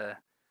paint the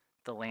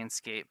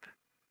landscape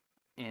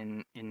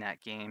in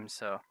that game.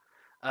 So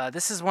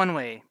this is one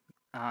way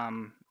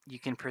you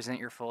can present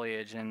your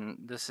foliage, and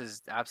this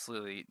is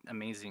absolutely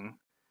amazing.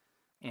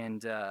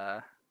 And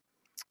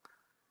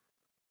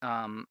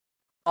um,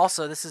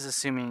 also, this is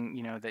assuming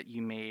that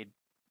you made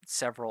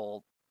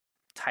several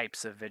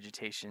types of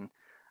vegetation.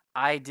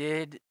 I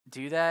did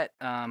do that,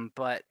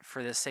 but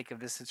for the sake of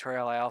this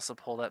tutorial, I also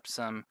pulled up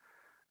some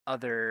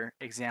other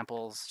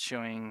examples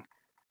showing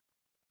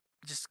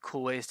just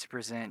cool ways to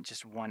present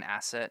just one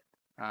asset.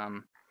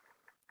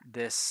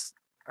 This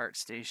art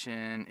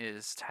station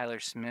is Tyler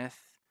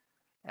Smith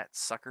at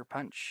Sucker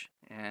Punch,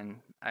 and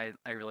I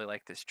really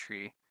like this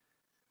tree.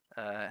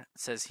 It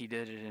says he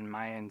did it in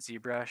Maya and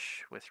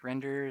ZBrush with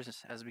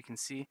renders, as we can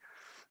see.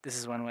 This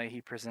is one way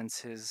he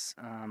presents his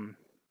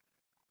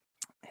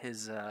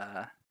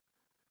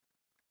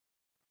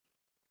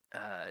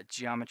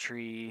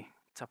geometry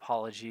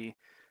topology.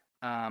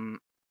 Um,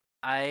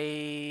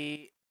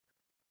 I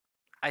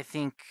I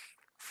think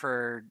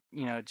for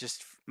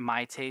just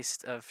my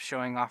taste of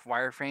showing off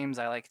wireframes,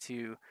 I like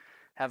to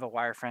have a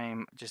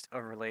wireframe just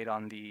overlaid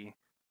on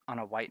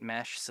a white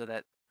mesh so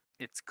that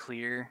it's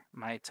clear.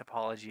 My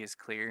topology is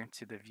clear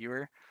to the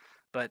viewer,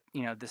 but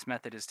this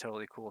method is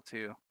totally cool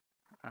too.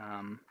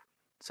 Um,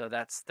 so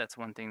that's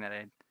one thing that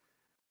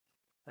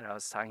I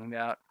was talking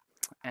about,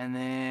 and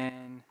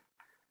then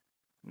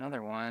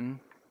another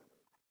one.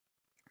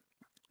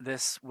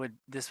 This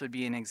would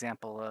be an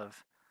example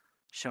of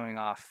showing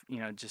off,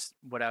 just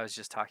what I was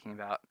just talking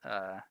about,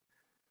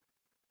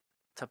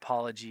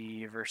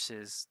 topology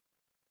versus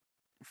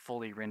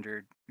fully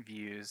rendered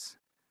views.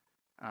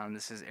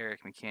 This is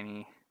Eric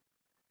McKinney.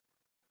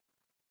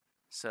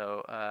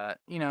 So,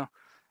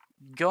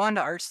 go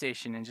onto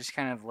ArtStation and just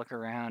kind of look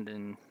around,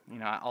 and,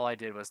 all I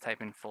did was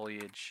type in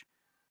foliage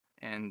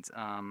and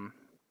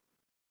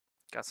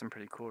got some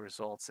pretty cool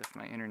results if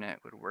my internet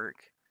would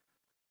work,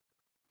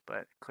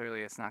 but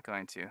clearly it's not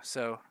going to.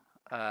 So,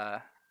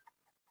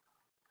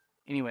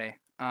 anyway,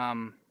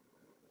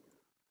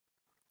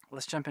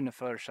 let's jump into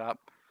Photoshop.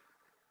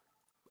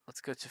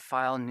 Let's go to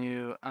File,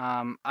 New.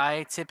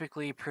 I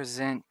typically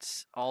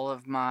present all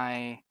of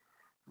my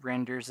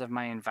renders of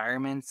my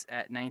environments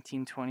at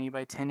 1920 by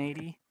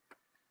 1080.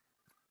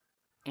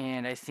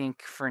 And I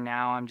think for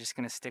now I'm just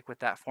going to stick with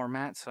that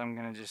format. So I'm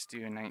going to just do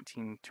a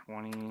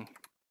 1920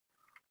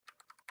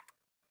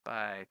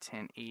 by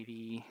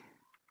 1080.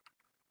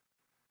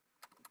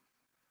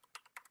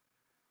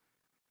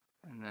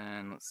 And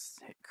then let's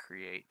hit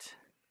create.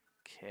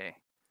 Okay.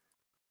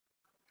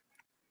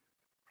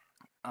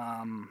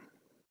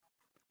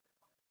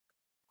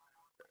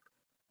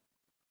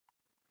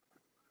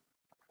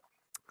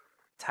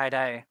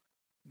 Tie-dye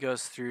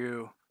goes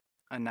through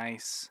a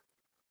nice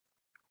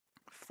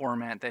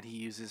format that he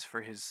uses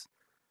for his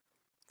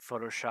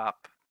Photoshop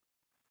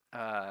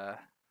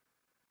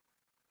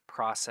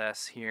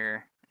process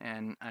here,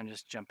 and I'm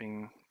just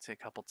jumping to a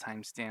couple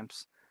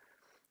timestamps.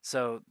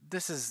 So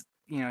this is,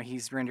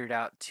 he's rendered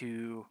out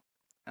two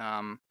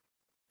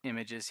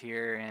images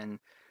here, and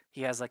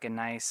he has like a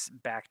nice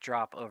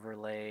backdrop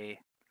overlay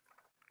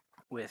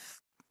with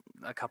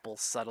a couple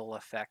subtle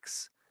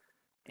effects.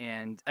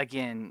 And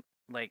again,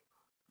 like,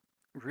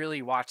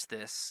 really watch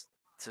this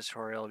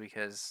tutorial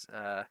because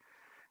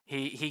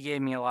he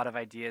gave me a lot of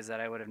ideas that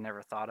I would have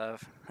never thought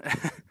of.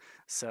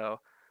 So,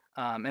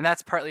 and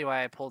that's partly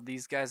why I pulled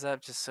these guys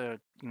up, just so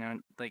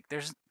like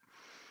there's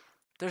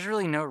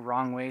really no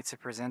wrong way to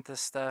present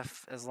this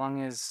stuff as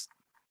long as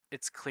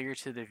it's clear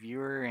to the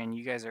viewer and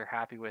you guys are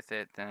happy with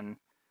it. Then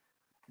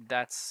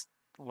that's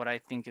what I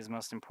think is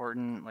most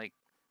important. Like,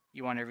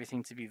 you want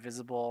everything to be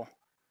visible.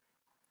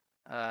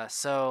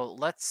 So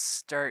let's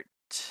start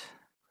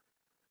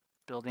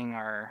building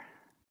our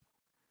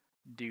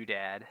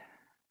doodad.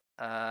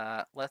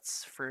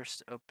 Let's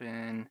first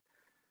open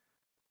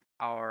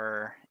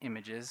our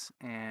images,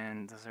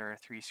 and those are our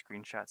 3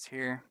 screenshots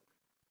here.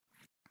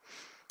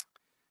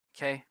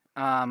 Okay.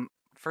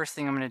 First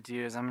thing I'm going to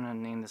do is I'm going to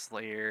name this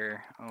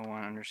layer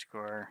 01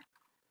 underscore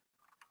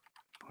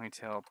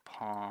ponytail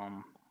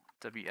palm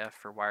WF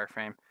for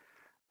wireframe.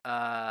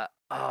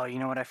 Oh, you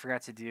know what I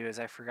forgot to do is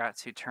I forgot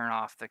to turn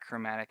off the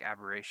chromatic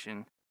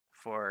aberration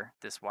for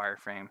this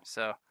wireframe.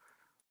 So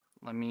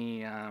let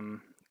me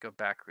go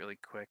back really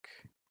quick.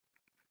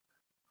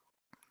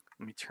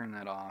 Let me turn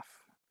that off.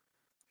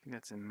 I think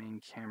that's in main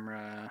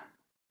camera.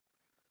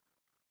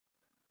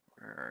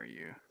 Where are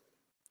you?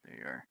 There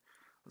you are.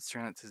 Let's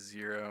turn that to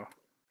 0.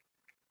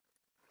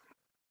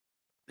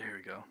 There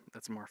we go.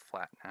 That's more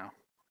flat now.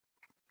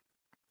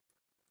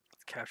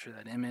 Let's capture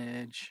that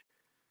image.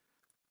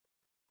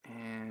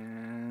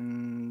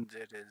 And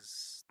it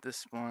is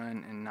this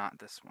one and not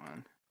this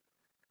one.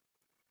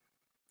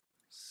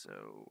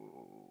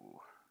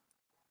 So,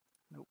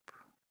 nope.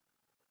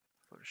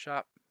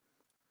 Photoshop.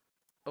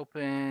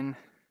 Open.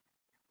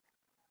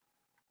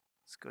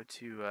 Let's go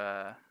to,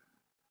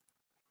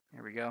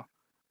 here we go.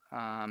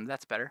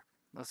 That's better.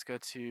 Let's go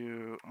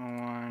to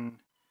on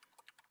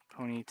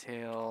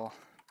ponytail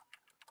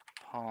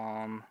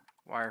palm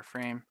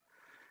wireframe.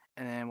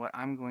 And then what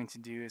I'm going to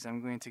do is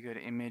I'm going to go to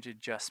image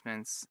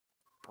adjustments,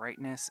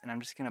 brightness, and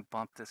I'm just going to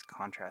bump this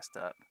contrast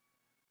up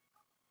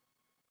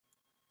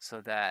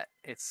so that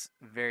it's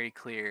very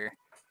clear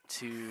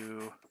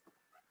to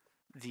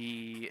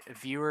the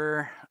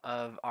viewer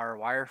of our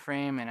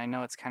wireframe. And I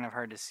know it's kind of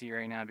hard to see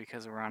right now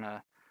because we're on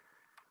a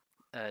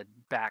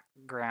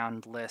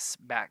backgroundless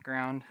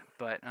background,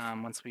 but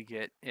once we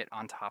get it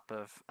on top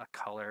of a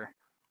color,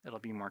 it'll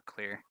be more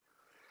clear.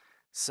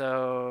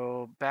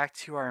 So back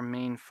to our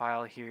main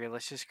file here,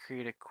 let's just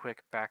create a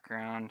quick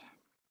background.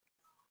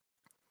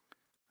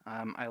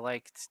 I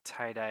liked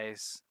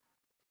tie-dye's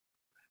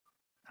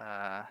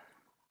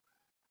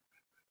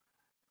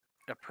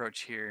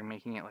approach here,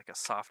 making it like a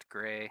soft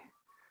gray.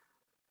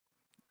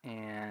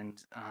 And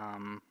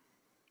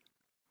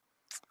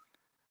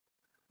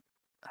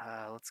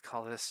let's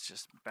call this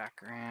just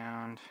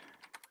background.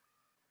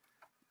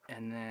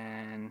 And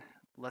then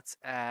let's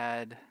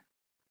add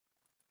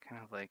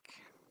kind of like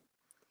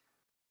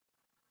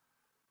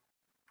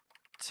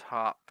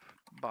top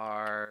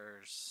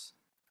bars,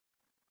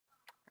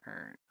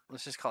 or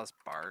let's just call this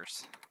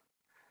bars.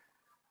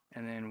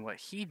 And then what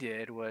he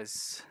did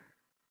was,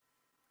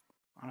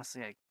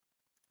 honestly,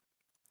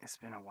 it's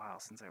been a while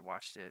since I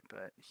watched it,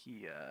 but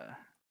he,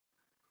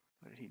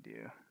 what did he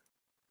do?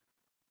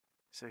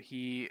 So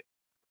he,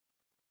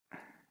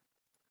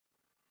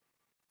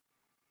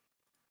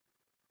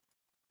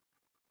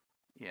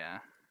 yeah.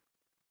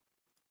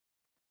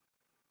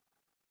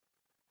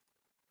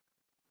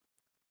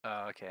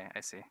 Oh, okay,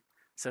 I see.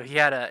 So he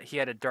had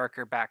a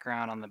darker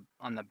background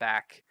on the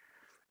back,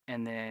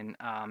 and then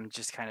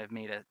just kind of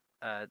made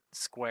a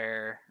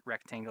square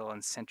rectangle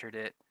and centered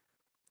it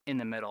in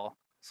the middle.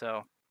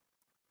 So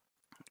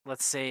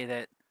let's say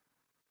that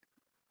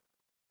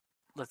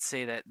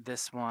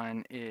this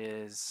one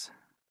is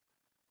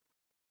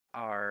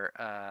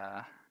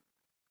our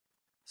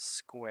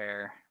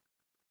square,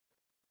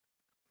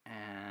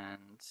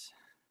 and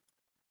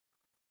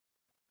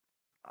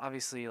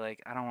obviously,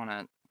 like,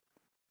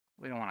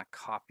 we don't want to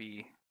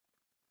copy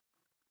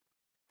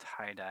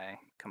tie-dye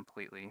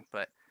completely,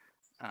 but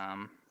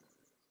I'm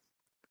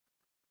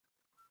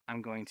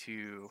going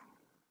to,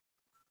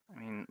 I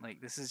mean, like,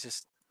 this is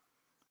just,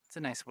 it's a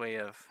nice way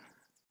of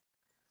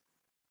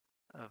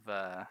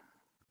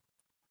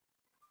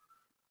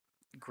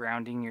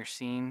grounding your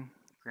scene,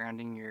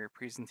 grounding your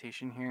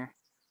presentation here,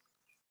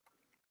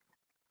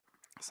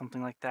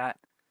 something like that.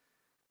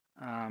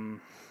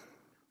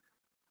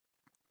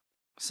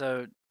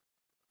 So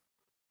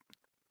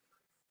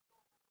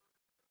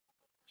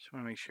just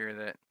want to make sure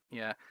that,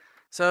 yeah.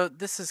 So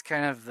this is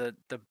kind of the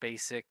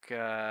basic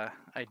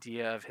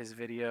idea of his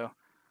video,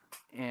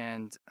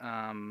 and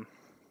I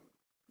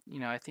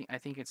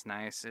think it's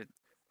nice.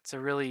 It's a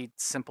really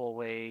simple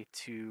way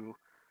to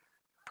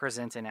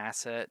present an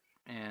asset,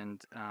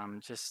 and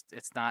just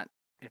it's not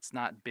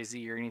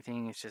busy or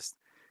anything. It's just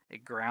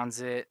it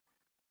grounds it,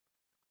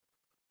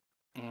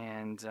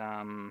 and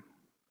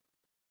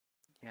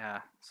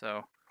yeah.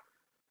 So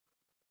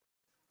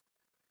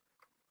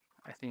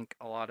I think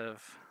a lot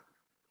of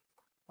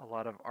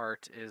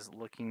art is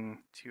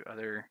looking to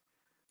other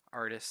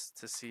artists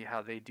to see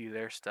how they do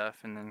their stuff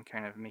and then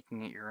kind of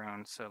making it your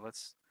own. So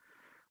let's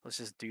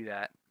just do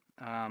that.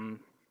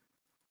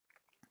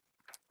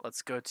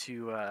 let's go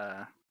to,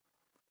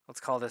 let's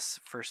call this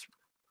first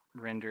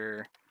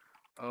render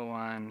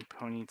O1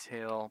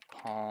 ponytail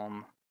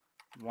palm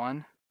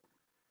 1.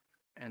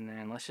 And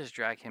then let's just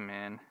drag him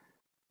in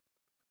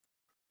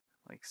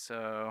like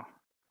so,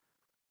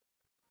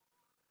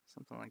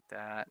 something like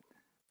that.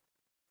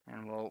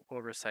 And we'll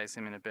resize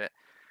him in a bit.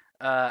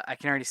 I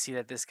can already see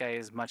that this guy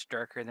is much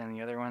darker than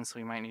the other one, so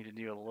we might need to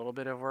do a little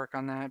bit of work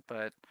on that,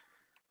 but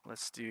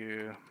let's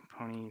do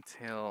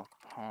ponytail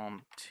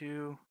palm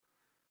 2.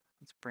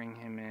 Let's bring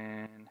him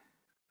in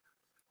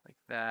like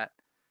that.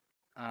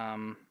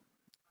 And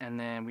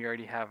then we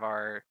already have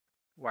our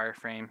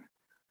wireframe,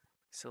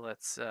 so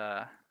let's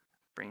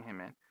bring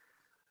him in.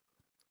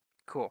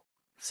 Cool.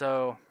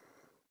 So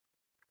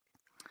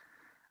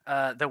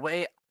the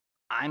way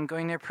I'm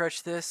going to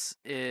approach this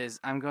is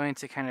I'm going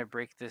to kind of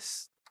break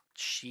this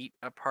sheet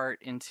apart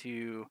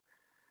into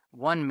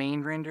one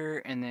main render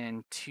and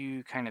then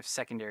two kind of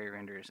secondary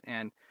renders.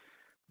 And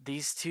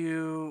these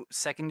two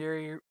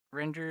secondary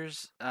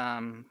renders,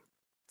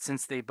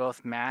 since they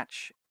both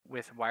match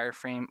with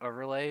wireframe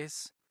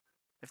overlays,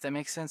 if that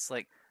makes sense,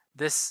 like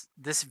this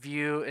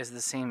view is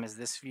the same as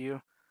this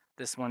view.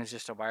 This one is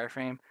just a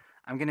wireframe.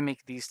 I'm gonna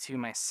make these two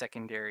my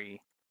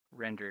secondary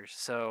renders.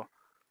 So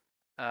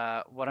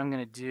what I'm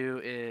gonna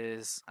do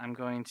is I'm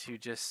going to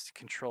just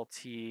Control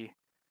T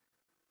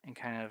and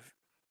kind of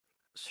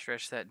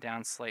stretch that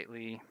down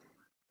slightly,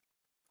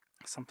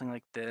 something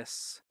like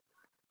this.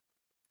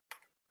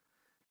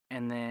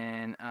 And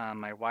then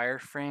my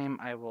wireframe,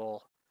 I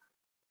will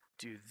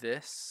do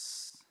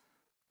this,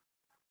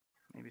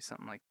 maybe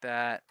something like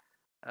that.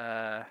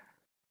 And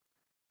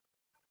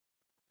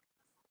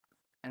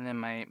then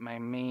my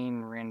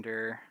main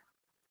render,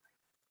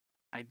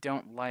 I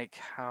don't like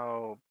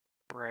how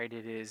bright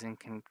it is in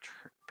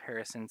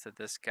comparison to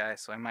this guy,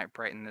 so I might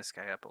brighten this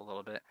guy up a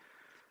little bit.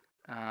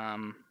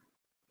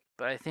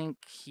 But I think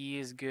he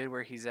is good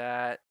where he's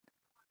at.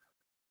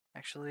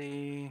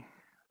 Actually,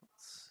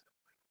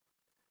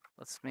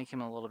 let's make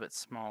him a little bit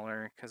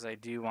smaller because I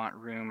do want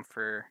room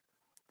for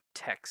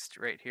text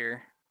right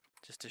here,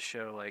 just to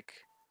show like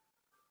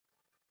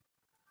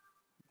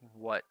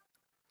what,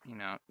 you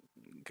know,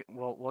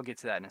 we'll get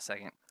to that in a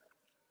second.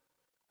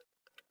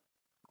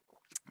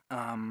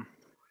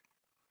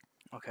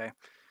 Okay.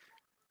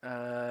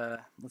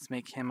 Let's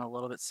make him a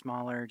little bit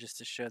smaller just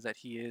to show that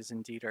he is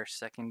indeed our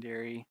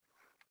secondary.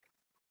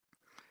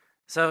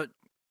 So,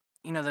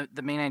 you know,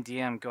 the main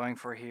idea I'm going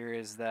for here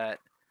is that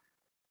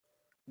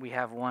we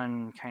have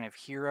one kind of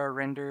hero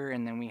render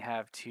and then we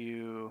have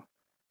two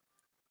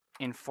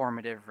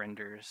informative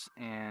renders,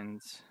 and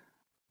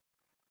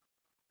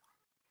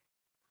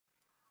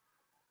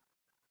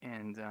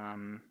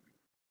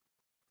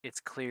it's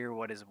clear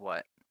what is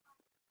what.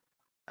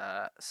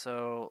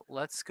 So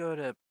let's go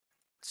to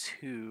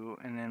 2,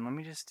 and then let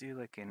me just do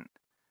like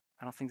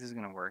I don't think this is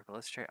gonna work, but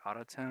let's try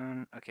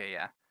autotone. Okay,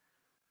 yeah.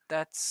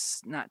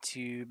 That's not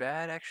too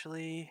bad,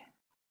 actually.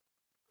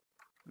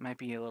 Might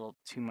be a little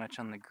too much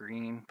on the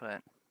green,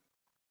 but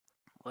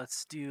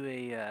let's do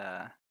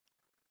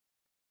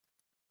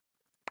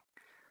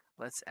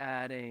let's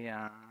add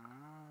a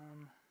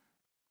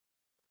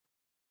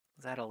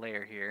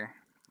layer here.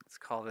 Let's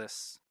call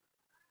this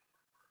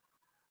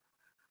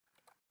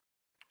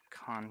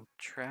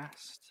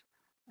contrast,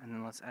 and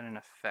then let's add an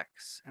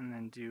effects, and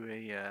then do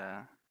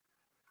a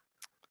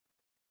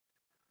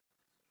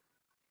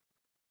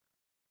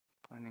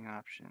blending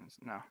options.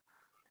 No.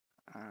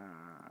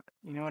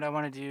 You know what I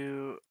want to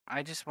do?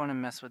 I just want to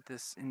mess with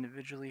this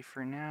individually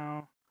for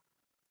now.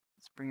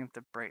 Let's bring up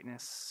the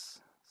brightness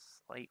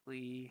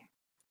slightly.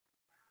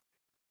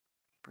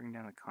 Bring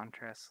down the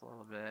contrast a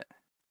little bit.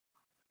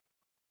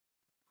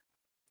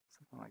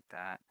 Something like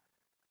that.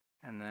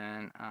 And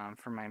then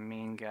for my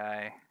main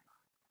guy,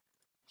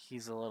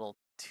 he's a little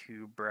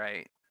too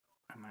bright.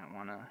 I might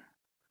want to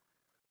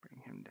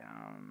bring him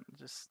down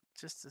just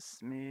a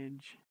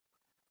smidge.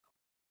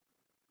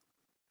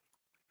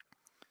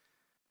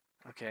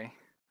 Okay.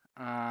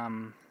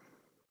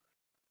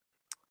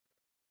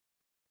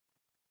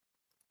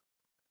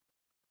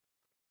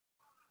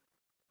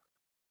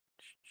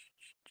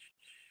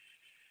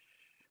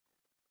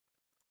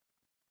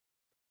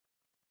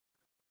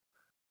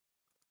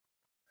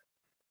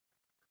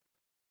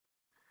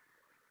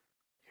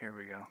 Here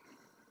we go.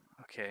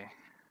 Okay.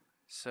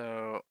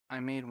 So I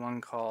made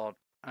one called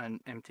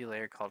an empty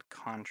layer called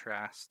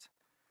contrast.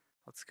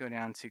 Let's go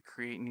down to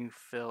create new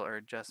fill or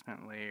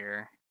adjustment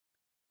layer.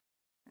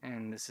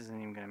 And this isn't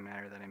even going to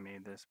matter that I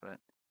made this, but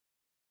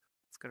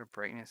let's go to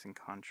brightness and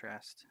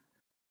contrast.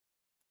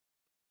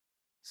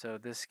 So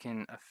this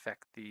can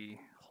affect the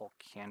whole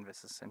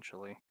canvas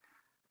essentially.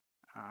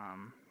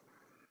 I'm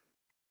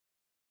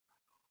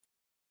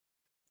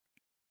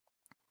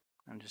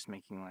just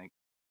making like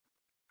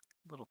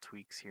little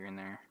tweaks here and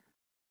there.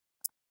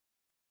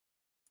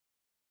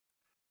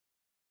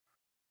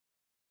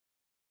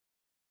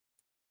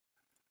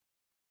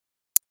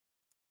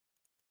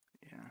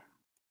 Yeah.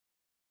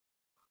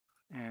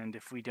 And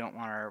if we don't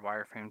want our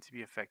wireframe to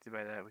be affected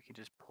by that, we can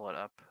just pull it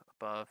up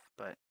above,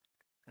 but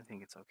I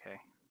think it's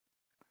okay.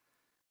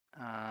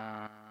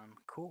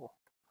 Cool.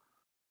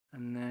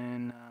 And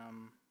then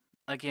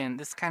again,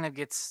 this kind of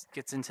gets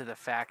into the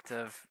fact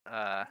of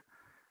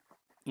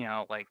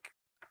like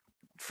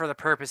for the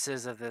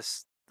purposes of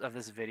this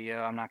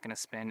video, I'm not going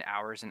to spend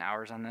hours and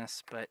hours on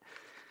this, but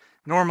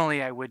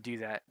normally I would do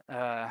that.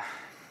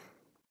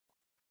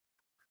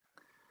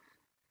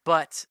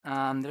 But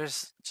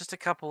there's just a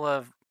couple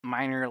of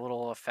minor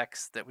little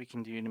effects that we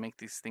can do to make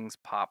these things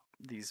pop,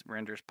 these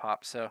renders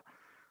pop. So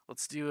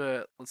let's see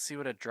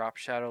what a drop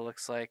shadow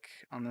looks like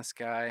on this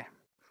guy.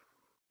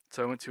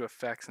 So I went to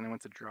effects and I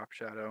went to drop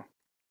shadow.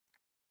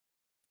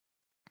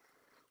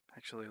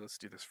 Actually, let's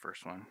do this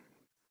first one.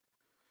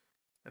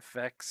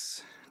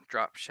 Effects,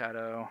 drop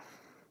shadow.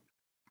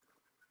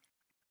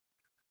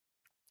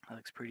 That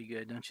looks pretty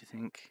good, don't you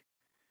think?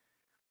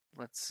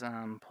 Let's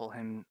pull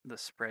the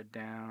spread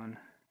down.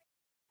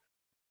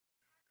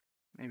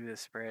 Maybe the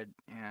spread,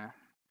 yeah.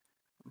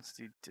 Let's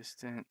do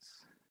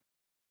distance.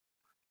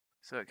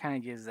 So it kind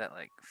of gives that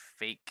like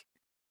fake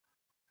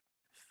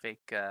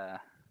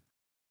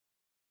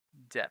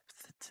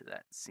depth to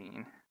that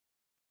scene,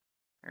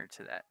 or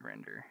to that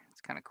render.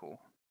 It's kind of cool.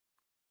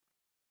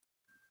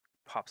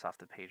 Pops off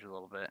the page a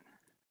little bit.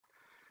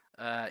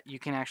 You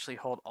can actually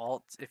hold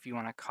Alt if you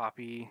want to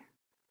copy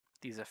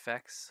these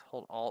effects.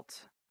 Hold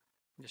Alt,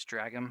 just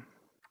drag them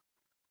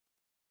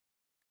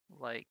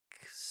like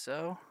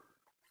so.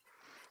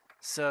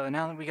 So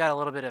now that we got a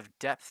little bit of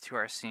depth to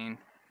our scene,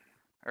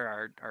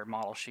 or our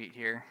model sheet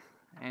here,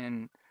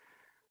 and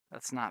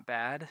that's not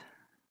bad.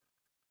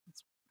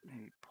 Let's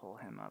maybe pull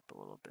him up a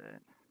little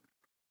bit.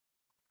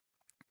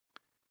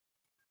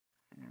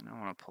 And I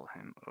want to pull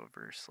him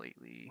over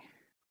slightly.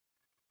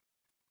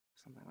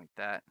 Something like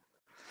that.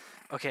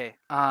 Okay,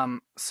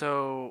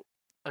 so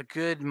a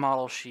good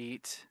model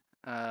sheet,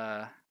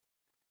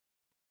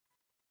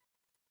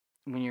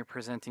 when you're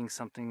presenting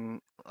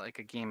something like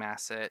a game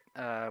asset,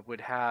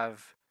 would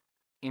have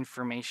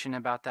information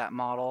about that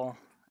model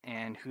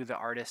and who the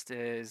artist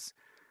is,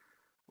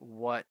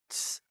 what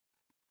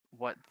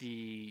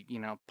the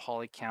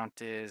poly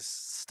count is,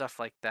 stuff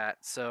like that.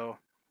 So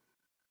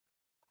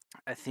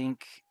I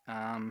think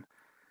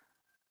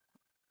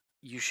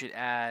you should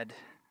add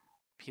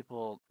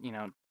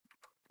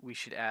we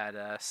should add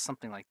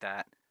something like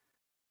that.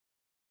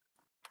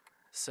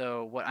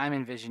 So what I'm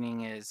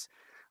envisioning is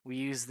we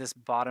use this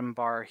bottom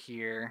bar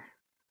here,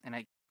 and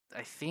I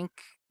think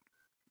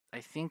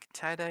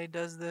tie-dye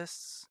does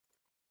this.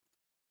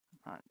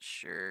 Not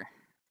sure.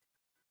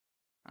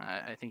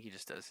 I think he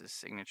just does his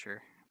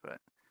signature,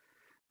 but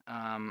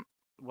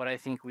what I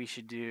think we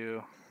should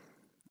do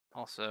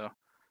also,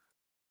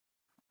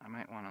 I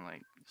might want to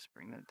like just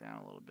bring that down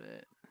a little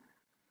bit.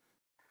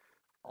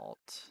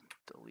 Alt,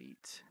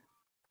 delete.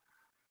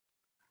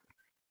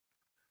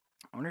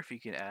 I wonder if you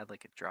could add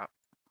like a drop.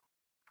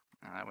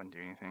 No, that wouldn't do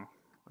anything.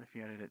 What if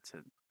you added it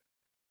to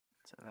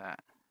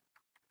that?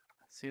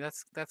 See,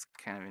 that's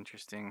kind of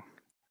interesting.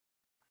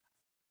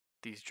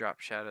 These drop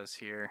shadows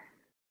here.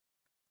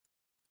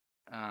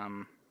 I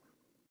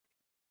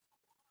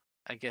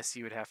guess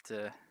you would have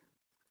to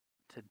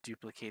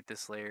duplicate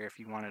this layer if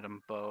you wanted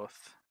them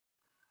both.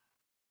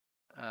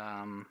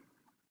 And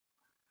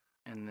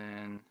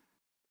then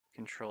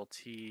Control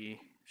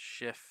T,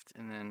 Shift,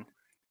 and then.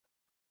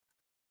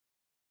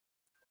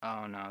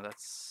 Oh no,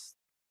 that's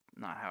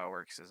not how it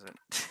works, is it?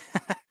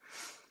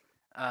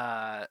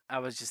 I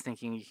was just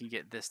thinking you could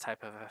get this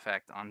type of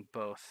effect on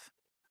both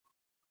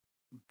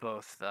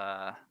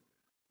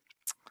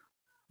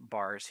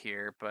bars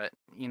here, but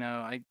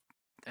I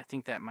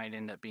think that might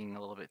end up being a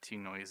little bit too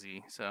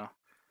noisy. So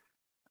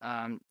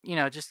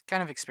just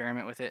kind of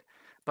experiment with it.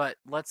 But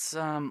let's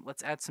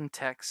add some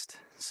text.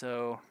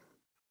 So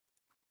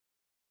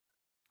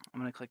I'm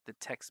gonna click the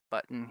text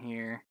button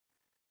here.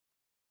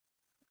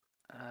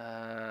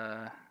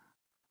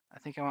 I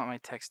think I want my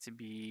text to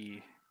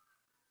be,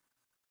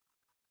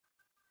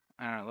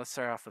 I don't know, let's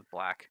start off with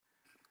black.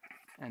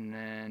 And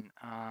then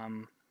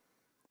I'm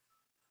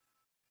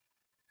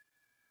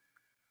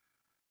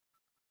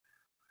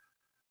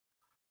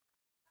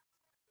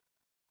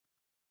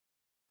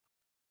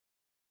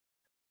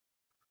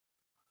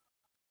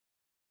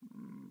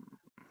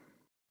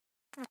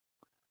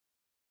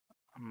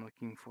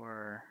looking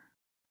for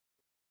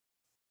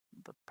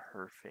the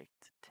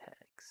perfect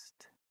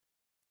text.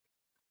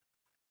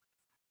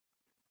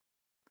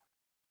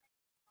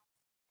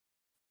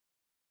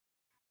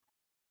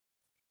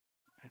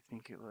 I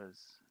think it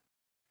was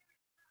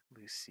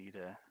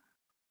Lucida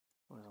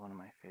was one of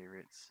my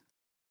favorites.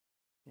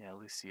 Yeah,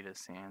 Lucida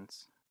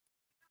Sands.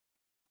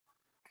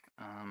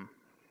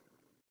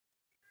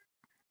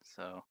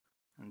 So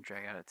I'm gonna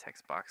drag out a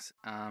text box.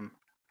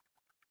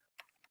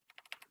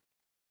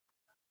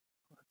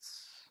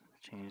 Let's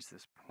change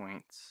this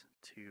point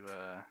to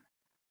I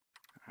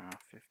don't know,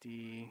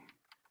 50.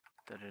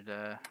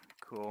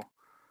 Cool.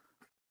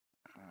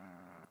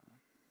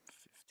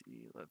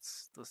 50.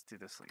 Let's do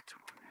this like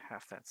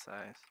half that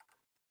size.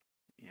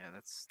 Yeah,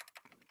 that's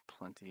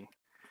plenty.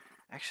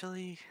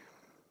 Actually,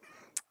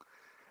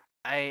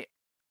 I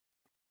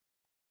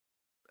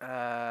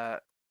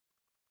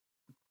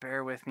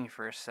bear with me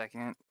for a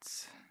second.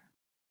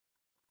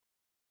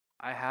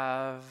 I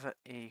have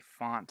a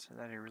font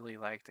that I really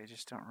liked. I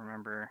just don't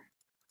remember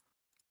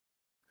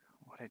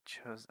what I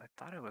chose. I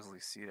thought it was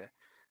Lucida.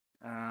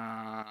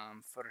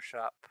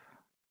 Photoshop.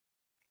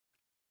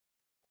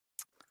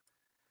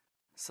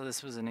 So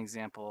this was an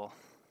example.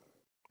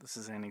 This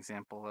is an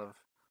example of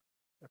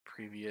a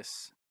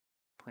previous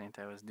plant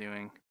I was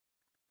doing.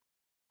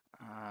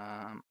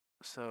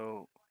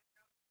 So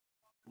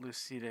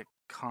Lucida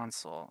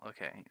console.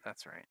 Okay,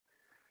 that's right.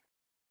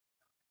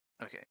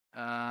 Okay.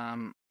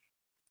 I'm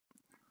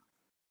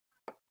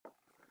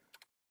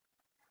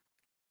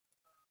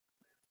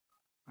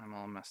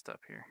all messed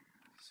up here.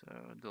 So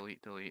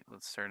delete, delete.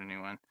 Let's start a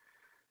new one.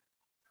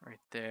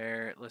 Right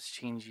there. Let's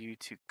change you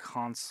to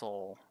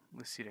console.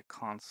 Lucida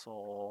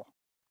console.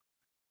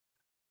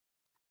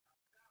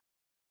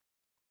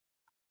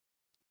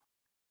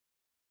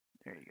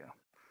 There you go.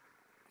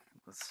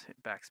 Let's hit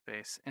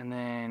backspace. And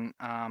then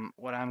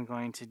what I'm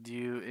going to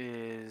do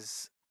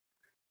is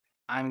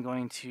I'm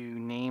going to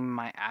name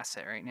my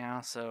asset right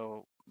now.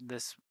 So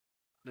this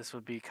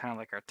would be kind of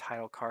like our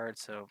title card.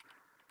 So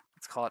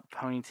let's call it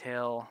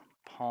ponytail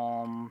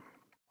palm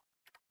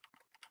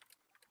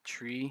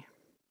tree.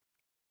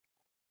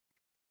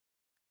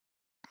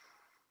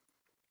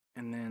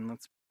 And then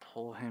let's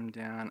pull him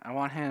down. I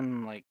want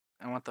him like,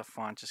 I want the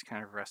font just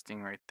kind of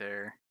resting right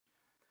there.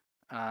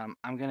 I'm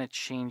going to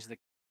change the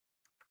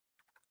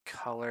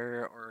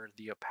color or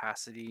the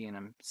opacity in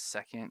a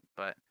second,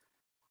 but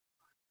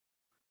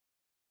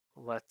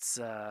let's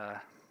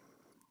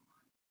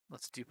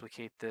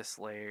duplicate this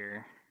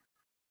layer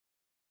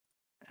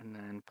and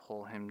then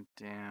pull him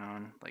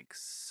down like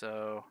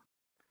so.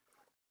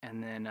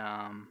 And then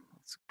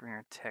let's bring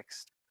our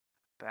text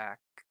back,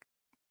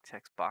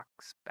 text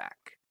box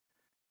back.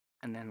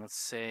 And then let's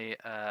say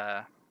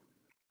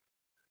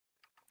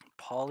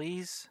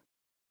polys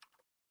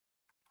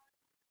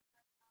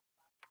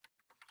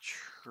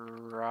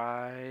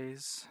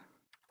tries,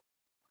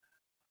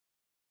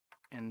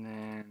 and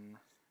then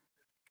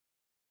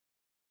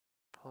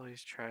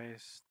polys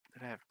tries.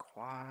 Did I have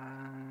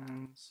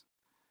quads?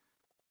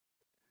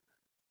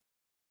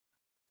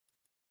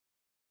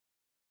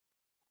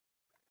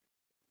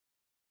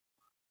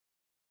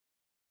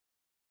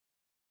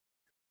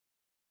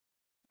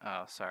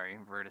 Oh, sorry,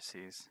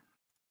 vertices.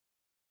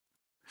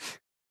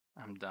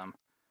 I'm dumb.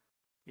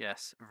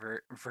 Yes,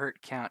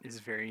 vert count is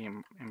very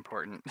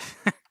important.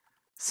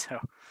 So,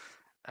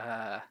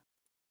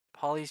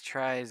 polys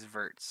tries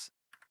verts,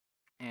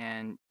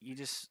 and you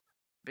just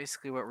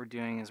basically what we're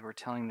doing is we're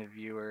telling the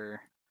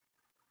viewer,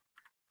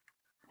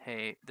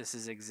 hey, this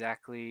is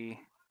exactly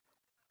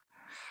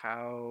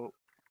how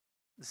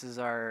this is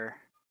our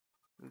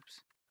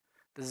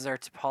this is our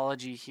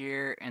topology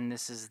here, and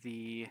this is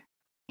the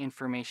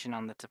information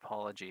on the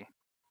topology,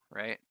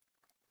 right?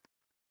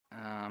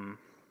 Of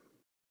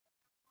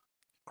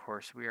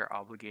course, we are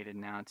obligated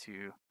now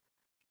to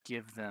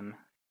give them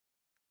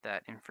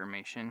that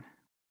information.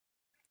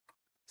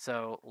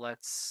 So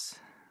let's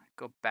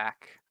go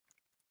back.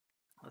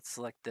 Let's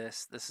select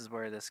this. This is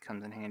where this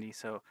comes in handy.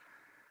 So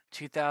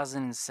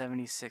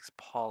 2076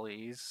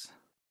 polys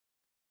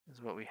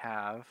is what we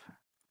have.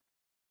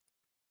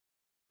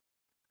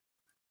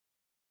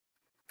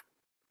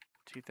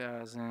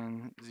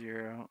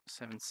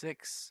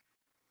 2076,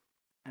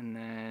 and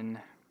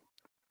then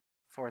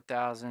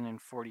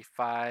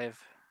 4045.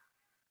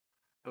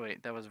 Oh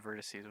wait, that was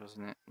vertices,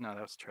 wasn't it? No,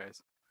 that was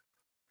tries.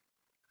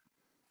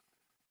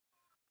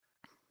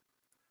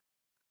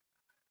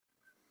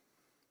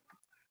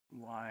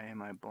 Why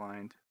am I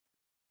blind?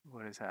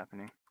 What is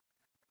happening?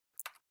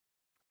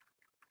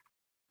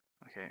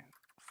 Okay,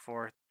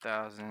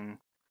 4,000,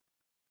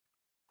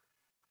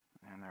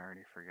 and I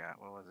already forgot.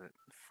 What was it?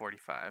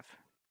 45.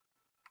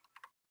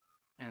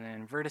 And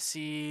then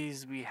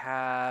vertices, we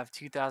have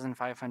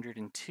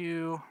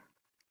 2,502.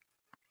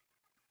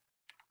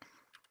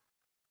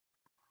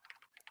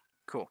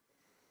 Cool.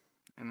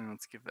 And then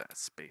let's give that a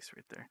space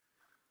right there.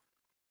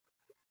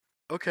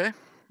 Okay.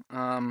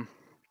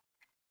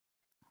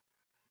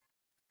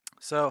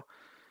 So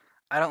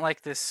I don't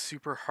like this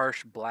super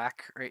harsh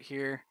black right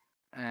here.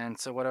 And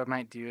so what I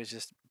might do is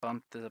just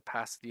bump the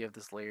opacity of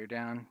this layer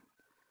down.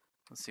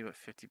 Let's see what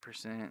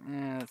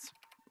 50%.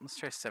 Let's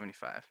try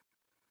 75.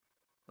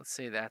 Let's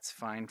say that's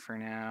fine for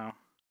now.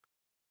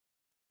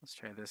 Let's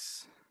try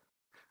this.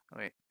 Oh,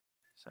 wait,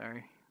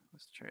 sorry.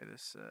 Let's try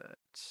this at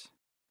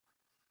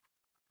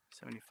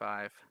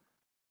 75.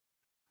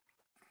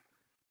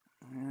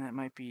 And that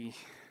might be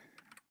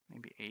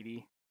maybe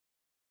 80.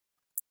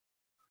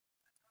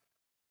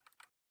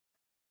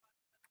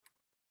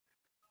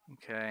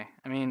 Okay,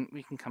 I mean,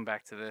 we can come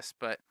back to this,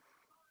 but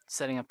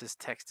setting up this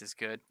text is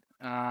good.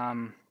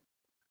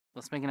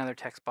 Let's make another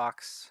text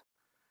box.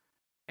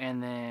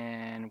 And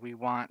then we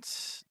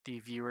want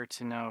the viewer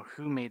to know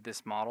who made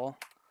this model.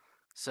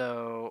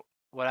 So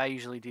what I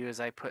usually do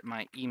is I put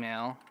my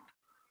email.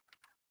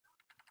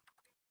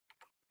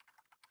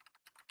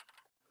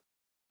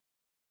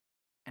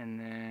 And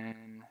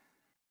then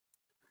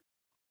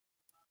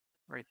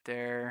right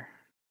there,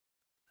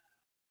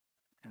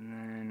 And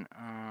then,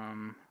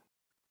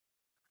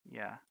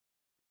 yeah,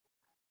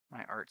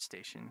 my art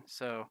station.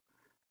 So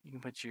you can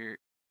put your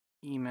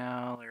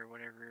email or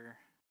whatever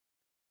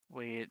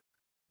way it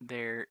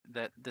there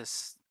that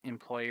this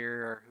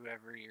employer or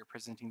whoever you're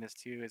presenting this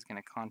to is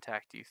going to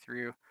contact you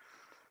through.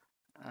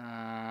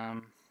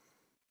 And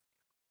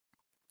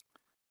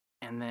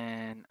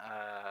then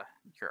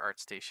your art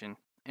station.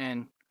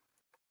 And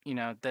you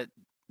know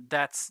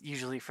that's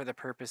usually for the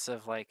purpose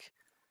of, like,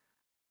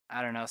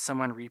 I don't know,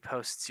 someone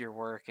reposts your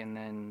work and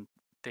then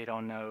they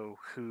don't know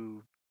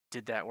who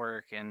did that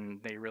work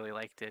and they really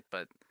liked it,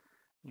 but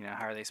you know,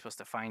 how are they supposed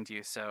to find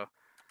you?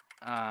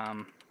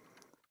 Um,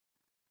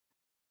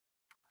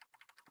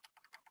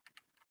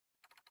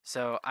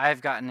 so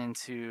I've gotten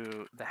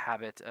into the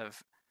habit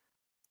of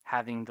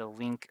having the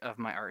link of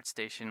my art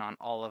station on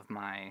all of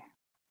my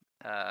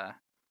uh,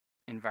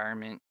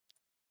 environment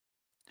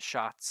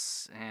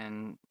shots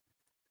and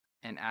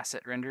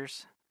asset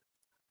renders.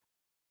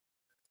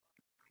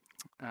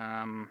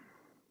 Um,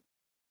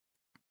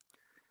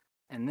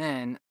 and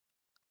then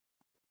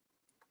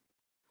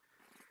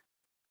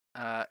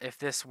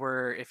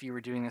if you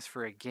were doing this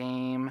for a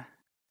game,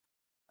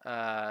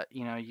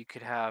 you know, you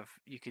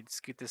could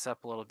scoot this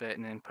up a little bit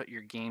and then put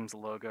your game's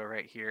logo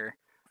right here.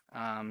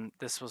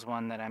 This is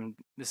one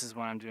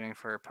I'm doing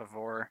for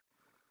Pavor.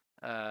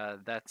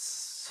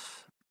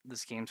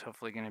 This game's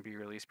hopefully going to be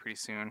released pretty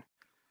soon.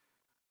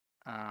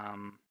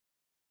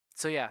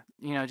 So yeah,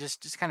 you know,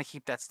 just kind of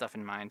keep that stuff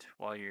in mind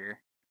while you're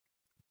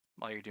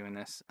doing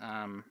this.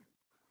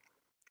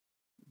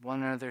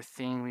 One other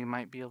thing we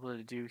might be able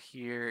to do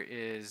here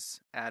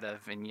is add a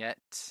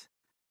vignette,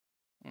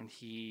 and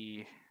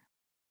he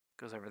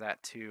goes over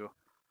that too.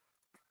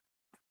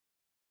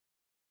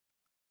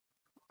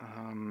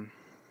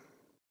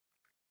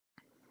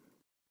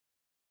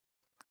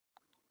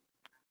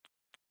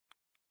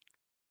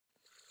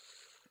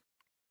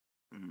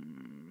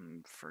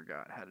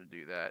 Forgot how to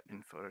do that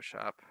in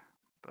Photoshop,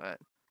 but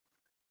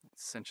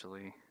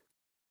essentially,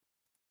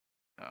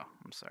 oh,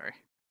 I'm sorry.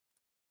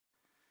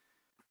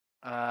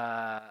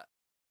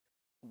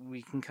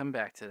 We can come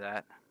back to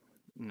that.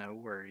 No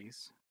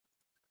worries.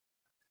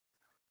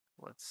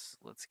 Let's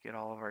get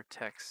all of our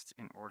text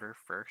in order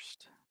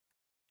first.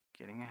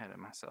 Getting ahead of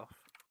myself.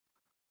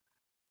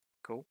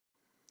 Cool.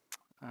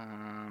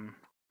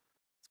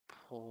 Let's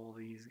pull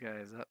these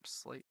guys up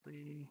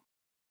slightly.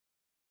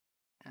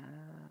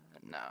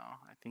 No,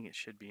 I think it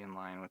should be in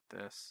line with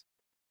this.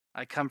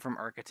 I come from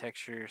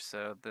architecture,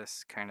 so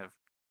this kind of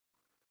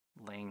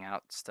laying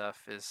out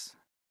stuff is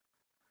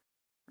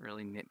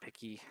really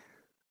nitpicky.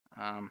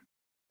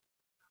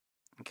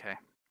 Okay.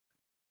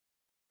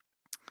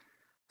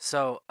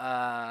 So,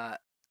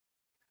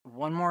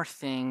 one more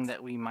thing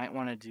that we might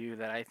want to do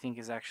that I think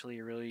is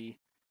actually really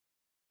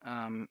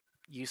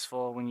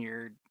useful when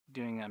you're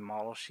doing a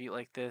model sheet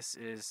like this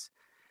is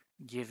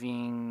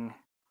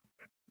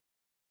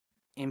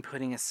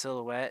inputting a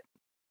silhouette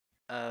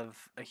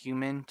of a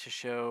human to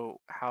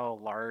show how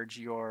large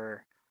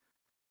your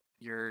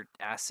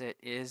asset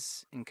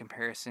is in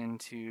comparison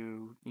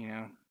to, you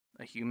know,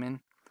 a human.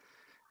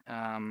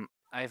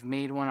 I've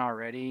made one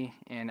already,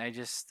 and I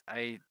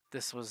think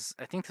this was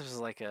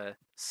like a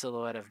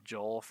silhouette of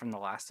Joel from The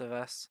Last of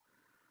Us.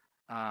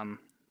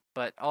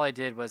 But all I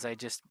did was I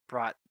just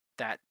brought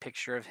that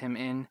picture of him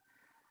in,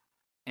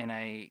 and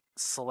I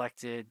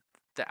selected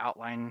the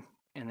outline,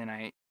 and then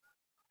I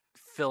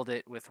filled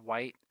it with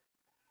white,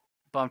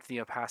 bumped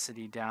the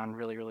opacity down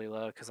really, really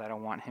low because I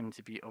don't want him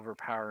to be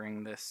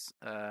overpowering this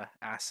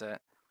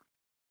asset.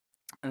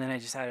 And then I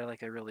just added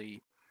like a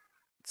really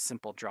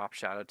simple drop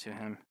shadow to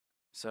him.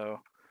 So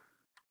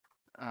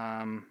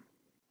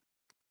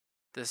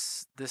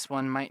this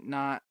one might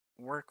not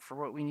work for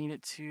what we need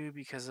it to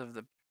because of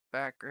the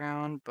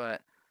background,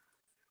 but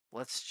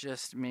let's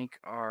just make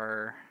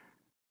so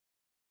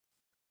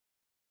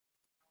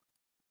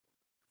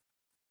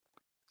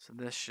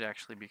this should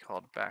actually be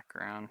called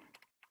background,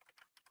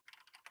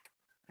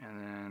 and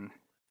then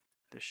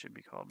this should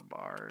be called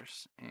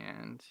bars,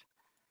 and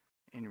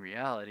in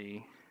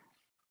reality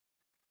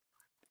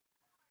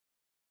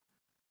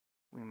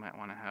we might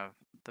want to have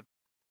the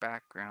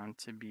background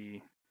to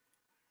be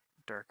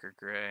darker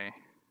gray.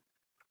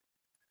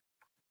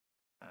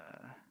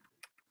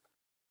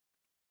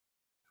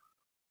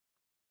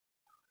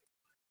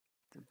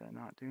 Did that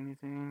not do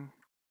anything?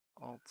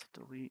 Alt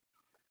delete.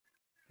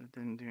 It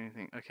didn't do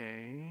anything.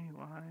 Okay,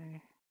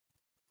 why?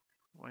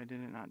 Why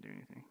did it not do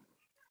anything?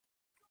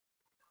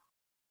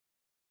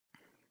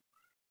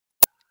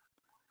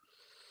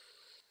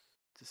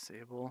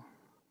 Disable.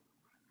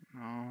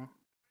 No.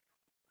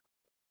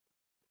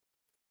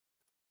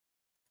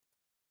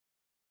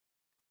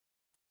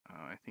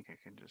 Oh, I think I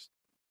can just,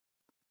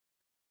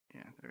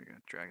 yeah, there we go.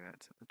 Drag that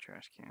to the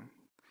trash can.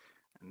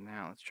 And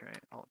now let's try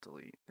Alt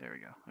delete. There we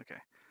go. Okay.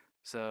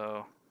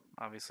 So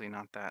obviously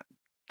not that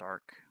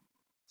dark.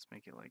 Let's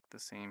make it like the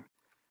same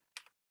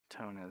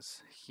tone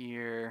as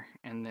here.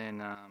 And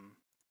then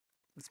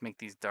let's make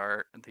these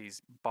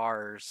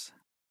bars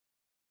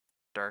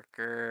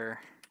darker.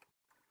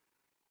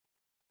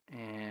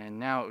 And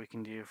now what we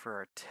can do for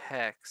our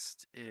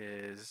text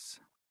is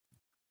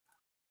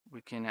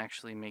we can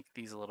actually make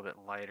these a little bit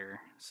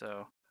lighter.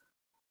 So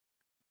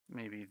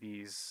maybe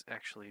these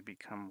actually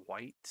become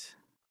white.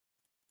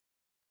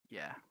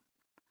 Yeah.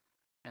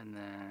 And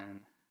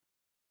then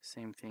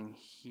same thing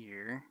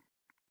here.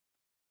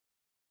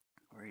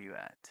 Where are you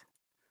at?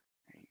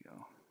 There you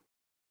go.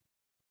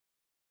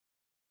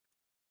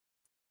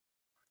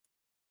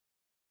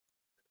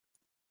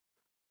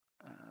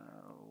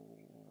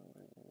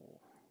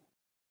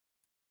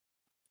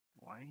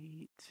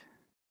 White.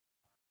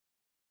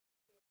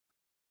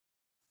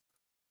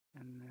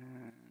 And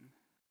then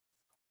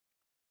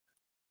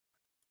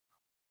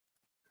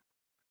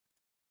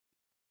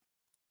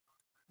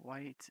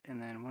white,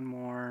 and then one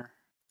more.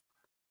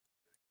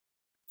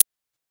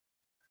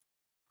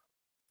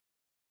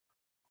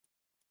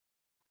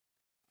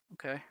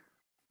 Okay.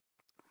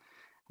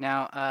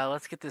 Now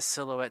let's get this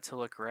silhouette to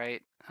look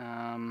right.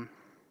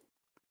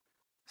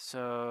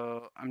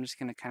 So I'm just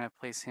gonna kind of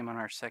place him on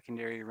our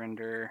secondary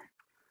render,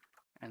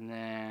 and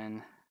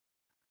then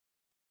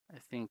I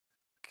think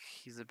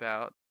he's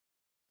about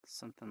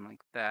something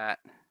like that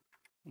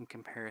in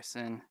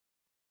comparison.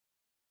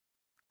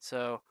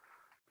 So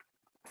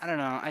I don't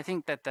know. I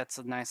think that that's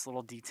a nice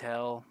little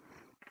detail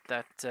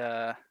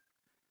that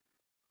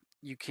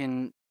you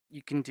can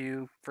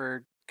do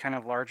for kind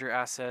of larger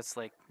assets,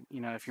 like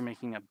if you're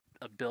making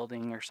a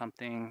building or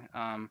something.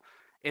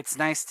 It's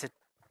nice to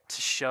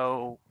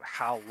show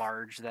how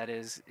large that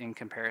is in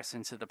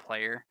comparison to the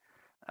player.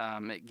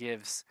 It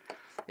gives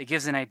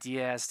an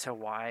idea as to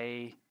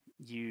why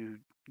you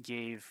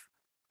gave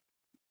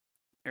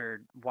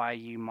or why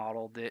you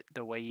modeled it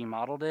the way you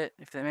modeled it,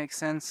 if that makes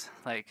sense.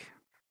 Like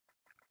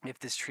if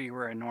this tree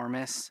were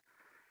enormous,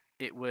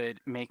 it would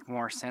make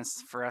more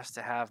sense for us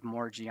to have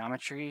more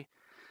geometry,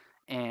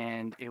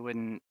 and it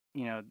wouldn't,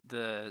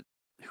 the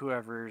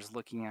whoever's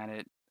looking at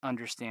it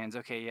understands,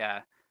 okay,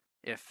 yeah,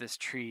 if this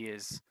tree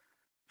is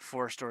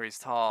 4 stories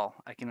tall,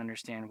 I can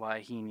understand why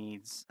he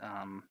needs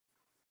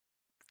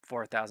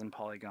 4,000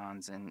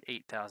 polygons and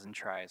 8,000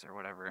 tries or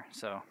whatever.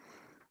 So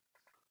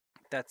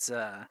that's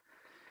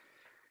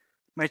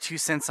my 2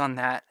 cents on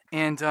that.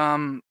 And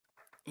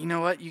you know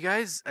what, you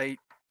guys,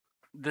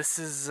 this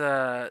is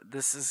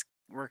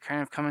we're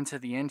kind of coming to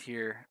the end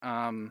here.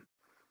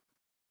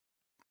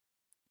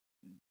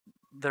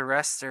 The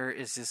rest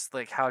is just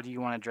like, how do you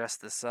want to dress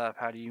this up?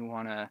 How do you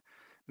want to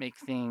make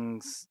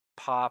things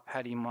pop?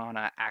 How do you want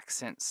to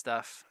accent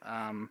stuff?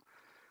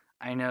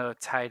 I know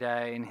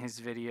Tie-Dye in his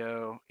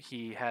video,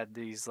 he had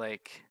these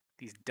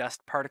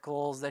dust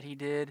particles that he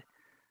did,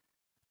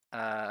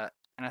 and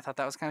I thought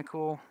that was kind of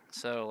cool.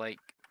 So like,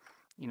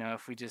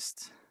 if we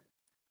just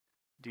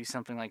do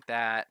something like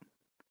that,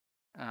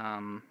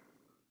 um,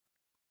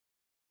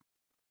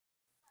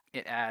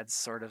 it adds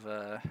sort of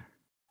a,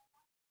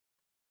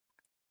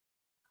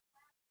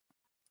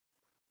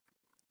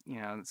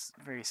 it's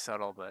very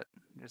subtle, but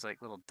there's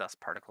like little dust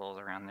particles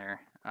around there.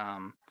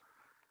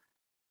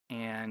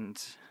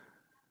 And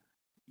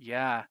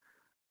yeah,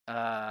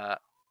 uh,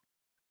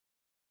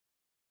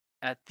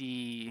 at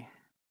the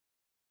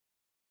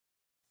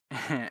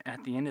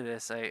at the end of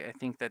this, I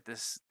think that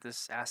this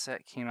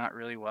asset came out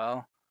really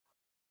well.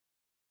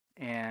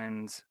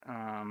 And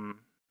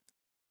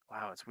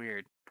wow, it's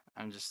weird.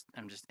 I'm just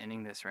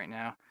ending this right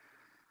now.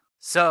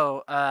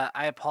 So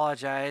I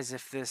apologize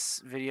if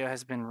this video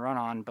has been run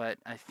on, but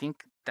I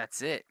think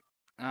that's it.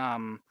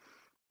 Um,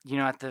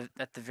 at the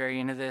very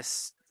end of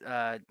this,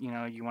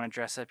 you want to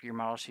dress up your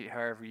model sheet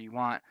however you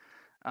want.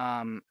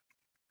 Um,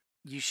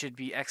 you should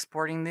be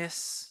exporting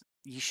this.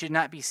 You should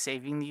not be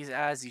saving these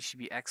as. You should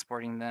be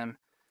exporting them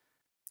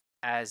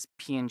as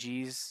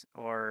PNGs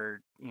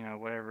or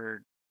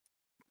whatever.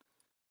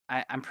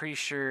 I'm pretty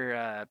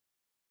sure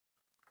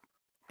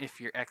if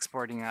you're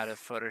exporting out of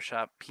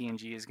Photoshop,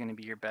 PNG is going to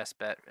be your best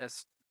bet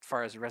as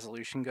far as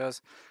resolution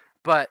goes.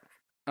 But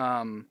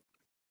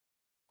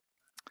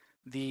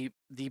the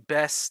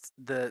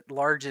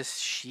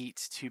largest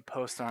sheet to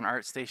post on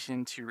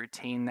ArtStation to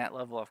retain that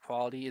level of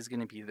quality is going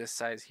to be this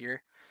size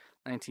here,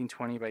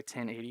 1920 by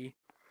 1080.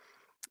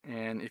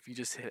 And if you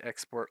just hit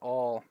export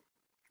all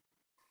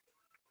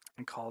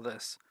and call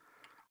this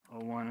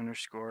 01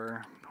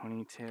 underscore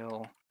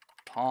ponytail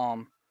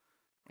palm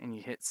and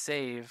you hit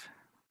save,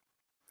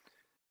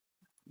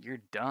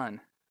 you're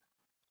done.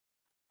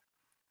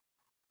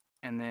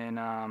 And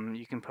then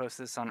you can post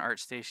this on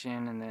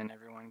ArtStation, and then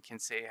everyone can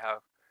say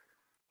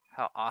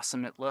how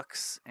awesome it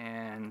looks,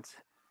 and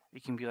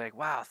you can be like,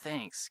 "Wow,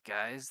 thanks,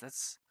 guys.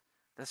 That's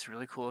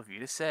really cool of you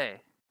to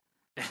say."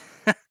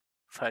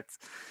 But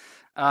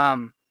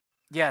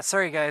yeah,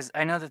 sorry guys.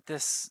 I know that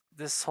this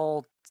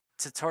whole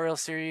tutorial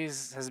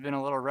series has been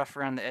a little rough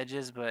around the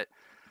edges, but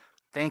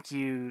thank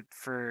you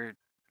for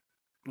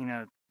you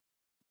know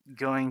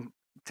going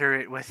through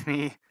it with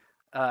me.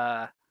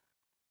 Uh,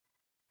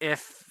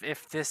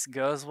 if this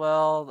goes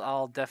well,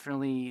 I'll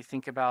definitely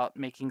think about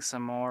making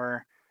some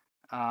more.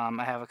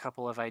 I have a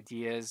couple of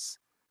ideas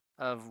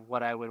of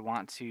what I would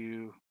want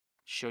to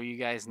show you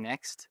guys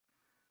next.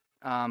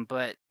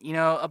 But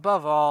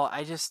above all,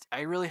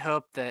 I really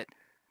hope that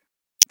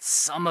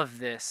some of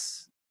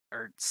this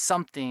or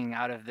something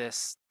out of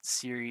this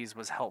series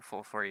was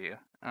helpful for you.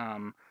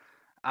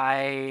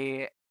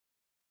 I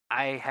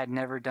I had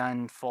never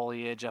done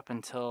foliage up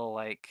until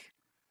like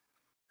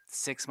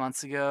 6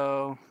 months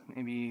ago,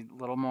 maybe a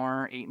little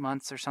more, 8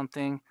 months or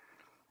something.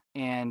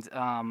 And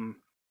the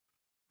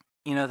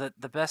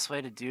best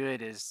way to do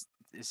it is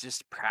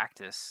just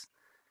practice.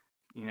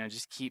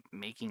 Just keep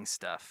making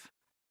stuff,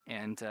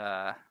 and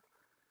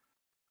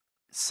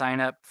sign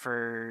up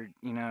for,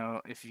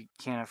 if you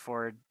can't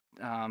afford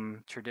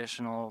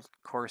traditional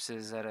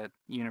courses at a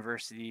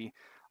university,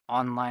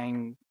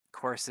 online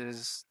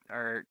courses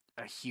are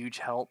a huge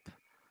help.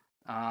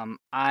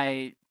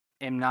 I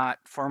am not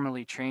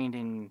formally trained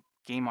in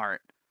game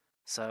art,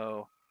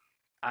 so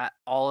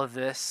all of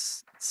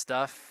this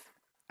stuff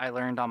I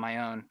learned on my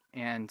own,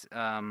 and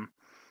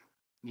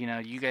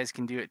you guys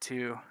can do it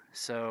too.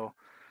 So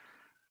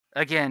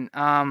again,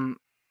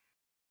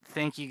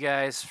 thank you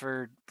guys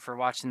for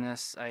watching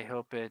this. I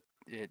hope it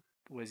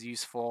was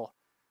useful.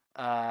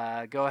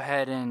 Go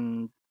ahead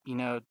and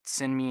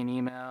send me an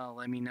email.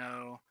 Let me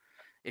know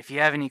if you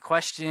have any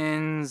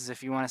questions.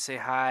 If you want to say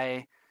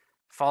hi,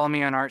 follow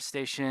me on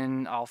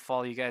ArtStation. I'll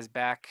follow you guys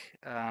back.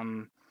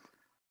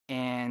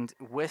 And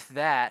with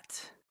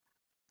that,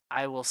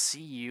 I will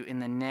see you in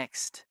the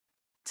next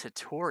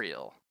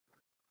tutorial.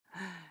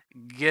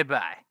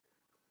 Goodbye.